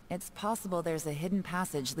yet. It's possible there's a hidden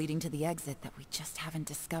passage leading to the exit that we just haven't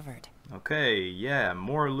discovered. Okay, yeah,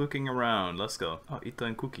 more looking around. Let's go. Oh, Itto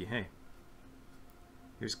and Kuki, hey.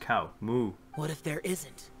 Here's cow. Moo. What if there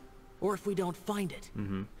isn't? Or if we don't find it?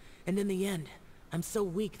 And in the end, I'm so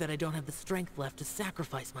weak that I don't have the strength left to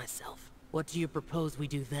sacrifice myself. What do you propose we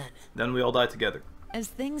do then? Then we all die together. As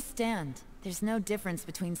things stand, there's no difference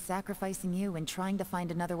between sacrificing you and trying to find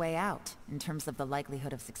another way out, in terms of the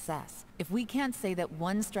likelihood of success. If we can't say that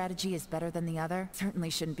one strategy is better than the other, certainly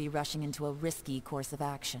shouldn't be rushing into a risky course of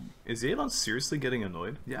action. Is Yelan seriously getting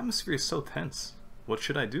annoyed? The atmosphere is so tense. What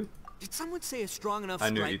should I do? Did someone say a strong enough I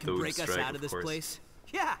knew strike Itto can would break us strike, out of this course. place?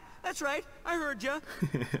 Yeah, that's right. I heard ya.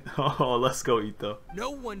 Oh, let's go, Itto.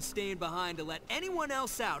 No one's staying behind to let anyone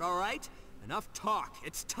else out, all right? Enough talk.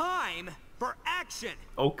 It's time for action.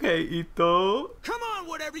 Okay, Itto. Come on,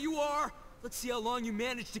 whatever you are. Let's see how long you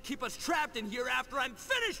manage to keep us trapped in here after I'm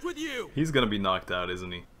finished with you. He's gonna be knocked out,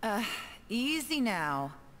 isn't he? Easy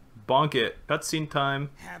now. Bonk it. Cutscene time.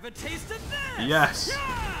 Have a taste of this. Yes.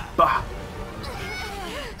 Yeah! Bah.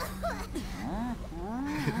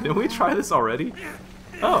 Didn't we try this already?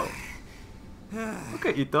 Oh.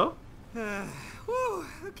 Okay, Itto. Whew,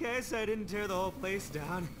 okay, so I didn't tear the whole place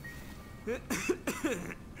down.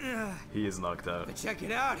 He is knocked out. But check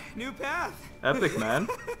it out, new path. Epic, man.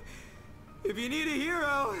 If you need a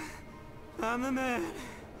hero, I'm the man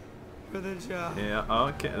for the job. Yeah,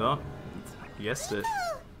 okay. No. He guessed it.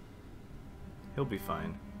 He'll be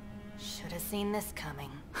fine. Should have seen this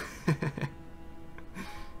coming.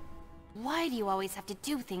 Why do you always have to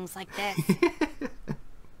do things like this?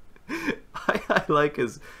 I like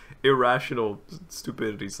his irrational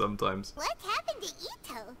stupidity sometimes. What happened to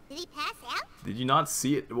Itto? Did he pass out? Did you not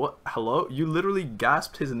see it? What? Hello? You literally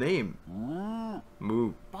gasped his name.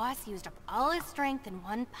 Moo. Boss used up all his strength in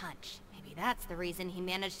one punch. Maybe that's the reason he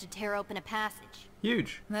managed to tear open a passage.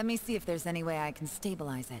 Huge. Let me see if there's any way I can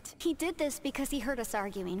stabilize it. He did this because he heard us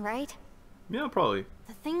arguing, right? Yeah, probably.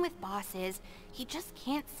 The thing with Boss is, he just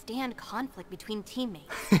can't stand conflict between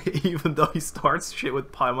teammates. Even though he starts shit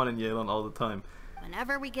with Paimon and Yelan all the time.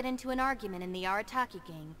 Whenever we get into an argument in the Arataki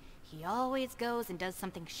gang, he always goes and does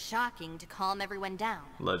something shocking to calm everyone down.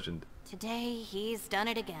 Legend. Today, he's done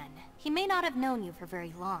it again. He may not have known you for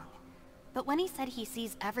very long, but when he said he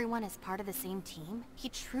sees everyone as part of the same team, he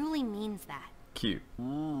truly means that. Cute.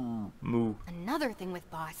 Moo. Another thing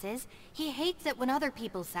with Boss is, he hates it when other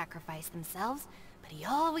people sacrifice themselves, but he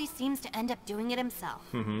always seems to end up doing it himself.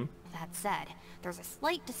 That said, there's a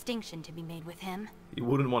slight distinction to be made with him. He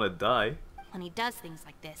wouldn't want to die. When he does things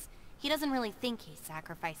like this, he doesn't really think he's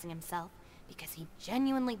sacrificing himself, because he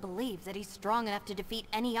genuinely believes that he's strong enough to defeat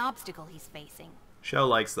any obstacle he's facing. Xiao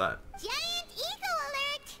likes that. Giant eagle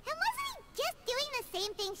alert! And wasn't he just doing the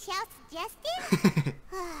same thing Xiao suggested?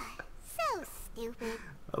 So stupid.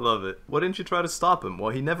 I love it. Why didn't you try to stop him? Well,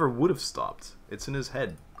 he never would have stopped. It's in his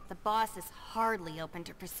head. The boss is hardly open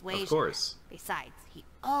to persuasion. Of course. Besides, he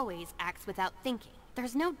always acts without thinking.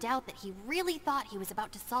 There's no doubt that he really thought he was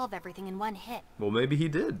about to solve everything in one hit. Well, maybe he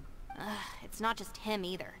did. It's not just him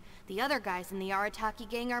either. The other guys in the Arataki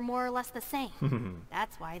gang are more or less the same.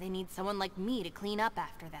 That's why they need someone like me to clean up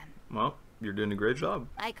after them. Well, you're doing a great job.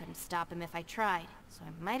 I couldn't stop him if I tried, so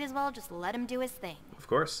I might as well just let him do his thing. Of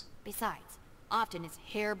course. Besides, often his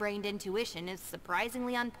harebrained intuition is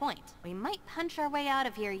surprisingly on point. We might punch our way out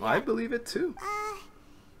of here yet. I believe it too.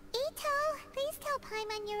 Itto, please tell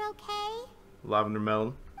Paimon you're okay. Lavender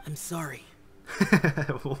melon. I'm sorry.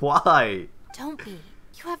 Why? Don't be.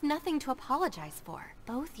 You have nothing to apologize for.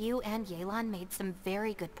 Both you and Yelan made some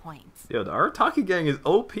very good points. Yo, the Arataki gang is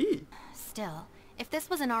OP. Still, if this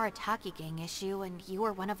was an Arataki gang issue and you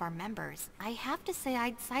were one of our members, I have to say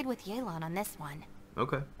I'd side with Yelan on this one.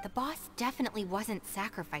 Okay. The boss definitely wasn't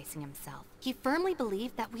sacrificing himself. He firmly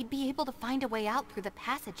believed that we'd be able to find a way out through the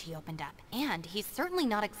passage he opened up. And he's certainly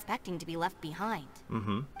not expecting to be left behind.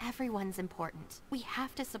 Everyone's important. We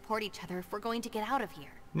have to support each other if we're going to get out of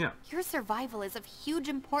here. Yeah. Your survival is of huge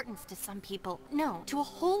importance to some people. No, to a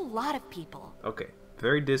whole lot of people. Okay.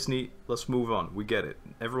 Very Disney. Let's move on. We get it.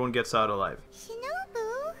 Everyone gets out alive.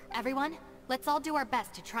 Shinobu? Everyone, let's all do our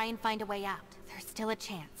best to try and find a way out. There's still a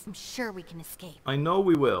chance. I'm sure we can escape. I know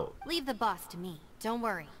we will. Leave the boss to me. Don't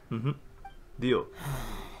worry. Deal.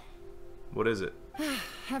 What is it?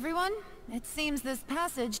 Everyone, it seems this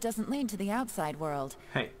passage doesn't lead to the outside world,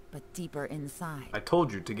 Hey, but deeper inside. I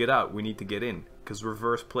told you to get out. We need to get in. Because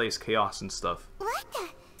reverse place chaos and stuff. What the?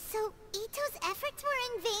 So Itto's efforts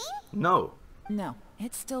were in vain? No. No,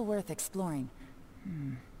 it's still worth exploring.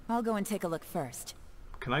 I'll go and take a look first.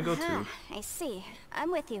 Can I go too? I see.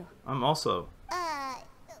 I'm with you. I'm also.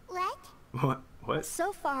 What? What?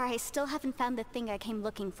 So far, I still haven't found the thing I came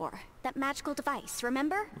looking for. That magical device,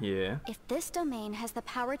 remember? Yeah. If this domain has the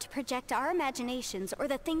power to project our imaginations or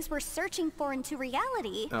the things we're searching for into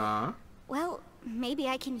reality, well, maybe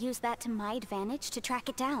I can use that to my advantage to track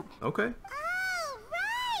it down. Okay. Oh,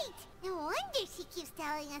 right! No wonder she keeps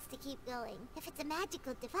telling us to keep going. If it's a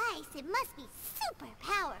magical device, it must be super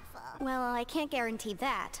powerful. Well, I can't guarantee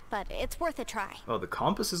that, but it's worth a try. Oh, the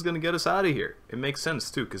compass is gonna get us out of here. It makes sense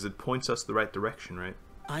too, because it points us the right direction, right?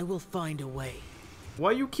 I will find a way.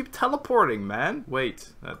 Why you keep teleporting, man?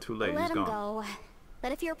 Wait, too late. Let He's him gone. go.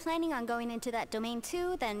 But if you're planning on going into that domain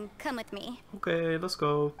too, then come with me. Okay, let's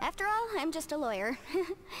go. After all, I'm just a lawyer.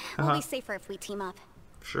 We'll be safer if we team up.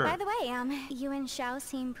 Sure. By the way, you and Xiao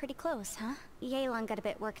seem pretty close, huh? Yelan got a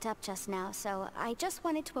bit worked up just now, so I just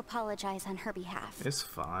wanted to apologize on her behalf. It's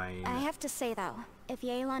fine. I have to say though, if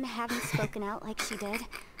Yelan hadn't spoken out like she did,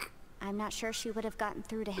 I'm not sure she would have gotten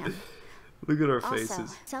through to him. Look at our Also,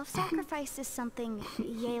 faces. self-sacrifice is something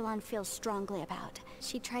Yelan feels strongly about.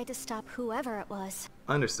 She tried to stop whoever it was.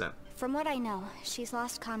 I understand. From what I know, she's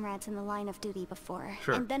lost comrades in the line of duty before,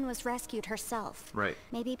 Sure. and then was rescued herself. Right.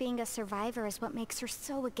 Maybe being a survivor is what makes her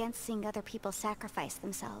so against seeing other people sacrifice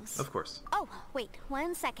themselves. Of course. Oh, wait,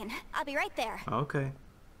 1 second. I'll be right there. Okay.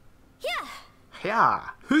 Yeah! Yeah.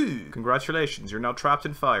 Congratulations, you're now trapped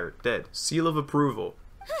in fire. Dead. Seal of approval.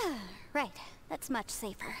 Right, that's much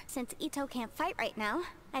safer. Since Itto can't fight right now,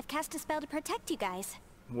 I've cast a spell to protect you guys.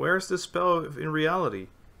 Where's the spell in reality?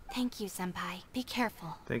 Thank you, Senpai. Be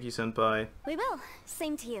careful. Thank you, Senpai. We will.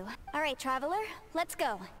 Same to you. Alright, Traveler, let's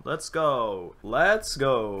go. Let's go. Let's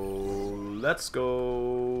go. Let's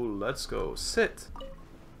go. Let's go. Sit.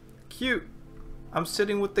 Cute. I'm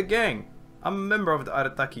sitting with the gang. I'm a member of the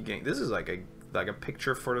Arataki gang. This is like a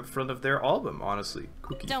picture for the front of their album, honestly.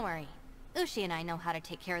 Kuki. Don't worry. Ushi and I know how to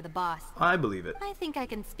take care of the boss. I believe it. I think I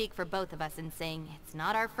can speak for both of us in saying it's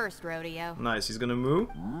not our first rodeo. Nice. He's gonna move?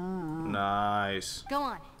 Nice. Go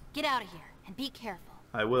on. Get out of here. And be careful.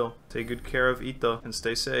 I will. Take good care of Itto and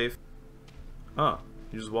stay safe. Oh,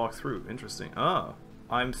 you just walk through. Interesting. Oh,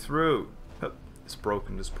 I'm through. It's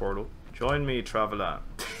broken, this portal. Join me, traveler.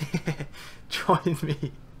 Join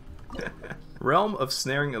me. Realm of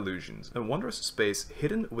snaring illusions. A wondrous space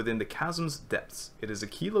hidden within the chasm's depths. It is a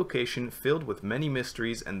key location filled with many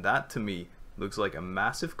mysteries, and that, to me, looks like a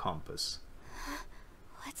massive compass.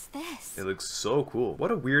 What's this? It looks so cool.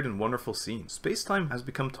 What a weird and wonderful scene. Space-time has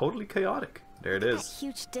become totally chaotic. There it is. That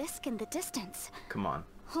huge disc in the distance. Come on.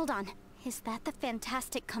 Hold on. Is that the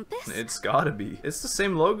fantastic compass? It's gotta be. It's the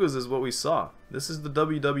same logos as what we saw. This is the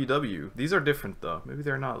www. These are different though. Maybe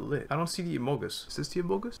they're not lit. I don't see the emogus. Is this the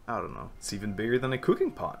emogus? I don't know. It's even bigger than a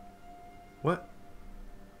cooking pot. What?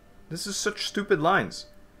 This is such stupid lines.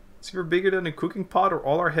 It's either bigger than a cooking pot or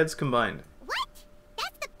all our heads combined. What?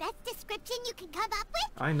 That's the best description you can come up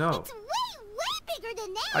with? I know. It's way bigger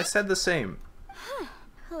than that! I said the same.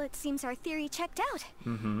 Well, it seems our theory checked out.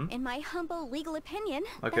 In my humble legal opinion,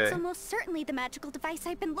 Okay. that's almost certainly the magical device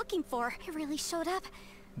I've been looking for. It really showed up.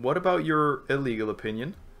 What about your illegal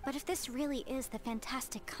opinion? But if this really is the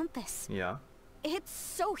fantastic compass, Yeah. it's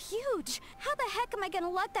so huge. How the heck am I gonna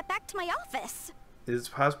lug that back to my office? It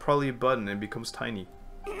has probably a button and becomes tiny.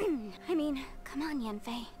 I mean, come on,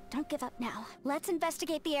 Yanfei. Don't give up now. Let's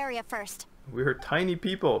investigate the area first. We're tiny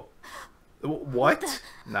people. What?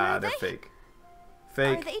 Nah, they're they? fake.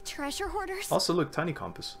 Fake. Are they treasure hoarders? Also, look, tiny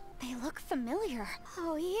compass. They look familiar.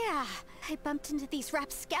 Oh yeah, I bumped into these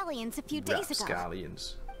rapscallions a few days ago.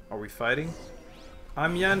 Rapscallions. Are we fighting?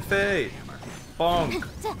 I'm yanfei. Bonk.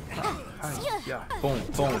 Hi, yeah. Boom,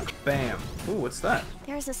 boom, bam. Ooh, what's that?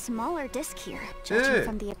 There's a smaller disc here, judging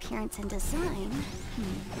from the appearance and design.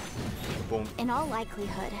 Boom. In all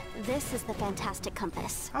likelihood, this is the fantastic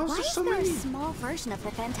compass. How's Why there is so there many? a small version of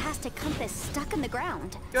the fantastic compass stuck in the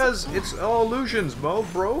ground? Because it's all illusions, Mo,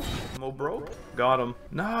 bro. Mo, bro. Got him.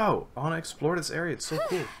 No. I want to explore this area. It's so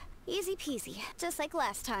cool. Easy peasy, just like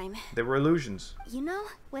last time. They were illusions. You know,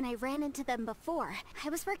 when I ran into them before, I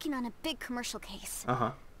was working on a big commercial case.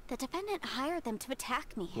 Uh-huh. The defendant hired them to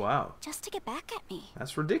attack me. Wow. Just to get back at me.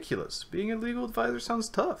 That's ridiculous. Being a legal advisor sounds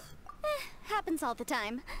tough. Happens all the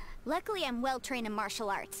time. Luckily, I'm well trained in martial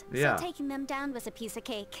arts, Yeah. so taking them down was a piece of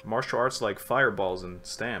cake. Martial arts like fireballs and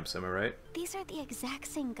stamps, am I right? These are the exact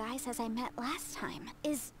same guys as I met last time.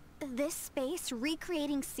 Is this space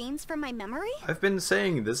recreating scenes from my memory? I've been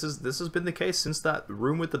saying this has been the case since that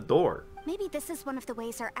room with the door. Maybe this is one of the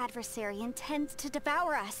ways our adversary intends to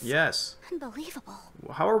devour us. Yes. Unbelievable.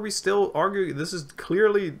 How are we still arguing? This is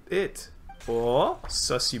clearly it. Oh,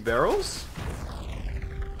 sussy barrels?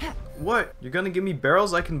 What? You're gonna give me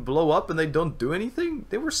barrels I can blow up and they don't do anything?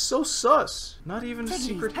 They were so sus. Not even a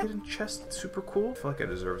secret hidden chest that's super cool? I feel like I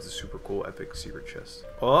deserve the super cool epic secret chest.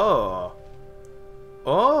 Oh.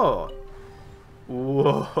 Oh.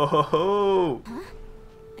 Whoa. Huh?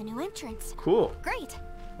 A new entrance. Cool. Great.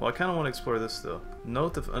 Well, I kind of want to explore this still.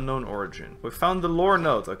 Note of unknown origin. We found the lore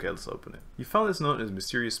note. Okay, let's open it. You found this note in a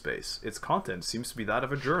mysterious space. Its content seems to be that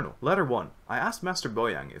of a journal. Letter 1. I asked Master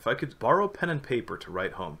Boyang if I could borrow pen and paper to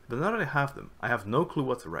write home, but now that I have them, I have no clue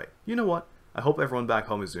what to write. You know what? I hope everyone back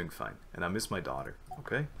home is doing fine, and I miss my daughter.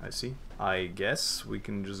 Okay, I see. I guess we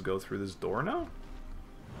can just go through this door now?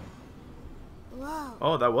 Whoa.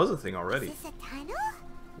 Oh, that was a thing already. Is this a tunnel?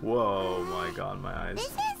 Whoa, my god, my eyes. This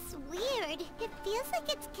is weird. It feels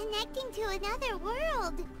like it's connecting to another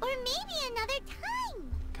world. Or maybe another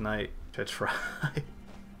time. Can I try?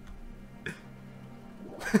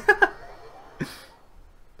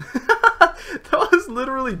 That was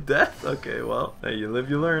literally death. Okay, well, hey, you live,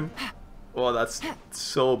 you learn. Oh, that's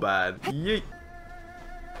so bad. Yeet.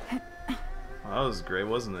 That was great,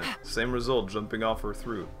 wasn't it? Same result, jumping off or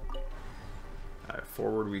through. Alright,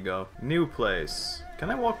 forward we go. New place. Can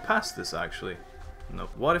I walk past this, actually? No.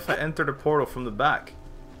 What if I enter the portal from the back?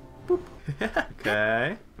 Boop.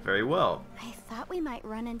 Okay, very well. I thought we might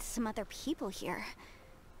run into some other people here,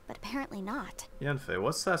 but apparently not. Yanfei,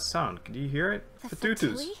 what's that sound? Can you hear it? The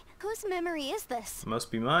Fatutus. Fatui? Whose memory is this? Must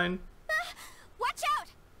be mine. Watch out!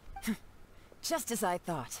 Just as I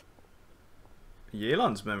thought.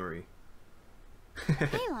 Yelan's memory.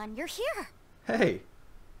 Yelan, you're here. Hey.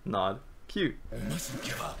 Nod. Cute. You mustn't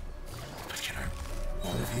give up. But get her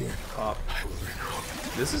out of here. Pop. I will bring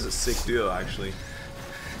hope. This is a sick duo, actually. In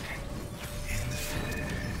the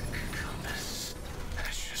thick compass.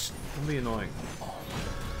 That's just Don't be annoying.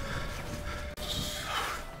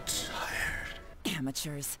 so tired.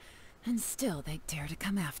 Amateurs. And still they dare to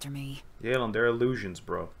come after me. Yelan, they're illusions,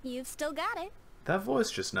 bro. You've still got it. That voice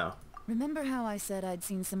just now. Remember how I said I'd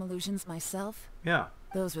seen some illusions myself? Yeah.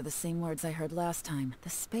 Those were the same words I heard last time. The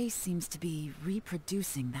space seems to be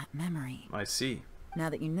reproducing that memory. I see. Now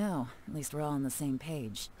that you know, at least we're all on the same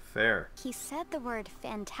page. Fair. He said the word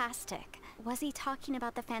fantastic. Was he talking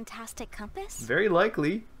about the fantastic compass? Very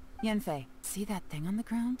likely. Yanfei, see that thing on the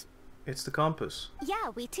ground? It's the compass. Yeah,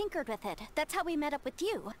 we tinkered with it. That's how we met up with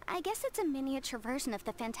you. I guess it's a miniature version of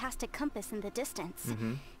the fantastic compass in the distance.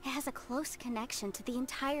 It has a close connection to the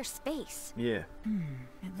entire space. Yeah.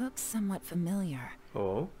 It looks somewhat familiar.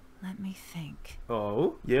 Oh. Let me think.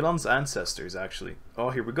 Oh. Yelan's ancestors, actually. Oh,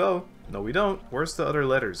 here we go. No, we don't. Where's the other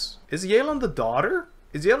letters? Is Yelan the daughter?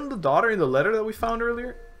 Is Yelan the daughter in the letter that we found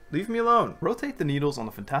earlier? Leave me alone. Rotate the needles on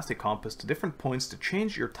the fantastic compass to different points to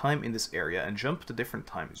change your time in this area and jump to different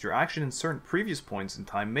times. Your action in certain previous points in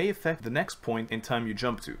time may affect the next point in time you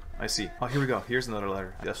jump to. I see. Oh, here we go. Here's another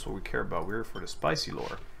letter. That's what we care about. We're here for the spicy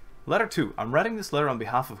lore. Letter 2. I'm writing this letter on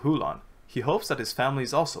behalf of Hulan. He hopes that his family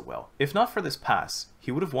is also well. If not for this pass,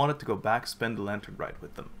 he would have wanted to go back spend the lantern ride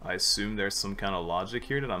with them. I assume there's some kind of logic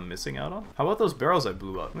here that I'm missing out on. How about those barrels I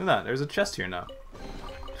blew up? Look at that. There's a chest here now.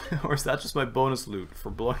 Or is that just my bonus loot for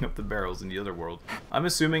blowing up the barrels in the other world? I'm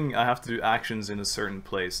assuming I have to do actions in a certain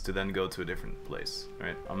place to then go to a different place.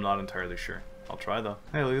 Right? I'm not entirely sure. I'll try though.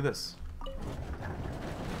 Hey, look at this.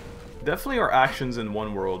 Definitely our actions in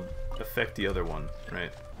one world affect the other one,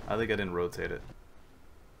 right? I think I didn't rotate it.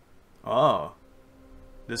 Oh.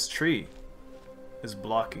 This tree is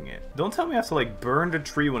blocking it. Don't tell me I have to like burn the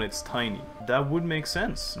tree when it's tiny. That would make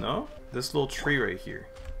sense, no? This little tree right here.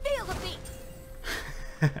 Feel the beat.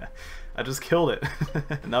 I just killed it.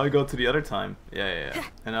 Now we go to the other time. Yeah.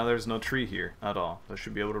 And now there's no tree here at all. I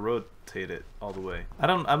should be able to rotate it all the way.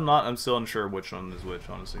 I'm still unsure which one is which,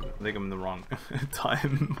 honestly. I think I'm in the wrong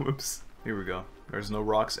time. Whoops. Here we go. There's no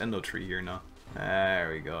rocks and no tree here now.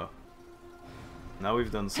 There we go. Now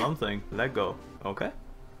we've done something. Let go. Okay.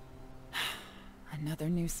 Another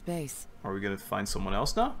new space. Are we gonna find someone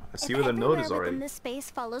else now? I see If where the note is everywhere already. within this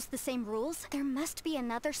space follows the same rules, there must be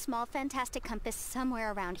another small fantastic compass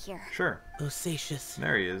somewhere around here. Sure. Bosacious.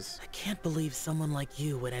 There he is. I can't believe someone like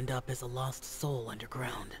you would end up as a lost soul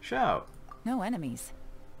underground. Xiao. No enemies.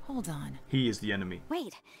 Hold on. He is the enemy.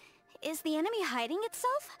 Wait, is the enemy hiding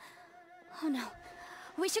itself? Oh no,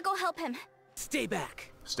 we should go help him. Stay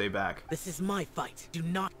back. Stay back. This is my fight. Do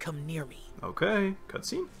not come near me. Okay.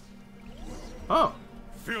 Cutscene. Oh.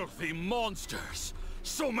 Filthy monsters!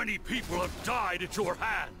 So many people have died at your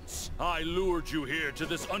hands! I lured you here to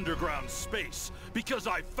this underground space because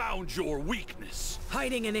I found your weakness.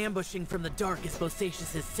 Hiding and ambushing from the dark is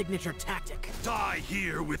Bosacious's signature tactic. Die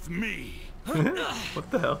here with me! What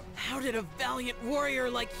the hell? How did a valiant warrior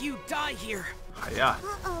like you die here? Ah, yeah.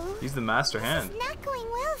 Uh-oh. He's the master hand. This is not going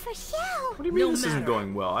well for Xiao. What do you mean No this isn't matter.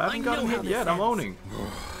 going well? I haven't gotten know hit how yet. this I'm ends. owning.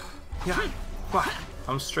 Yeah. Wow.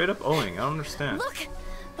 I'm straight up owning. I don't understand. Look,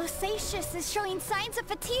 Bosacious is showing signs of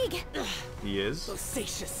fatigue. He is?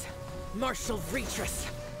 Bosacious. Martial Retris.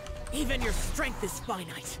 Even your strength is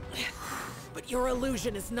finite. But your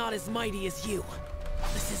illusion is not as mighty as you.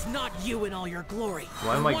 This is not you in all your glory.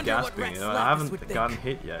 Why am I wonder what gasping? Rex You know, I Lapis haven't would think gotten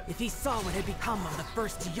hit yet. if he saw what had become of the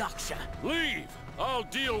first yaksha. Leave! I'll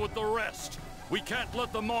deal with the rest. We can't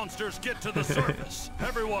let the monsters get to the surface.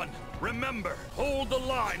 Everyone, remember, hold the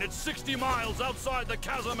line at 60 miles outside the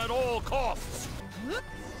chasm at all costs.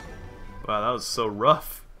 Wow, that was so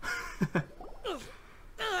rough.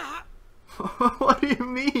 What do you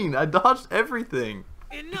mean? I dodged everything.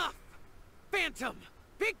 Enough! Phantom!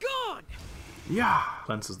 Be gone! Yeah.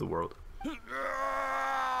 Cleanses the world.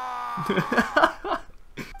 Xiao,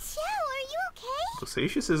 are you okay?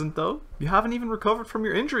 Bosacious isn't, though. You haven't even recovered from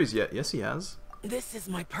your injuries yet. Yes, he has. This is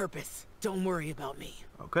my purpose. Don't worry about me.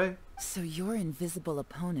 Okay. So your invisible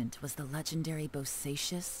opponent was the legendary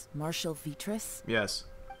Bosacious, Martial Vitris? Yes.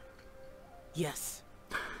 Yes.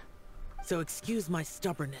 So excuse my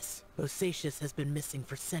stubbornness. Bosacious has been missing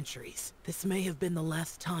for centuries. This may have been the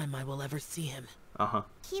last time I will ever see him. Uh-huh.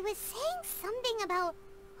 He was saying something about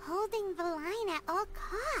holding the line at all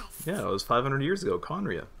costs. Yeah, it was 500 years ago,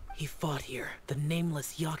 Conria. He fought here, the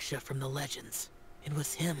nameless yaksha from the legends. It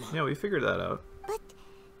was him. Yeah, we figured that out. But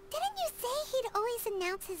didn't you say he'd always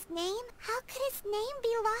announce his name? How could his name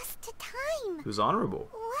be lost to time? He was honorable.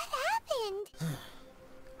 What happened?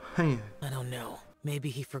 Hey. I don't know. Maybe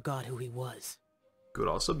he forgot who he was. Could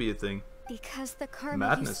also be a thing. Because the karma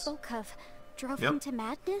Madness. you spoke of drove Yep. him to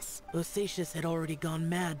madness? Bosacious had already gone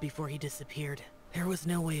mad before he disappeared. There was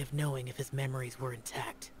no way of knowing if his memories were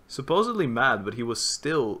intact. Supposedly mad, but he was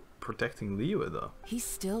still protecting Liyue, though. He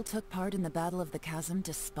still took part in the Battle of the Chasm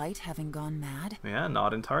despite having gone mad? Yeah,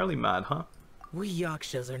 not entirely mad, huh? We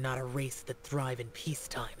yakshas are not a race that thrive in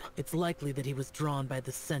peacetime. It's likely that he was drawn by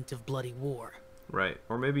the scent of bloody war. Right.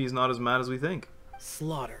 Or maybe he's not as mad as we think.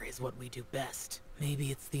 Slaughter is what we do best.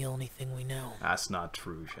 Maybe it's the only thing we know. That's not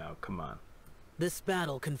true, Xiao. Come on. This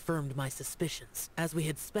battle confirmed my suspicions. As we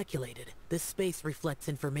had speculated, this space reflects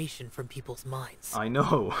information from people's minds. I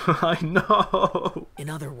know. I know. In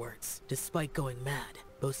other words, despite going mad,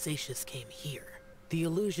 Bosacius came here. The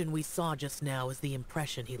illusion we saw just now is the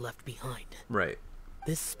impression he left behind. Right.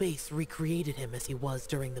 This space recreated him as he was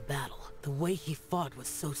during the battle. The way he fought was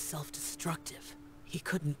so self-destructive. He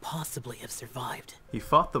couldn't possibly have survived. He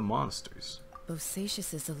fought the monsters.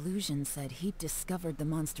 Bosacius's illusion said he'd discovered the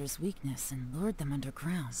monster's weakness and lured them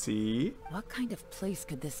underground. See? What kind of place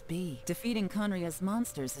could this be? Defeating Conria's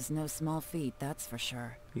monsters is no small feat, that's for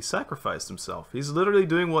sure. He sacrificed himself. He's literally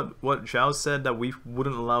doing what Xiao said that we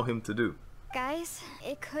wouldn't allow him to do. Guys,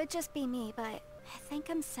 it could just be me, but I think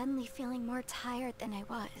I'm suddenly feeling more tired than I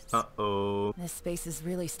was. Uh-oh. This space is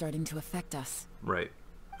really starting to affect us. Right.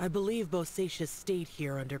 I believe Bosacius stayed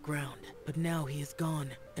here underground, but now he is gone,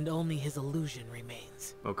 and only his illusion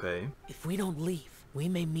remains. Okay. If we don't leave, we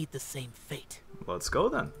may meet the same fate. Let's go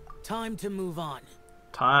then. Time to move on.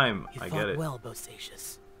 Time. You I fought get it. well,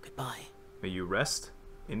 Bosacius. Goodbye. May you rest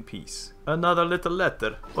in peace. Another little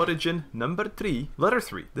letter. Origin number 3. Letter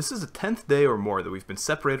 3. This is the 10th day or more that we've been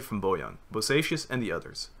separated from Boyoung, Bosacius, and the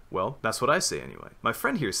others. Well, that's what I say anyway. My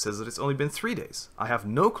friend here says that it's only been 3 days. I have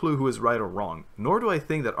no clue who is right or wrong, nor do I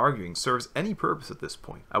think that arguing serves any purpose at this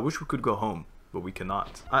point. I wish we could go home, but we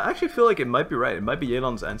cannot. I actually feel like it might be right. It might be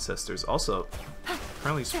Yelan's ancestors. Also,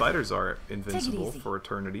 apparently spiders are invincible for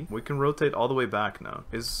eternity. We can rotate all the way back now.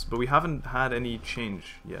 But we haven't had any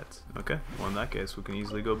change yet. Okay, well in that case we can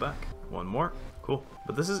easily go back. One more. Cool.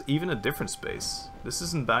 But this is even a different space. This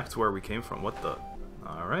isn't back to where we came from. What the?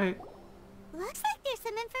 Alright. Looks like there's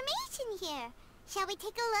some information here. Shall we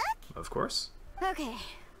take a look? Of course. Okay,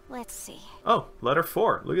 let's see. Oh, letter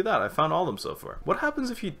 4. Look at that. I found all of them so far. What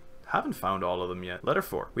happens if you haven't found all of them yet? Letter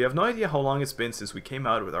 4. We have no idea how long it's been since we came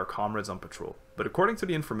out with our comrades on patrol, but according to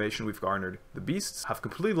the information we've garnered, the beasts have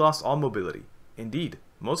completely lost all mobility. Indeed,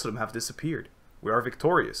 most of them have disappeared. We are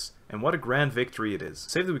victorious, and what a grand victory it is.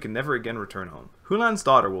 Save that we can never again return home. Hulan's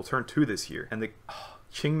daughter will turn 2 this year, and the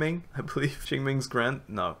Qingming, I believe. Qingming's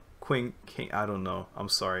King, I don't know. I'm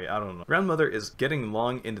sorry, I don't know. Grandmother is getting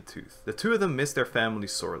long in the tooth. The 2 of them miss their family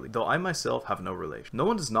sorely, though I myself have no relation. No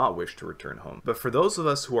one does not wish to return home, but for those of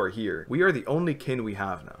us who are here, we are the only kin we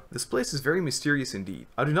have now. This place is very mysterious indeed.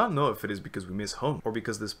 I do not know if it is because we miss home, or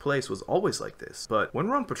because this place was always like this, but when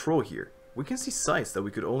we're on patrol here, we can see sights that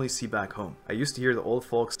we could only see back home. I used to hear the old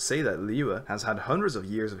folks say that liyue has had hundreds of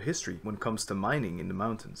years of history when it comes to mining in the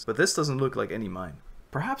mountains, but this doesn't look like any mine.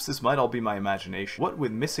 Perhaps this might all be my imagination. What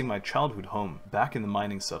with missing my childhood home, back in the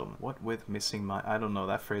mining settlement? What with missing my... I don't know,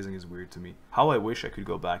 that phrasing is weird to me. How I wish I could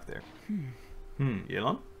go back there.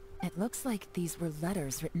 Yelan? It looks like these were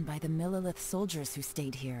letters written by the Millilith soldiers who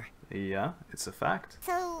stayed here. Yeah, it's a fact.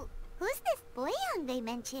 So, who's this Boyoung they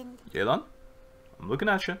mentioned? Yelan? I'm looking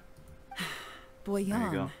at you.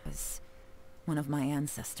 Boyoung was one of my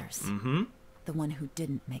ancestors. The one who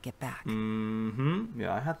didn't make it back.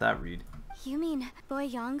 Yeah, I had that read. You mean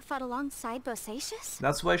Boyoung fought alongside Bosacius?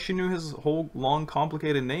 That's why she knew his whole long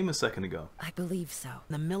complicated name a second ago. I believe so.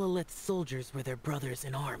 The Millilith soldiers were their brothers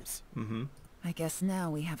in arms. I guess now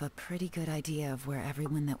we have a pretty good idea of where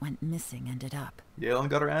everyone that went missing ended up. Yelan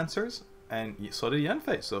got her answers, and so did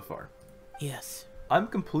Yanfei so far. Yes. I'm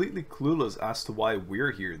completely clueless as to why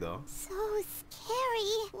we're here though. So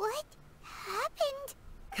scary. What happened?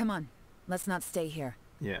 Come on, let's not stay here.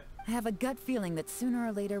 Yeah. I have a gut feeling that sooner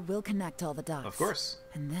or later we'll connect all the dots. Of course.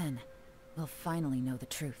 And then, we'll finally know the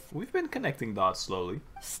truth. We've been connecting dots slowly.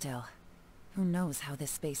 Still, who knows how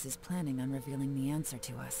this space is planning on revealing the answer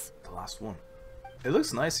to us. The last one. It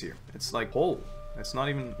looks nice here. It's like whole. It's not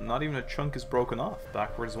even a chunk is broken off.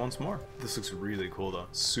 Backwards once more. This looks really cool though.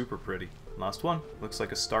 Super pretty. Last one. Looks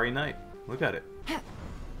like a starry night. Look at it.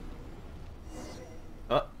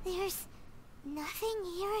 There's nothing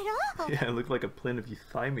here at all. Yeah, it looked like a plane of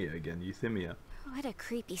euthymia again. Euthymia. What a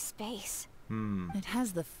creepy space. It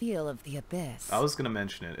has the feel of the abyss. I was gonna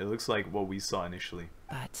mention it. It looks like what we saw initially.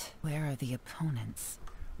 But where are the opponents?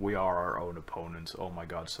 We are our own opponents. Oh my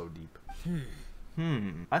god, so deep.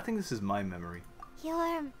 I think this is my memory.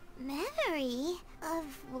 Your memory of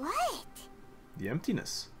what? The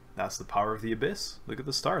emptiness. That's the power of the abyss. Look at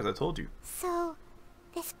the stars, I told you. So,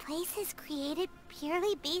 this place is created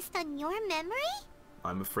purely based on your memory?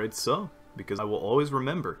 I'm afraid so, because I will always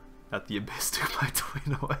remember that the abyss took my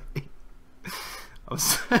twin away.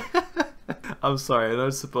 I'm sorry, I know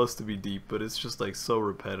it's supposed to be deep, but it's just like so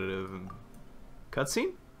repetitive. And...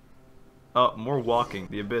 Cutscene? Oh, more walking.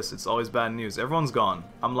 The abyss, it's always bad news. Everyone's gone.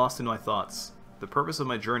 I'm lost in my thoughts. The purpose of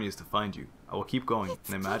my journey is to find you. I will keep going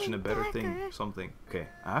and imagine a better thing, something. Okay,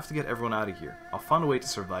 I have to get everyone out of here. I'll find a way to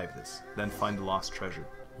survive this, then find the lost treasure.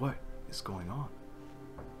 What is going on?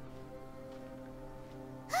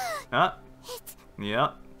 Ah,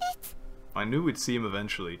 yeah. I knew we'd see him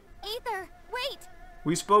eventually. Ether, wait!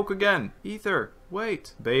 We spoke again. Ether,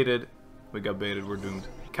 wait. Baited. We got baited. We're doomed.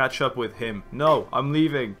 Catch up with him. No, I'm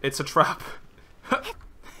leaving. It's a trap.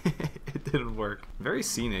 It didn't work. Very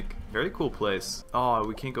scenic. Very cool place. Oh,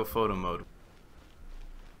 we can't go photo mode.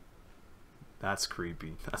 That's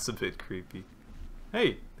creepy. That's a bit creepy.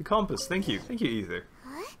 Hey, the compass. Thank you. Thank you, Ether.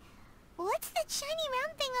 What? What's that shiny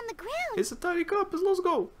round thing on the ground? It's a tiny compass. Let's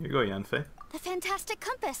go. Here you go, Yanfei. The fantastic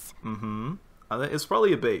compass. Mm-hmm. It's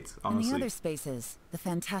probably a bait, honestly. In the other spaces, the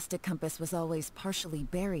fantastic compass was always partially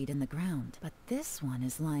buried in the ground, but this one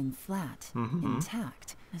is lying flat,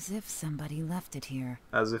 intact, as if somebody left it here.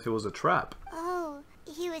 As if it was a trap. Oh,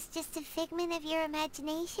 he was just a figment of your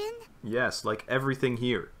imagination? Yes, like everything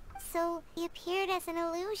here. So, he appeared as an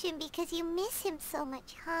illusion because you miss him so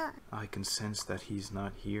much, huh? I can sense that he's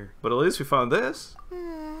not here. But at least we found this.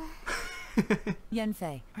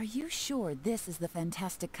 Yanfei, are you sure this is the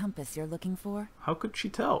fantastic compass you're looking for? How could she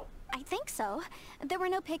tell? I think so. There were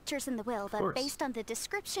no pictures in the will, but based on the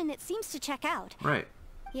description, it seems to check out. Right.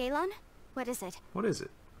 Yelan, what is it? What is it?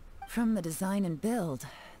 From the design and build,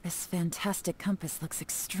 this fantastic compass looks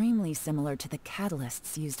extremely similar to the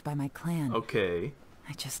catalysts used by my clan. Okay.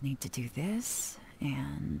 I just need to do this,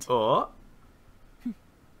 and... Oh!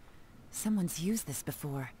 Someone's used this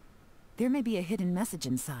before. There may be a hidden message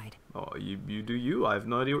inside. Oh, you do you. I have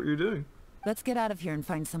no idea what you're doing. Let's get out of here and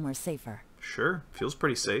find somewhere safer. Sure. Feels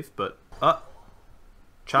pretty safe, but...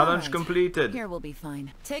 Challenge completed. Here we'll be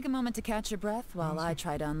fine. Take a moment to catch your breath while I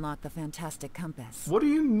try to unlock the fantastic compass. What do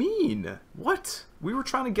you mean? What? We were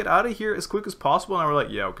trying to get out of here as quick as possible, and we're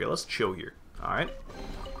like, yeah, okay, let's chill here. Alright.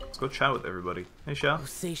 Let's go chat with everybody. Hey, Xiao.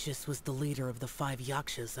 Bosacius was the leader of the 5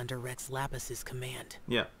 yakshas under Rex Lapis's command.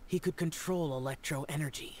 Yeah. He could control electro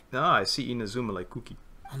energy. Ah, I see Inazuma like Kuki.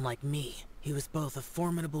 Unlike me, he was both a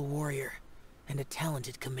formidable warrior and a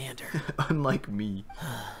talented commander. Unlike me.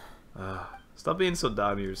 Stop being so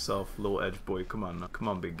down on yourself, little edge boy. Come on, come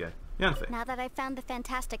on, big guy. Yanfei. Now that I've found the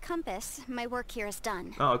fantastic compass, my work here is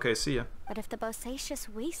done. Oh, okay, see ya. But if the Bosacius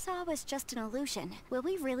we saw was just an illusion, will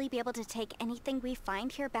we really be able to take anything we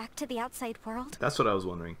find here back to the outside world? That's what I was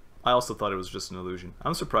wondering. I also thought it was just an illusion.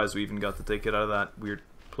 I'm surprised we even got to take it out of that weird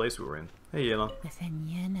place we were in. Hey, Yelan. Within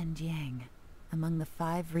yin and yang, among the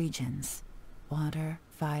 5 regions, water,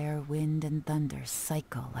 fire, wind, and thunder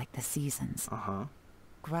cycle like the seasons.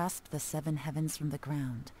 Grasp the 7 heavens from the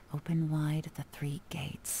ground, open wide the 3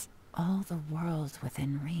 gates. All the world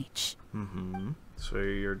within reach. So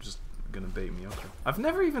you're just gonna bait me, okay. I've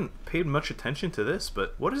never even paid much attention to this,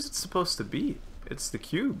 but what is it supposed to be? It's the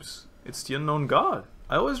cubes. It's the unknown god.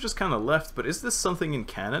 I always just kind of left, but is this something in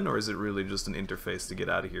canon, or is it really just an interface to get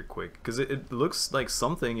out of here quick? Because it looks like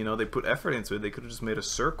something, you know, they put effort into it. They could have just made a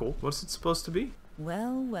circle. What's it supposed to be?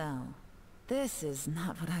 Well, well. This is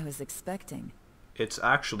not what I was expecting. It's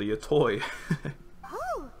actually a toy.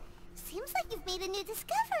 Oh, seems like you've made a new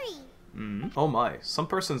discovery. Oh my, some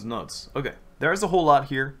person's nuts. Okay, there's a whole lot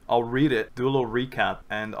here. I'll read it, do a little recap,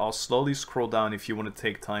 and I'll slowly scroll down if you want to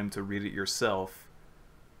take time to read it yourself,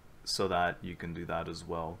 so that you can do that as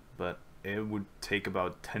well. But it would take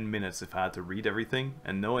about 10 minutes if I had to read everything,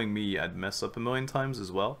 and knowing me, I'd mess up a million times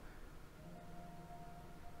as well.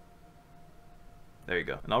 There you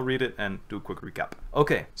go. And I'll read it and do a quick recap.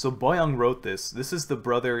 Okay, so Boyoung wrote this. This is the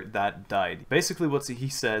brother that died. Basically what he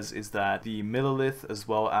says is that the Millilith as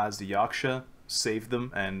well as the Yaksha saved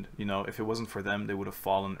them, and, you know, if it wasn't for them, they would have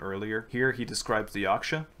fallen earlier. Here he describes the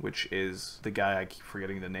yaksha, which is the guy I keep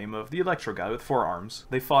forgetting the name of, the electro guy with 4 arms.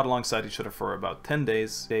 They fought alongside each other for about 10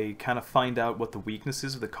 days. They kind of find out what the weakness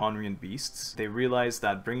is of the Conrian beasts. They realize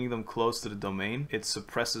that bringing them close to the domain, it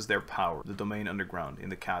suppresses their power, the domain underground, in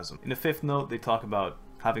the chasm. In the 5th note, they talk about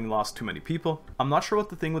having lost too many people. I'm not sure what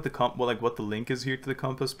the thing with the what the link is here to the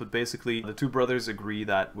compass, but basically the 2 brothers agree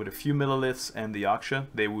that with a few milliliths and the yaksha,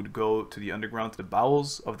 they would go to the underground, to the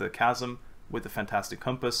bowels of the chasm with the fantastic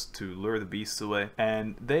compass to lure the beasts away,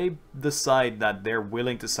 and they decide that they're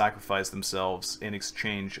willing to sacrifice themselves in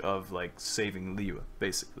exchange of, like, saving Liyue,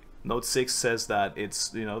 basically. Note 6 says that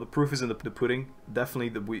it's, you know, the proof is in the pudding. Definitely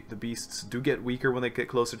the beasts do get weaker when they get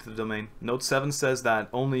closer to the domain. Note 7 says that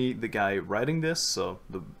only the guy writing this, so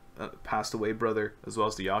the passed away brother as well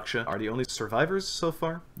as the yaksha, are the only survivors so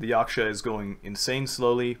far. The yaksha is going insane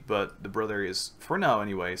slowly, but the brother is, for now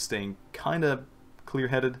anyway, staying kind of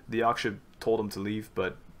clear-headed. The yaksha told him to leave,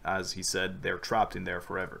 but as he said, they're trapped in there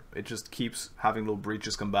forever. It just keeps having little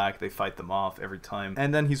breaches come back, they fight them off every time.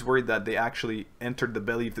 And then he's worried that they actually entered the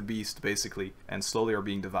belly of the beast, basically, and slowly are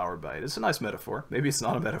being devoured by it. It's a nice metaphor. Maybe it's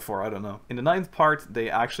not a metaphor, I don't know. In the 9th part, they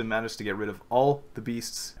actually managed to get rid of all the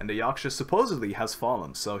beasts, and the yaksha supposedly has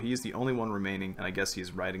fallen, so he's the only one remaining, and I guess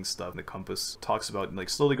he's writing stuff. The compass talks about like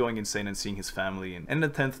slowly going insane and seeing his family, and in the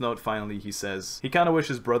 10th note, finally, he says he kind of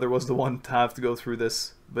wishes his brother was the one to have to go through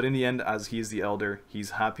this, but in the end, as he is the elder, he's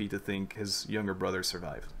happy to think his younger brother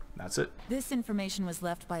survived. That's it. This information was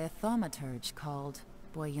left by a thaumaturge called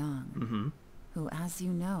Boyang, who, as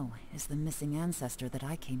you know, is the missing ancestor that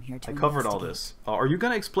I came here to I covered all this. Are you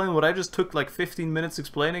gonna explain what I just took like 15 minutes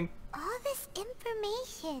explaining? All this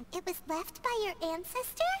information, it was left by your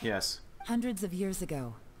ancestor? Yes. Hundreds of years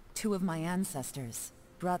ago, 2 of my ancestors,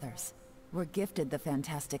 brothers, were gifted the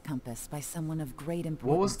fantastic compass by someone of great importance.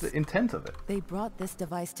 What was the intent of it? They brought this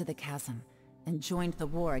device to the chasm and joined the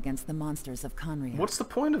war against the monsters of Conria. What's the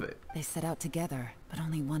point of it? They set out together, but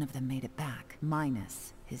only one of them made it back,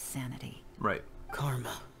 minus his sanity. Right.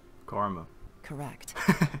 Karma. Karma. Correct.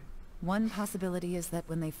 One possibility is that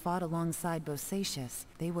when they fought alongside Bosacius,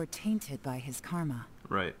 they were tainted by his karma.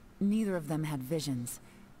 Right. Neither of them had visions,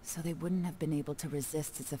 so they wouldn't have been able to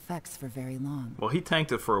resist its effects for very long. Well, he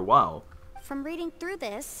tanked it for a while. From reading through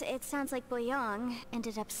this, it sounds like Boyang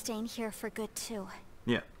ended up staying here for good too.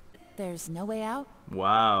 Yeah. There's no way out?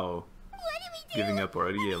 Wow. What do we do? Giving up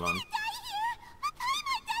already, We're Yelan. gonna die here, but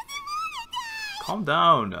Paimon doesn't want to die! Calm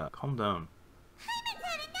down. Calm down. Paimon's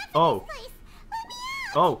had enough Oh. of this place. Let me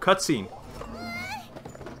out! Oh, cutscene.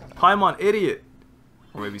 Paimon, idiot.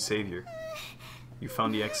 Or maybe savior. You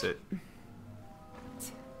found the exit.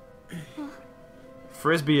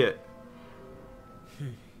 Frisbee it.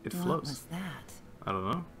 It What floats. was that? I don't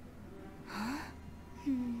know.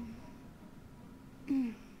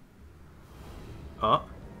 Oh.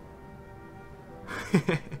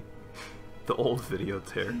 The old video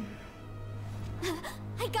tear.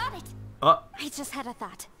 I got it! Oh. I just had a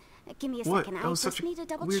thought. Give me a What? second. That I was just such a need to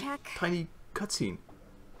double weird, check. tiny cutscene.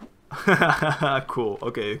 Cool.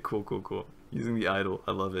 Okay, cool. Using the idol.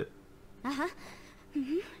 I love it. Uh-huh.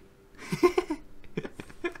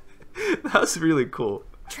 That's really cool.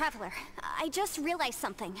 Traveler, I just realized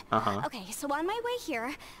something. Uh-huh. Okay, so on my way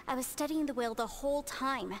here, I was studying the will the whole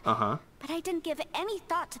time. Uh-huh. But I didn't give any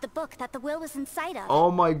thought to the book that the will was inside of. Oh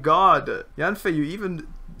my god. Yanfei,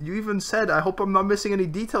 you even said, I hope I'm not missing any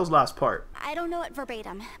details last part. I don't know it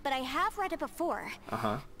verbatim, but I have read it before.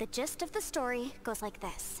 Uh-huh. The gist of the story goes like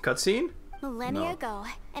this. Cutscene? Millennia No. ago,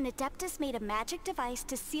 an Adeptus made a magic device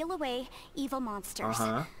to seal away evil monsters.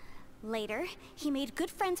 Uh-huh. Later, he made good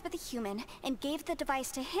friends with a human and gave the device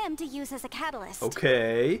to him to use as a catalyst.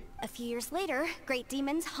 Okay. A few years later, great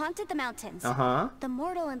demons haunted the mountains. Uh-huh. The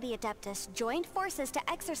mortal and the Adeptus joined forces to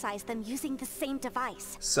exorcise them using the same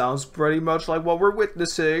device. Sounds pretty much like what we're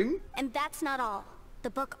witnessing. And that's not all. The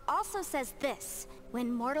book also says this.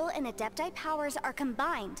 When mortal and Adepti powers are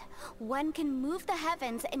combined, one can move the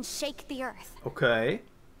heavens and shake the earth. Okay.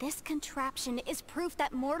 This contraption is proof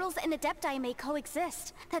that mortals and Adepti may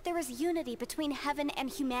coexist, that there is unity between heaven and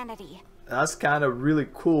humanity. That's kind of really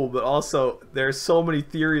cool, but also there's so many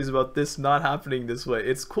theories about this not happening this way.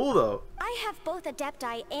 It's cool though. I have both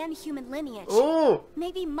Adepti and human lineage. Oh!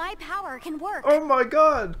 Maybe my power can work. Oh my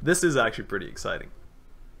god! This is actually pretty exciting.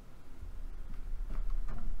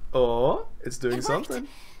 Oh, it's doing It worked. something.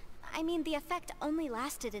 I mean, the effect only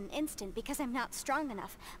lasted an instant because I'm not strong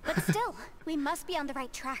enough. But still, we must be on the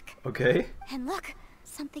right track. Okay. And look,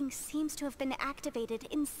 something seems to have been activated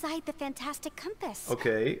inside the fantastic compass.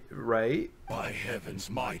 Okay, right. By heaven's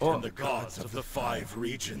might Oh. and the gods of the 5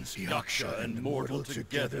 regions, yaksha and mortal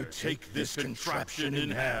together take this contraption in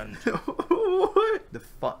hand. What?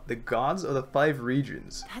 The gods of the 5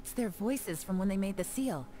 regions. That's their voices from when they made the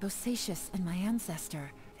seal. Bosacius and my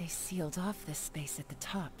ancestor. They sealed off this space at the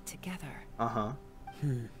top together. Uh-huh.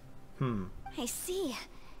 I see.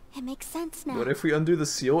 It makes sense now. What if we undo the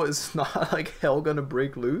seal? Is not like hell gonna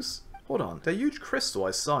break loose? Hold on. That huge crystal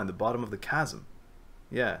I saw in the bottom of the chasm.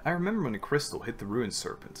 Yeah, I remember when the crystal hit the ruined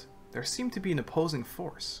serpent. There seemed to be an opposing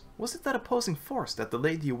force. Was it that opposing force that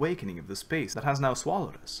delayed the awakening of the space that has now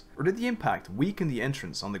swallowed us? Or did the impact weaken the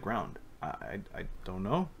entrance on the ground? I don't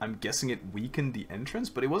know. I'm guessing it weakened the entrance,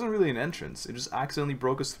 but it wasn't really an entrance. It just accidentally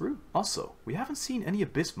broke us through. Also, we haven't seen any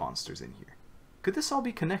abyss monsters in here. Could this all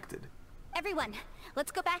be connected? Everyone,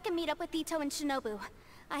 let's go back and meet up with Itto and Shinobu.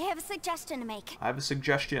 I have a suggestion to make. I have a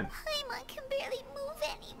suggestion. Paimon can barely move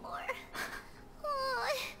anymore. Oh,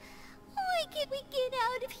 why can't we get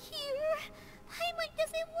out of here? Paimon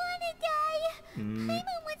doesn't want to die.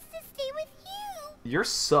 Paimon wants to stay with you. You're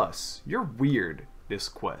sus. You're weird. this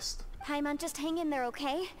quest. Paimon, just hang in there,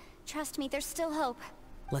 okay? Trust me, there's still hope.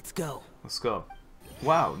 Let's go. Let's go.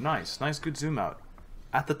 Wow, nice. Nice, good zoom out.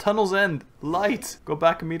 At the tunnel's end, light! Go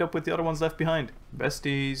back and meet up with the other ones left behind.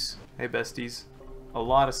 Besties. Hey, besties. A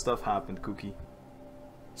lot of stuff happened, Kuki.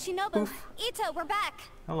 Shinobu, Itto, we're back!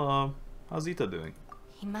 Hello. How's Itto doing?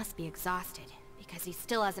 He must be exhausted, because he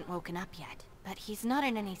still hasn't woken up yet. But he's not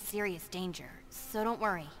in any serious danger, so don't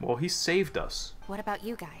worry. Well, he saved us. What about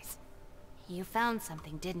you guys? You found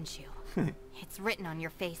something, didn't you? It's written on your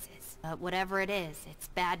faces. But whatever it is, it's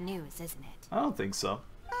bad news, isn't it? I don't think so.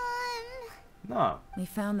 No. We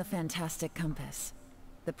found the fantastic compass.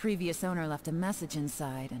 The previous owner left a message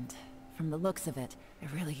inside, and from the looks of it, there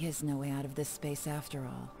really is no way out of this space after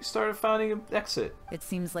all. We started finding an exit. It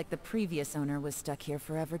seems like the previous owner was stuck here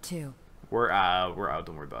forever too. We're out,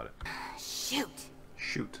 don't worry about it. Shoot!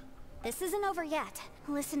 Shoot. This isn't over yet.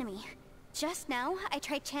 Listen to me. Just now, I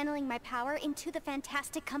tried channeling my power into the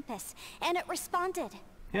fantastic compass, and it responded.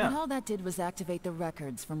 Yeah. And all that did was activate the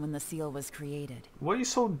records from when the seal was created. Why are you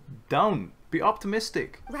so down? Be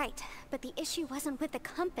optimistic. Right, but the issue wasn't with the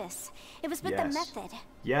compass. It was with the method.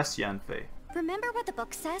 Yes, Yanfei. Remember what the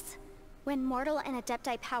book says? When mortal and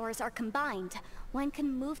adepti powers are combined, one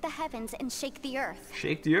can move the heavens and shake the earth.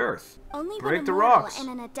 Shake the earth. Only Break when the a mortal rocks. and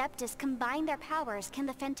an adeptus combine their powers can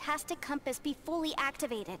the fantastic compass be fully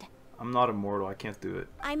activated. I'm not immortal, I can't do it.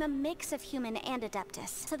 I'm a mix of human and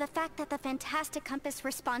adeptus, so the fact that the fantastic compass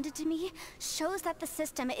responded to me shows that the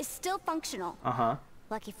system is still functional. Uh-huh.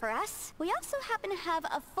 Lucky for us, we also happen to have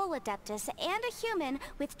a full adeptus and a human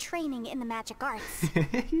with training in the magic arts.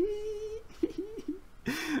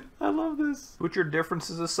 I love this. Put your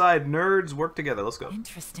differences aside, nerds, work together, let's go.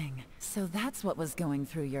 Interesting. So that's what was going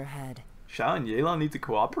through your head. Xiao and Yelan need to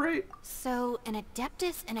cooperate? So, an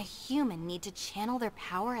adeptus and a human need to channel their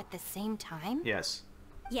power at the same time? Yes.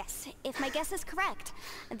 Yes, if my guess is correct,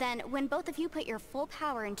 then when both of you put your full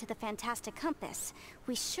power into the fantastic compass,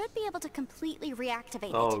 we should be able to completely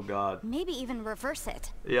reactivate it. Oh god. Maybe even reverse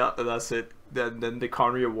it. Yeah, that's it. Then the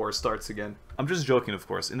Conria War starts again. I'm just joking, of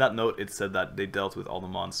course. In that note, it said that they dealt with all the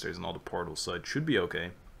monsters and all the portals, so it should be okay.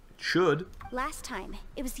 It should. Last time,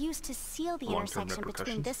 it was used to seal the intersection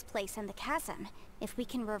between this place and the chasm. If we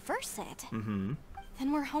can reverse it, then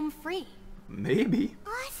we're home free. Maybe.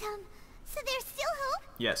 Awesome. So there's still hope?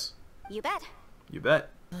 Yes. You bet. You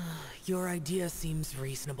bet. Your idea seems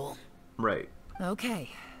reasonable. Right. Okay,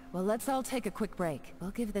 well let's all take a quick break.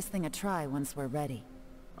 We'll give this thing a try once we're ready.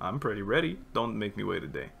 I'm pretty ready. Don't make me wait a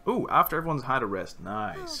day. Ooh, after everyone's had a rest.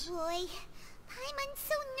 Nice. Oh boy. Paimon's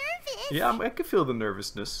so nervous. Yeah, I can feel the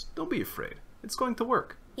nervousness. Don't be afraid. It's going to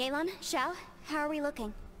work. Yelan, Xiao, how are we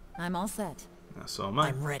looking? I'm all set. So am I.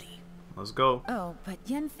 I'm ready. Let's go. Oh, but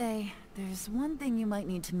Yanfei, there's one thing you might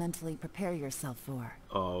need to mentally prepare yourself for.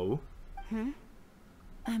 Oh?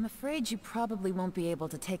 I'm afraid you probably won't be able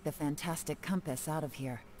to take the fantastic compass out of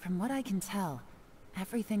here. From what I can tell,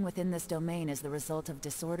 everything within this domain is the result of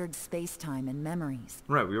disordered space-time and memories.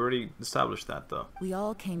 Right, we already established that, though. We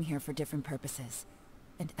all came here for different purposes,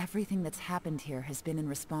 and everything that's happened here has been in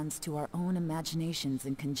response to our own imaginations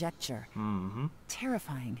and conjecture.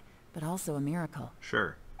 Terrifying, but also a miracle.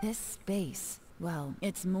 Sure. This space, well,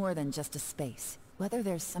 it's more than just a space. Whether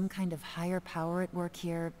there's some kind of higher power at work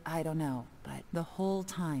here, I don't know. But the whole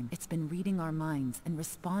time, it's been reading our minds and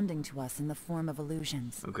responding to us in the form of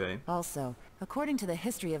illusions. Okay. Also, according to the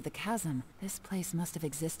history of the chasm, this place must have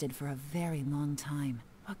existed for a very long time.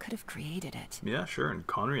 What could have created it? Yeah, sure, and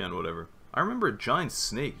Conria and whatever. I remember a giant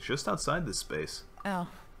snake just outside this space. Oh,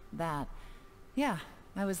 that. Yeah,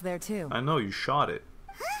 I was there too. I know, you shot it.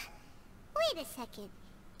 Huh? Wait a second.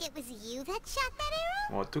 It was you that shot that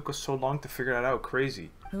arrow? Well, it took us so long to figure that out. Crazy.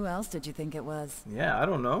 Who else did you think it was? Yeah, I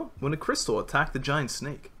don't know. When a crystal attacked the giant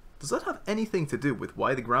snake, does that have anything to do with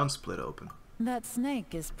why the ground split open? That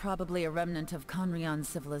snake is probably a remnant of Conrian's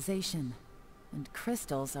civilization, and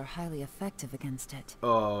crystals are highly effective against it.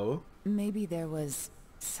 Oh. Maybe there was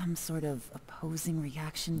some sort of opposing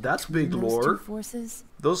reaction That's between big those lore. two forces?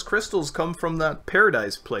 Those crystals come from that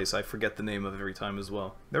paradise place I forget the name of every time as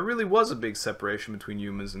well. There really was a big separation between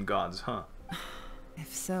humans and gods, huh?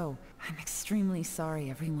 If so, I'm extremely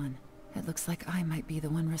sorry, everyone. It looks like I might be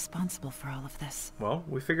the one responsible for all of this. Well,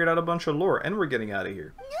 we figured out a bunch of lore, and we're getting out of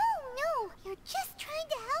here. No, you're just trying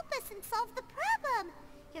to help us and solve the problem.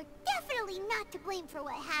 You're definitely not to blame for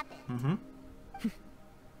what happened.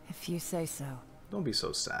 If you say so. Don't be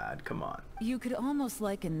so sad, come on. You could almost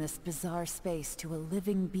liken this bizarre space to a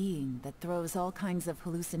living being that throws all kinds of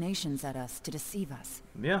hallucinations at us to deceive us.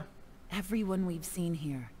 Yeah. Everyone we've seen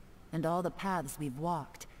here, and all the paths we've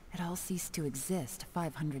walked, it all ceased to exist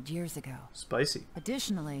 500 years ago. Spicy.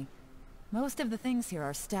 Additionally, Most of the things here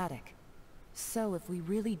are static. So if we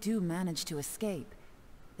really do manage to escape,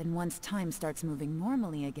 then once time starts moving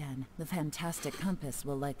normally again, the fantastic compass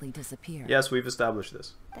will likely disappear. Yes, we've established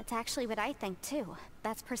this. That's actually what I think too.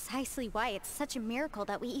 That's precisely why it's such a miracle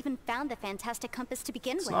that we even found the fantastic compass to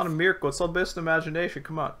begin with. It's not a miracle, it's all based on imagination,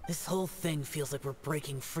 come on. This whole thing feels like we're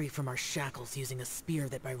breaking free from our shackles using a spear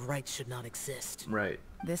that by rights should not exist. Right.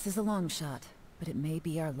 This is a long shot, but it may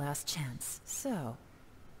be our last chance. So,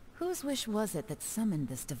 whose wish was it that summoned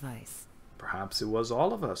this device? Perhaps it was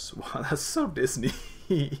all of us. Wow, that's so Disney.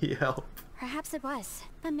 Help. Perhaps it was.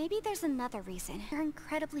 But maybe there's another reason. Your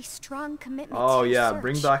incredibly strong commitment Oh to your yeah, search.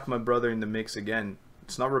 bring back my brother in the mix again.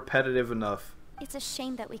 It's not repetitive enough. It's a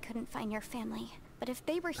shame that we couldn't find your family. But if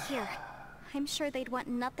they were here, I'm sure they'd want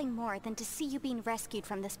nothing more than to see you being rescued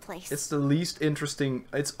from this place. It's the least interesting,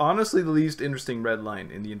 it's honestly the least interesting red line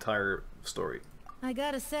in the entire story. I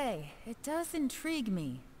gotta say, it does intrigue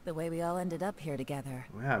me, the way we all ended up here together.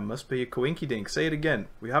 Yeah, it must be a coinkydink. Say it again.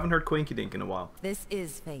 We haven't heard coinkydink in a while. This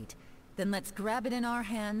is fate. Then let's grab it in our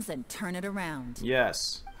hands and turn it around.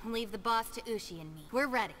 Yes. Leave the boss to Ushi and me. We're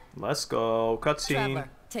ready. Let's go. Cutscene. Traveler,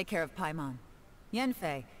 take care of Paimon.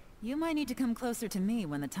 Yanfei, you might need to come closer to me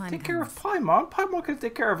when the time comes. Take care of Paimon? Paimon can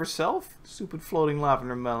take care of herself. Stupid floating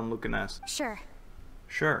lavender melon looking ass. Sure.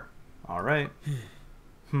 Sure. Alright.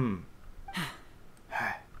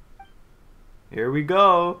 Here we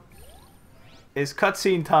go. It's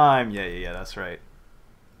cutscene time. Yeah, that's right.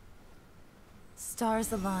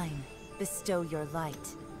 Stars align, bestow your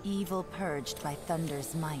light. Evil purged by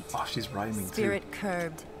thunder's might. Oh, she's rhyming Spirit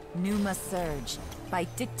curbed, pneuma surge. By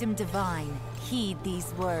dictum divine, heed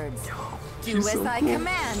these words. Do she's as so I cool.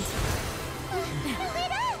 command.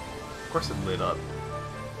 Of course it lit up.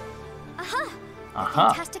 Aha! The Aha.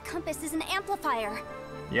 fantastic compass is an amplifier.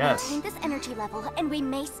 Yes. Maintain this energy level, and we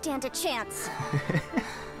may stand a chance.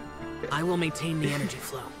 I will maintain the energy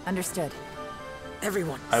flow. Understood.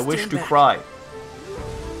 Everyone, I wish stand to back. cry.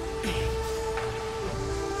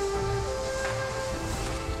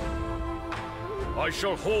 I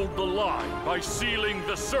shall hold the line by sealing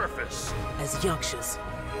the surface. As yakshas,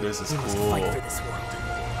 This is we must cool. fight for this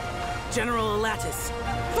world. General Alatus,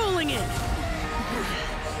 falling in!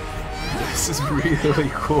 This is really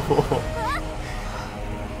cool.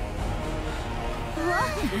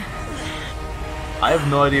 I have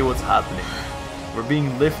no idea what's happening. We're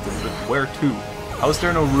being lifted, but where to? How is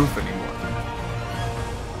there no roof anymore?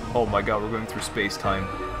 Oh my god, we're going through space-time.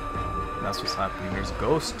 That's what's happening. There's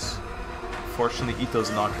ghosts. Fortunately,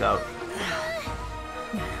 Itto's knocked out.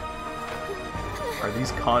 Are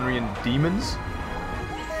these Conrian demons?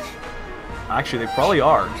 Actually, they probably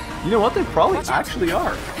are. You know what? They probably actually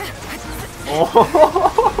are.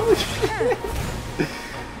 Oh, shit.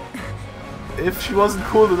 If she wasn't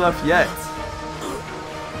cool enough yet.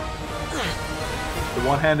 The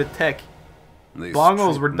one-handed tech. This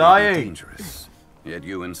Bongos, trip we're may be dying. dangerous, yet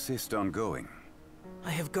you insist on going.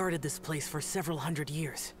 I have guarded this place for several hundred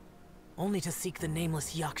years. Only to seek the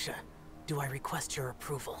nameless yaksha, do I request your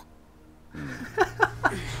approval.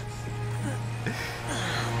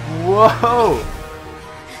 Whoa!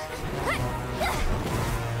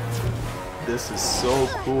 This is so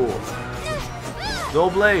cool. Dual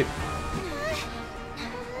blade.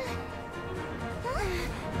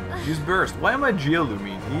 Use burst. Why am I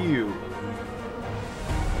geoluming? Ew.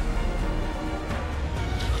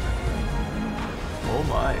 Oh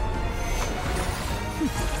my.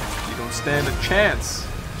 You don't stand a chance.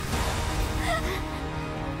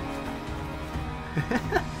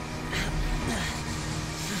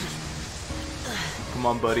 Come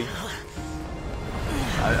on, buddy.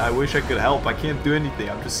 I wish I could help. I can't do anything.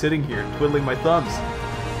 I'm just sitting here twiddling my thumbs.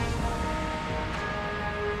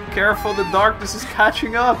 Careful, the darkness is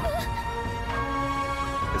catching up.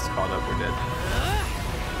 It's caught up. We're dead.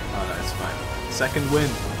 Oh no, it's fine. Second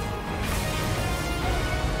wind.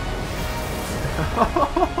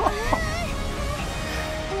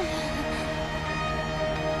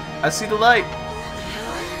 I see the light.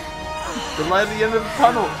 The light at the end of the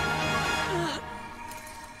tunnel.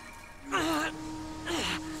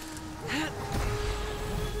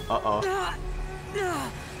 Uh-oh.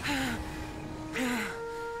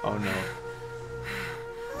 Oh no.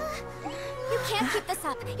 You can't keep this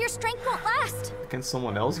up. Your strength won't last. Can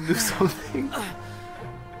someone else do something?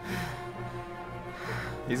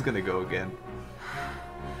 He's gonna go again.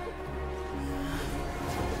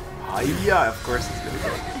 Yeah, of course he's gonna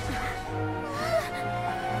go.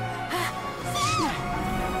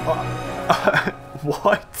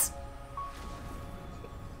 What?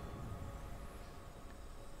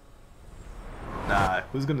 Nah,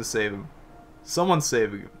 who's gonna save him? Someone's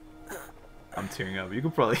saving him. I'm tearing up. You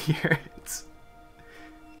can probably hear it.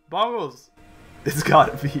 Bongles! It's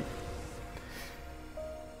gotta be.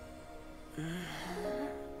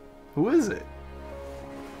 Who is it?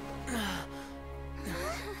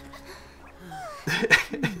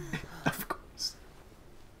 Of course.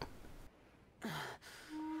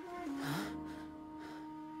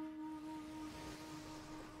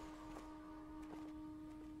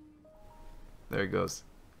 There it goes.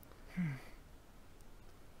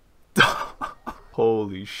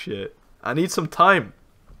 Holy shit. I need some time.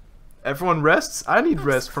 Everyone rests? I need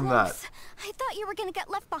rest from that. I thought you were gonna get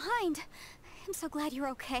left behind. I'm so glad you're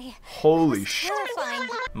okay. Holy shit. Terrifying.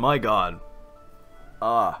 My god.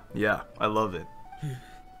 Ah, yeah, I love it.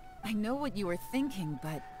 I know what you were thinking,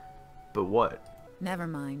 but... But what? Never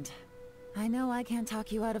mind. I know I can't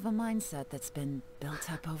talk you out of a mindset that's been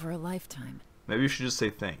built up over a lifetime. Maybe you should just say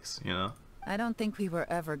thanks, you know? I don't think we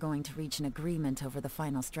were ever going to reach an agreement over the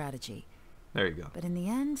final strategy. There you go. But in the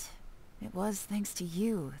end, it was thanks to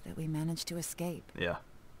you that we managed to escape. Yeah.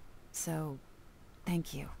 So,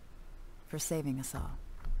 thank you for saving us all.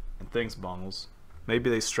 And thanks, Bongles. Maybe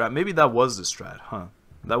they strat. Maybe that was the strat, huh?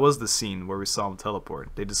 That was the scene where we saw him teleport.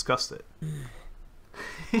 They discussed it.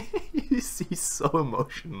 He's so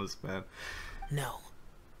emotionless, man. No.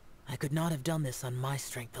 I could not have done this on my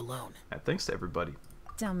strength alone. And thanks to everybody.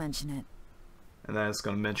 Don't mention it. And then it's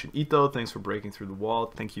gonna mention Itto. Thanks for breaking through the wall.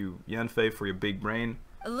 Thank you, Yanfei, for your big brain.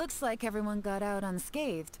 It looks like everyone got out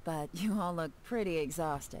unscathed, but you all look pretty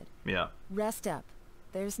exhausted. Yeah. Rest up.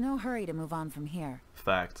 There's no hurry to move on from here.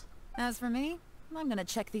 Fact. As for me, I'm gonna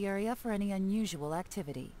check the area for any unusual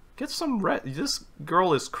activity. Get some rest. This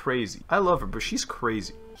girl is crazy. I love her, but she's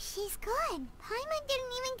crazy. She's good. Paimon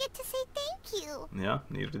didn't even get to say thank you. Yeah,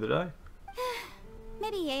 neither did I.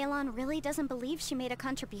 Maybe yelan really doesn't believe she made a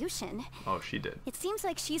contribution. Oh, she did. It seems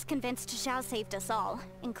like she's convinced Xiao saved us all,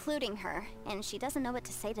 including her, and she doesn't know what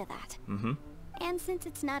to say to that. Mm-hmm. And since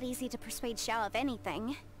it's not easy to persuade Xiao of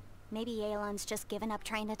anything, maybe Yelan's just given up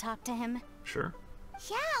trying to talk to him. Sure.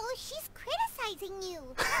 Xiao, she's criticizing you.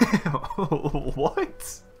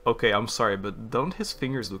 What? Okay, I'm sorry, but don't his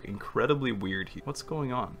fingers look incredibly weird here? What's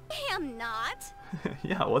going on? I am not.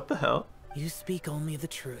 Yeah, what the hell? You speak only the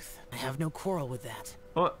truth. I have no quarrel with that.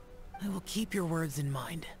 What? I will keep your words in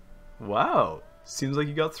mind. Wow. Seems like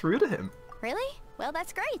you got through to him. Really? Well,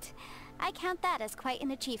 that's great. I count that as quite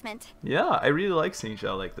an achievement. Yeah, I really like seeing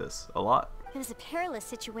Xiao like this. A lot. It was a perilous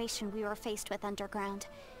situation we were faced with underground,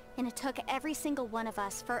 and it took every single one of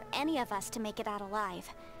us for any of us to make it out alive.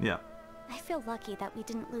 Yeah. I feel lucky that we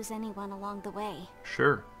didn't lose anyone along the way.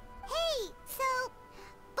 Sure. Hey, so...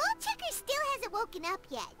 Ballchecker still hasn't woken up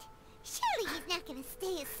yet. Surely he's not gonna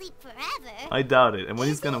stay asleep forever. I doubt it, and when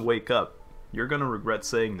he's gonna wake up, you're gonna regret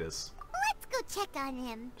saying this. Let's go check on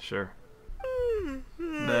him. Sure.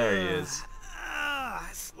 There he is. I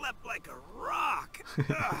slept like a rock.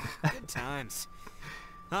 Good times.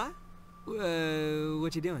 Huh?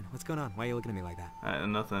 What you doing? What's going on? Why are you looking at me like that?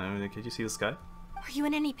 Nothing. I mean, can you see the sky? Are you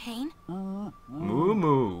in any pain? Moo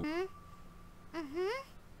moo.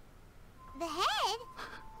 The head?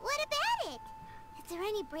 What about it? Is there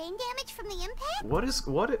any brain damage from the impact?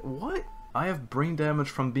 What? I have brain damage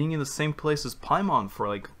from being in the same place as Paimon for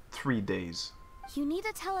like 3 days. You need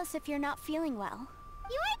to tell us if you're not feeling well.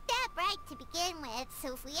 You weren't that bright to begin with,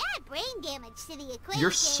 so if we add brain damage to the equation...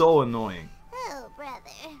 You're so annoying. Oh,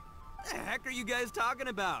 brother. The heck are you guys talking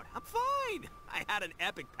about? I'm fine. I had an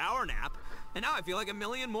epic power nap, and now I feel like a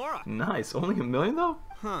million more. Nice. Only a million though?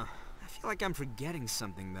 Huh. I feel like I'm forgetting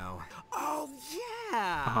something though. Oh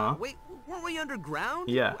yeah. Uh-huh. Wait, weren't we underground?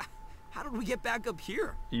 Yeah. How did we get back up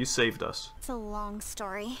here? You saved us. It's a long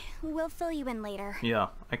story. We'll fill you in later. Yeah.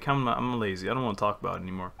 I'm lazy. I don't want to talk about it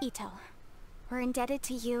anymore. Itto, we're indebted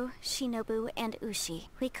to you, Shinobu, and Ushi.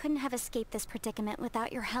 We couldn't have escaped this predicament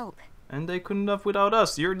without your help. And they couldn't have without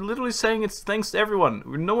us. You're literally saying it's thanks to everyone.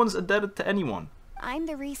 No one's indebted to anyone. I'm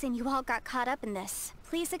the reason you all got caught up in this.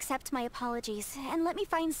 Please accept my apologies, and let me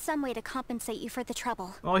find some way to compensate you for the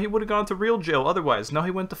trouble. Oh, he would have gone to real jail otherwise. Now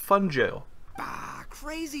he went to fun jail. Ah,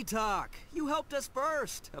 crazy talk. You helped us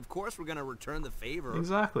first. Of course we're gonna return the favor.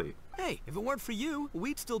 Exactly. Hey, if it weren't for you,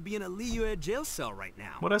 we'd still be in a liyue jail cell right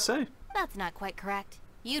now. What'd I say? That's not quite correct.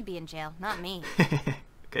 You'd be in jail, not me.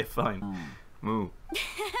 Okay, fine. Moo.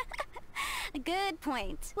 Good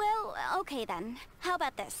point. Well, okay then. How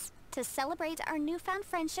about this? To celebrate our newfound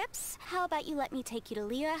friendships, how about you let me take you to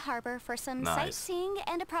Liyue Harbor for some sightseeing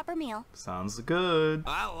and a proper meal? Sounds good.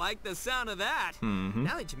 I like the sound of that.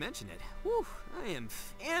 Now that you mention it, whew, I am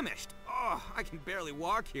famished. Oh, I can barely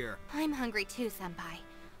walk here. I'm hungry too, Senpai.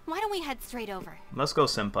 Why don't we head straight over? Let's go,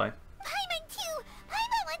 Senpai. Paimon too!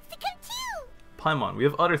 Paimon wants to come too! Paimon, we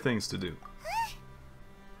have other things to do.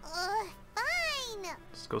 Fine.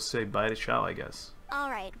 Just go say bye to Xiao, I guess.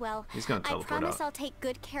 Alright, well, He's gonna I teleport promise out. I'll take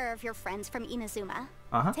good care of your friends from Inazuma.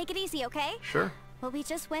 Uh-huh. Take it easy, okay? Sure. What we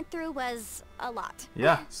just went through was a lot.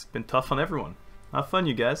 Yeah, it's been tough on everyone. Have fun,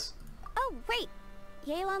 you guys. Oh, wait.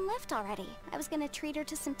 Yelan left already. I was gonna treat her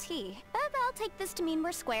to some tea. But I'll take this to mean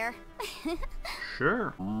we're square.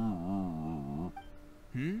 Sure. Oh,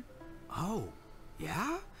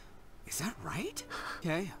 yeah? Is that right?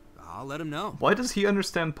 Okay, I'll let him know. Why does he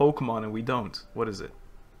understand Pokemon and we don't? What is it?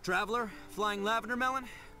 Traveler, flying lavender melon,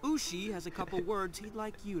 Ushi has a couple words he'd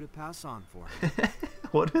like you to pass on for him.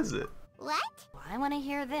 What is it? What? Well, I want to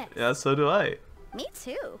hear this. Yeah, so do I. Me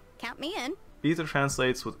too. Count me in. Ether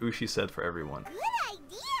translates what Ushi said for everyone. Good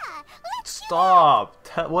idea. Let's Stop!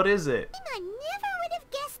 What is it? I never would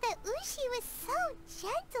have guessed that Ushi was so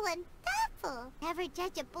gentle and thoughtful. Never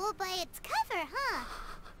judge a bull by its cover,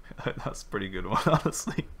 huh? That's a pretty good one,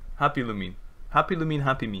 honestly. Happy Lumine. Happy Lumine,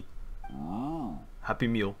 happy me. Happy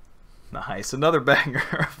meal. Nice. Another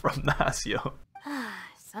banger from RednasYo.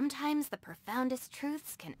 Sometimes the profoundest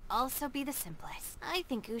truths can also be the simplest. I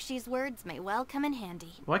think Ushi's words may well come in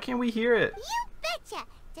handy. Why can't we hear it? You betcha.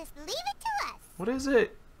 Just leave it to us. What is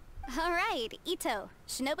it? Alright, Itto,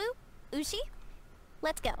 Shinobu, Ushi,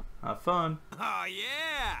 let's go. Have fun. Oh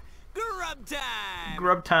yeah! Grub time!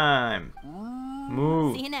 Grub time.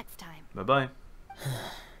 Move. See you next time. Bye-bye.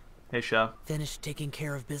 Hey, Xiao. Finished taking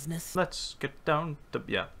care of business? Let's get down to...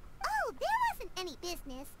 yeah. Oh, there wasn't any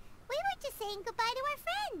business. We were just saying goodbye to our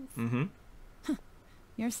friends. Mm-hmm.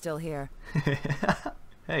 You're still here.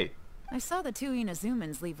 Hey. I saw the two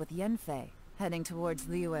Inazumans leave with Yanfei, heading towards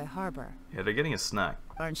Liyue Harbor. Yeah, they're getting a snack.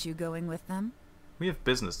 Aren't you going with them? We have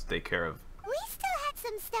business to take care of. We still had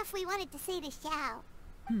some stuff we wanted to say to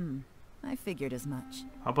Xiao. I figured as much.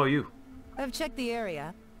 How about you? I've checked the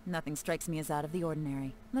area. Nothing strikes me as out of the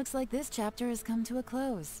ordinary. Looks like this chapter has come to a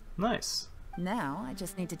close. Nice. Now, I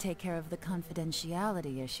just need to take care of the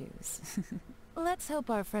confidentiality issues. Let's hope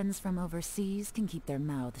our friends from overseas can keep their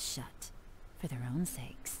mouths shut. For their own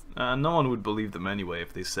sakes. No one would believe them anyway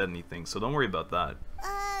if they said anything, so don't worry about that.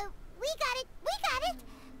 We got it.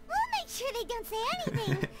 We'll make sure they don't say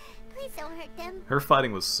anything. Please don't hurt them. Her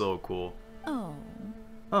fighting was so cool. Oh.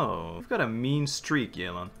 Oh, you've got a mean streak,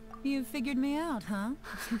 Yelan. You figured me out, huh?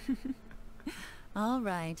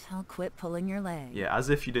 Alright, I'll quit pulling your leg. Yeah, as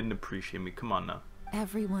if you didn't appreciate me. Come on now.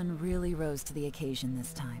 Everyone really rose to the occasion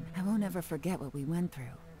this time. I won't ever forget what we went through.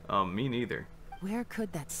 Oh, me neither. Where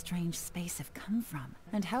could that strange space have come from?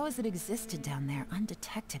 And how has it existed down there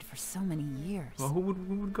undetected for so many years? Well, who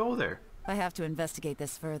would go there? I have to investigate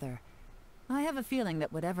this further. I have a feeling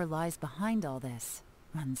that whatever lies behind all this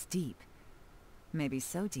runs deep. Maybe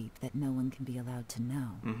so deep that no one can be allowed to know.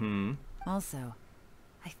 Mm-hmm. Also,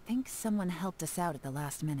 I think someone helped us out at the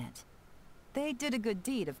last minute. They did a good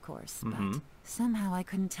deed, of course, but somehow I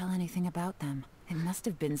couldn't tell anything about them. It must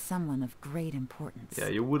have been someone of great importance. Yeah,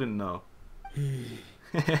 you wouldn't know.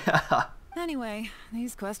 Anyway,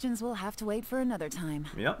 these questions will have to wait for another time.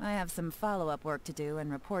 Yep. I have some follow-up work to do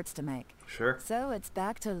and reports to make. Sure. So it's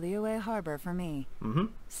back to Liyue Harbor for me. Mm-hmm.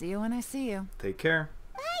 See you when I see you. Take care.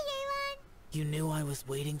 Bye, Yelan. You knew I was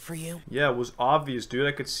waiting for you? Yeah, it was obvious, dude.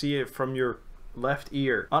 I could see it from your left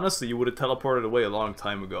ear. Honestly, you would have teleported away a long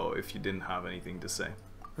time ago if you didn't have anything to say.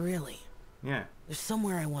 Really? Yeah. There's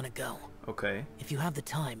somewhere I want to go. Okay. If you have the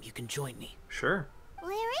time, you can join me. Sure.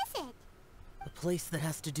 Where is it? A place that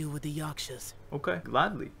has to do with the yakshas. Okay,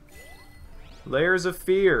 gladly. Layers of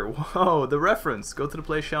Fear. Whoa, the reference. Go to the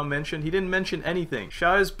place Xiao mentioned. He didn't mention anything.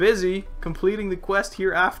 Xiao is busy completing the quest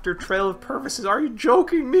hereafter. Trail of Purposes. Are you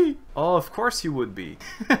joking me? Oh, of course you would be.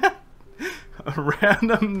 A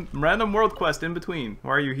random world quest in between.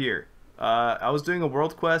 Why are you here? I was doing a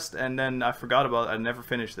world quest and then I forgot about it. I never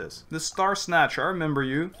finished this. The Star Snatcher, I remember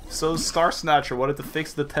you. So Star Snatcher wanted to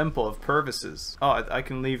fix the Temple of Purposes. Oh, I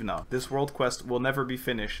can leave now. This world quest will never be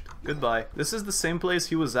finished. Goodbye. This is the same place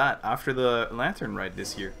he was at after the Lantern Ride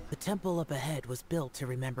this year. The temple up ahead was built to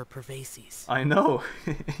remember Pervases. I know.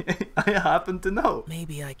 I happen to know.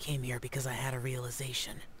 Maybe I came here because I had a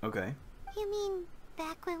realization. Okay. You mean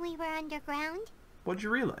back when we were underground? What'd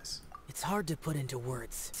you realize? It's hard to put into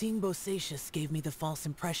words. Seeing Bosacius gave me the false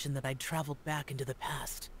impression that I'd traveled back into the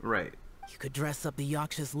past. Right. You could dress up the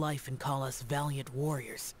Yaksha's life and call us valiant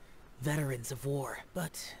warriors, veterans of war.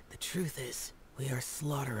 But the truth is, we are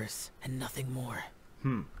slaughterers and nothing more.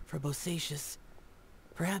 For Bosacius,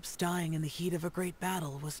 perhaps dying in the heat of a great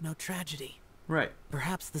battle was no tragedy. Right.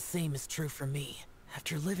 Perhaps the same is true for me.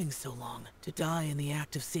 After living so long, to die in the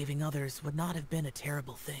act of saving others would not have been a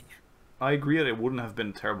terrible thing. I agree that it wouldn't have been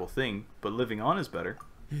a terrible thing, but living on is better.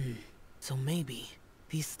 So maybe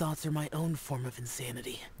these thoughts are my own form of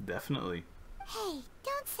insanity. Definitely. Hey,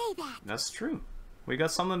 don't say that. That's true. We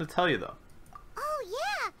got something to tell you, though. Oh,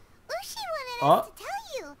 yeah. Ushi wanted us to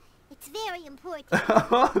tell you. It's very important.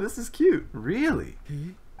 Oh, this is cute. Really?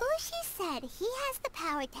 Ushi said he has the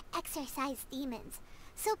power to exorcise demons,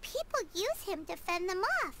 so people use him to fend them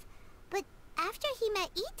off. But after he met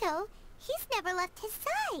Itto, he's never left his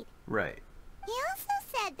side. Right. He also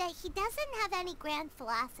said that he doesn't have any grand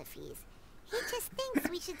philosophies. He just thinks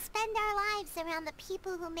we should spend our lives around the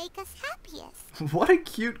people who make us happiest. What a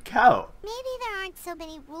cute cow. Maybe there aren't so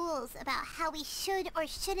many rules about how we should or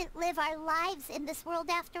shouldn't live our lives in this world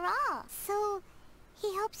after all. So, he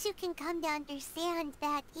hopes you can come to understand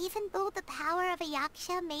that even though the power of a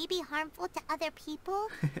yaksha may be harmful to other people,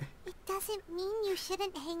 it doesn't mean you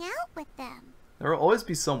shouldn't hang out with them. There will always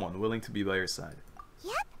be someone willing to be by your side.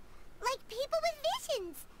 Yep, like people with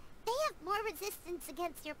visions. They have more resistance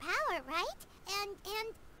against your power, right? And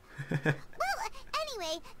well,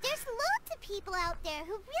 anyway, there's loads of people out there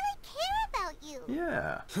who really care about you.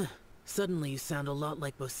 Yeah. Suddenly you sound a lot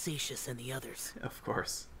like Bosacius and the others. Of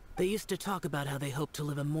course. They used to talk about how they hoped to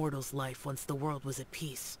live a mortal's life once the world was at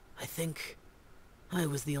peace. I think I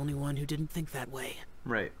was the only one who didn't think that way.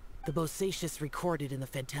 Right. The Bosacius recorded in the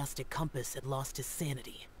Fantastic Compass had lost his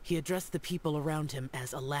sanity. He addressed the people around him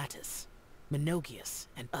as Alatus, Menogius,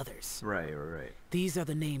 and others. Right. These are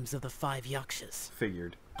the names of the 5 yakshas.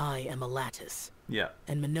 Figured. I am Alatus. Yeah.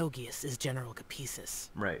 And Menogius is General Capisis.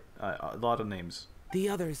 Right. A lot of names. The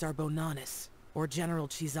others are Bonanis, or General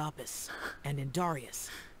Chisapis, and Indarius,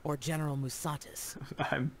 or General Musatus.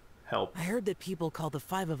 Help. I heard that people call the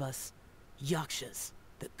 5 of us yakshas,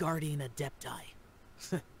 the guardian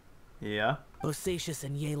adepti. Yeah? Bosacius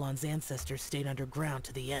and Yelan's ancestors stayed underground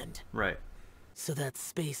to the end. Right. So that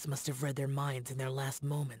space must have read their minds in their last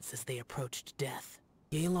moments as they approached death.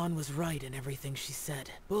 Yelan was right in everything she said.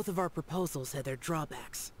 Both of our proposals had their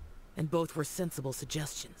drawbacks, and both were sensible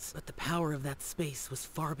suggestions, but the power of that space was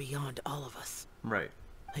far beyond all of us. Right.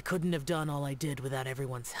 I couldn't have done all I did without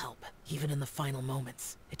everyone's help, even in the final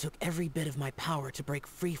moments. It took every bit of my power to break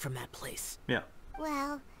free from that place. Yeah.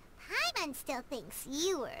 Well, Paimon still thinks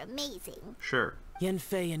you were amazing. Sure.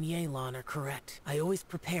 Yanfei and Yelan are correct. I always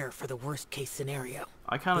prepare for the worst-case scenario.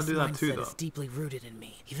 I kind of do that too, though. This mindset is deeply rooted in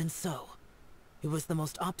me. Even so, it was the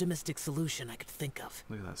most optimistic solution I could think of.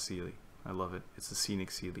 Look at that Sealy. I love it. It's a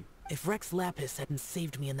scenic Sealy. If Rex Lapis hadn't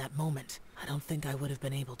saved me in that moment, I don't think I would have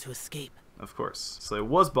been able to escape. Of course. So it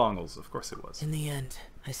was Bongles. Of course it was. In the end,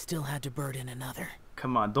 I still had to burden another.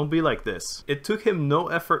 Come on, don't be like this. It took him no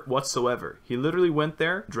effort whatsoever. He literally went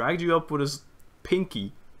there, dragged you up with his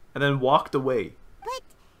pinky, and then walked away. But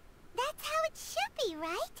that's how it should be,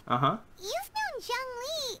 right? Uh-huh. You've known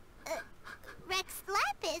Zhongli, Rex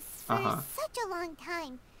Lapis, for such a long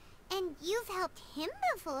time. And you've helped him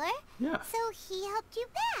before. Yeah. So he helped you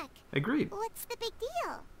back. Agreed. What's the big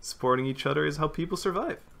deal? Supporting each other is how people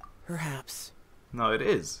survive. Perhaps. No, it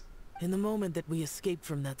is. In the moment that we escaped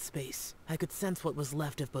from that space, I could sense what was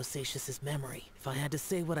left of Bosacius's memory. If I had to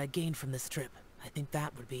say what I gained from this trip, I think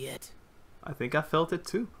that would be it. I think I felt it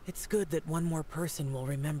too. It's good that one more person will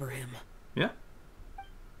remember him. Yeah.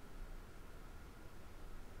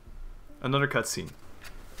 Another cutscene.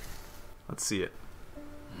 Let's see it.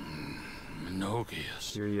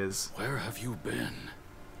 Menogius. Here he is. Where have you been?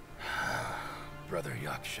 Brother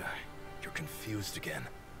Yaksha, you're confused again.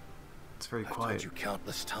 It's very I've quiet. told you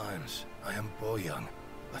countless times. I am Boyoung,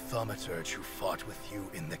 a thaumaturge who fought with you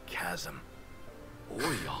in the chasm.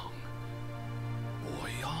 Boyoung?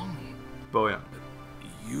 Boyoung? Boyoung.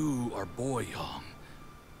 You are Boyoung,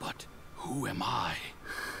 but who am I?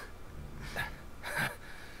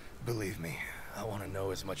 Believe me, I want to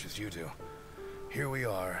know as much as you do. Here we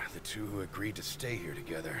are, the two who agreed to stay here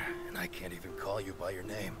together, and I can't even call you by your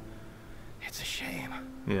name. It's a shame.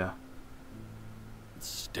 Yeah.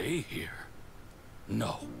 Stay here?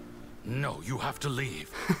 No. No, you have to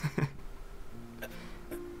leave.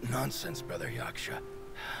 Nonsense, Brother Yaksha.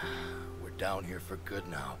 We're down here for good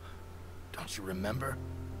now. Don't you remember?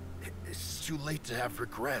 It's too late to have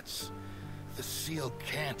regrets. The seal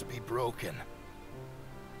can't be broken.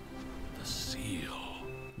 The seal.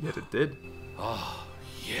 Yet it did. Ah,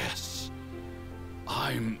 yes.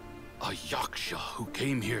 I'm a yaksha who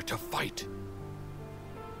came here to fight.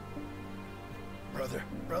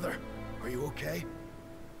 Brother, are you okay?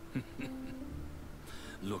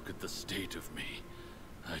 Look at the state of me.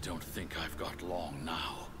 I don't think I've got long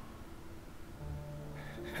now.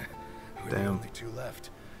 We're the only two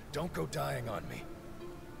left. Don't go dying on me.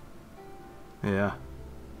 Yeah.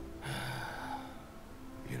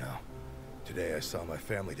 You know, today I saw my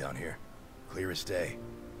family down here. Clear as day.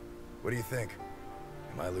 What do you think?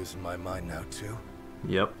 Am I losing my mind now too?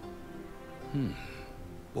 Yep.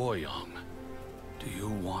 Boyang, do you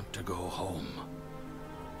want to go home?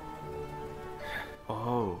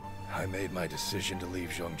 Oh. I made my decision to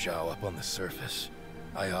leave Zhongzhao up on the surface.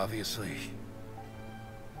 I obviously...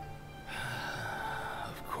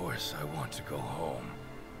 Of course I want to go home.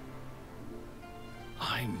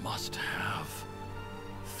 I must have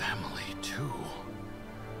family too.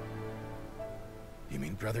 You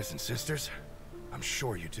mean brothers and sisters? I'm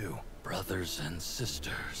sure you do. Brothers and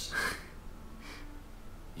sisters.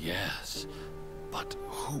 Yes, but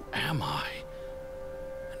who am I?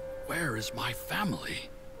 And where is my family?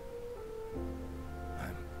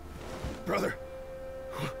 Brother,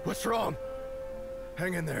 what's wrong?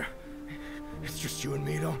 Hang in there. It's just you and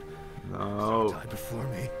me, don't... No. Die before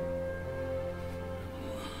me.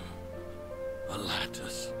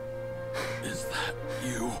 Alatus, is that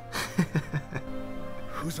you?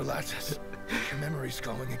 Who's Alatus? Your memory's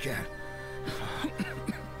going again.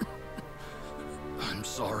 I'm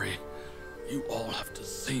sorry. You all have to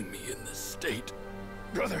see me in this state.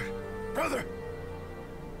 Brother! Brother!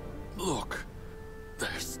 Look,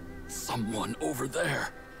 there's someone over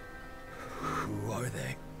there. Who are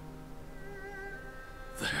they?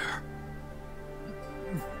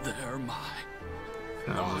 They're my...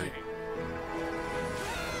 Family.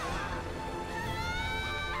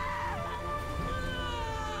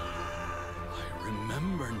 I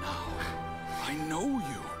remember now. I know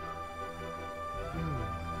you.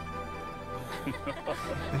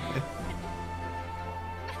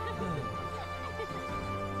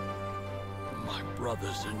 My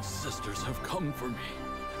brothers and sisters have come for me,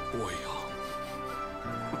 Boyang.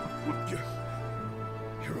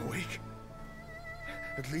 You're awake?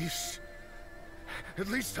 At least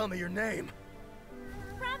tell me your name.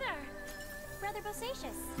 Brother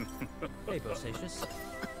Bosacious. Hey, Bosacious.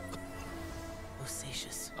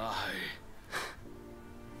 Bosacious.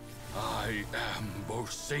 I am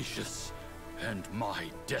Bosacious, and my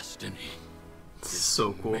destiny is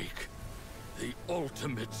So to cool. make the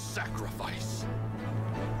ultimate sacrifice.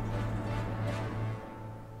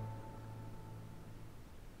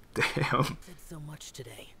 Damn. Said so much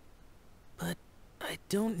today, but I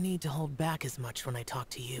don't need to hold back as much when I talk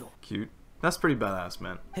to you. Cute. That's pretty badass,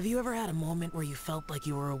 man. Have you ever had a moment where you felt like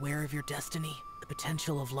you were aware of your destiny, the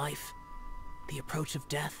potential of life, the approach of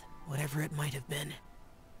death, whatever it might have been?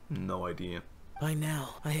 No idea. By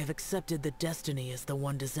now, I have accepted that destiny is the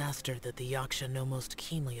one disaster that the yaksha know most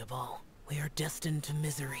keenly of all. We are destined to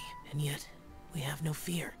misery, and yet we have no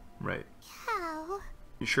fear. Right. How?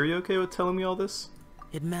 You sure you're okay with telling me all this?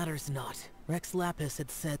 It matters not. Rex Lapis had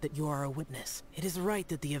said that you are a witness. It is right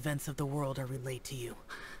that the events of the world are relayed to you.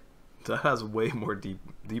 That has way more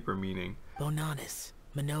deeper meaning. Bonanis,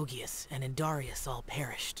 Menogius, and Indarius all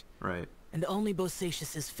perished. Right. And only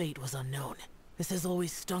Bosacious's fate was unknown. This has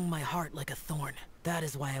always stung my heart like a thorn. That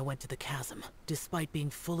is why I went to the chasm, despite being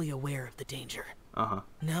fully aware of the danger. Uh-huh.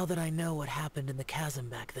 Now that I know what happened in the chasm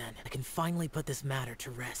back then, I can finally put this matter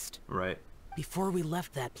to rest. Right. Before we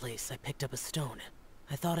left that place, I picked up a stone.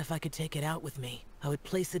 I thought if I could take it out with me, I would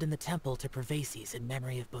place it in the temple to Pervases in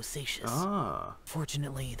memory of Bosacious. Ah.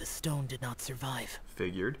 Fortunately, the stone did not survive.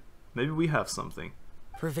 Figured. Maybe we have something.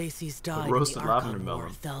 Pervases died in roasted the lavender Archon War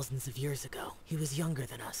melon. thousands of years ago. He was younger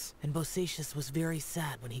than us, and Bosacious was very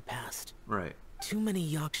sad when he passed. Right. Too many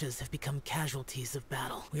yakshas have become casualties of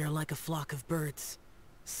battle. We are like a flock of birds,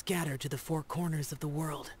 scattered to the four corners of the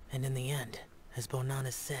world. And in the end, as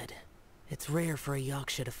Bonanis said, it's rare for a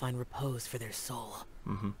yaksha to find repose for their soul.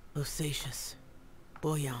 Mm-hmm. Bosacious,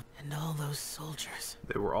 Boyang, and all those soldiers.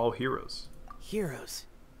 They were all heroes. Heroes.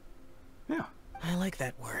 Yeah. I like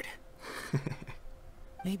that word.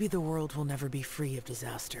 Maybe the world will never be free of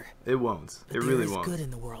disaster. It won't. But It really there won't. is good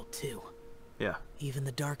in the world, too. Yeah. Even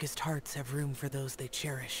the darkest hearts have room for those they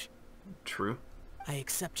cherish. True. I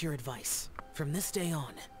accept your advice. From this day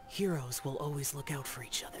on, heroes will always look out for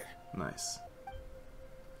each other. Nice.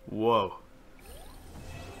 Whoa.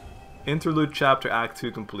 Interlude chapter act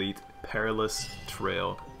 2 complete. Perilous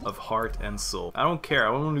trail of heart and soul. I don't care.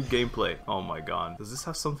 I want to do gameplay. Oh my god. Does this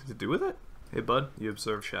have something to do with it? Hey bud, you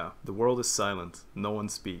observe Xiao. The world is silent. No one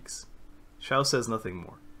speaks. Xiao says nothing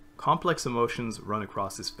more. Complex emotions run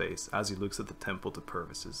across his face as he looks at the temple to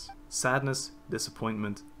Pervases. Sadness,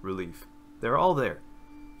 disappointment, relief. They're all there,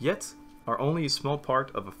 yet are only a small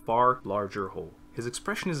part of a far larger whole. His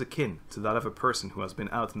expression is akin to that of a person who has been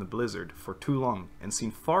out in the blizzard for too long and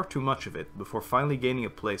seen far too much of it before finally gaining a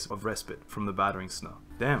place of respite from the battering snow.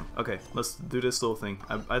 Damn, okay, let's do this little thing.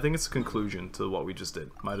 I think it's a conclusion to what we just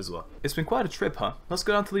did. Might as well. It's been quite a trip, huh? Let's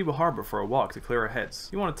go down to Liyue Harbor for a walk to clear our heads.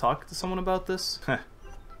 You want to talk to someone about this?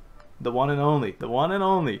 The one and only. The one and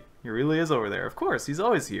only. He really is over there. Of course, he's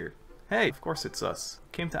always here. Hey, of course it's us.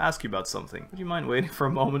 Came to ask you about something. Would you mind waiting for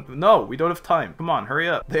a moment? No, we don't have time. Come on, hurry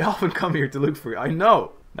up. They often come here to look for you. I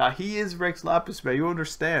know. Now, he is Rex Lapis, man. You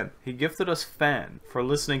understand. He gifted us Fan for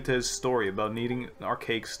listening to his story about needing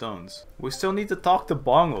archaic stones. We still need to talk to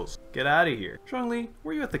Bongles. Get out of here. Zhongli,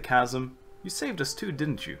 were you at the chasm? You saved us too,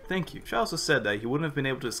 didn't you? Thank you. Xiao also said that he wouldn't have been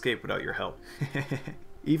able to escape without your help.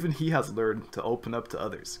 Even he has learned to open up to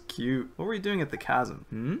others. Cute. What were you doing at the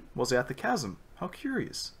chasm? Was I at the chasm? How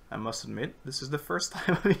curious. I must admit, this is the first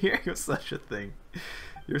time I'm hearing of such a thing.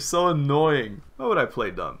 You're so annoying. What would I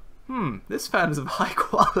play dumb? This fan is of high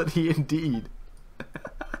quality indeed.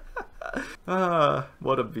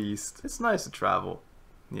 What a beast. It's nice to travel.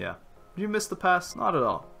 Yeah. Do you miss the past? Not at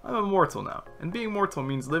all. I'm immortal now, and being mortal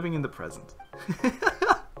means living in the present.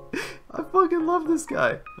 I fucking love this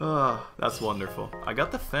guy. That's wonderful. I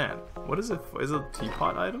got the fan. What is it? Is it a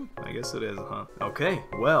teapot item? I guess it is, huh? Okay,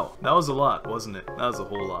 well, that was a lot, wasn't it? That was a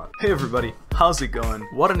whole lot. Hey everybody, how's it going?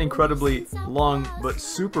 What an incredibly long but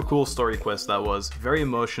super cool story quest that was. Very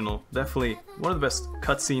emotional. Definitely one of the best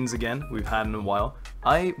cutscenes again we've had in a while.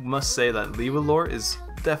 I must say that liyue lore is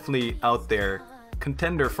definitely out there.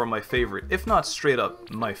 Contender for my favorite, if not straight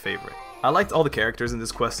up my favorite. I liked all the characters in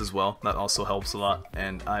this quest as well. That also helps a lot.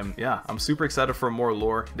 And I'm super excited for more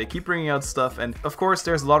lore. They keep bringing out stuff, and of course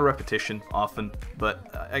there's a lot of repetition often,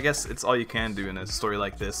 but I guess it's all you can do in a story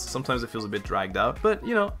like this. Sometimes it feels a bit dragged out, but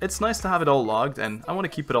you know, it's nice to have it all logged, and I want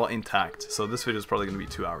to keep it all intact. So this video is probably going to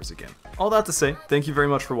be 2 hours again. All that to say, thank you very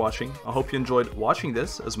much for watching. I hope you enjoyed watching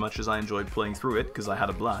this as much as I enjoyed playing through it, because I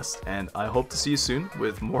had a blast. And I hope to see you soon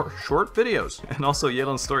with more short videos. And also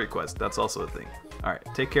Yelan's story quest, that's also a thing. Alright,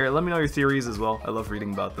 take care. Let me know your theories as well. I love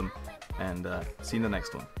reading about them. And see you in the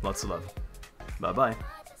next one. Lots of love. Bye-bye.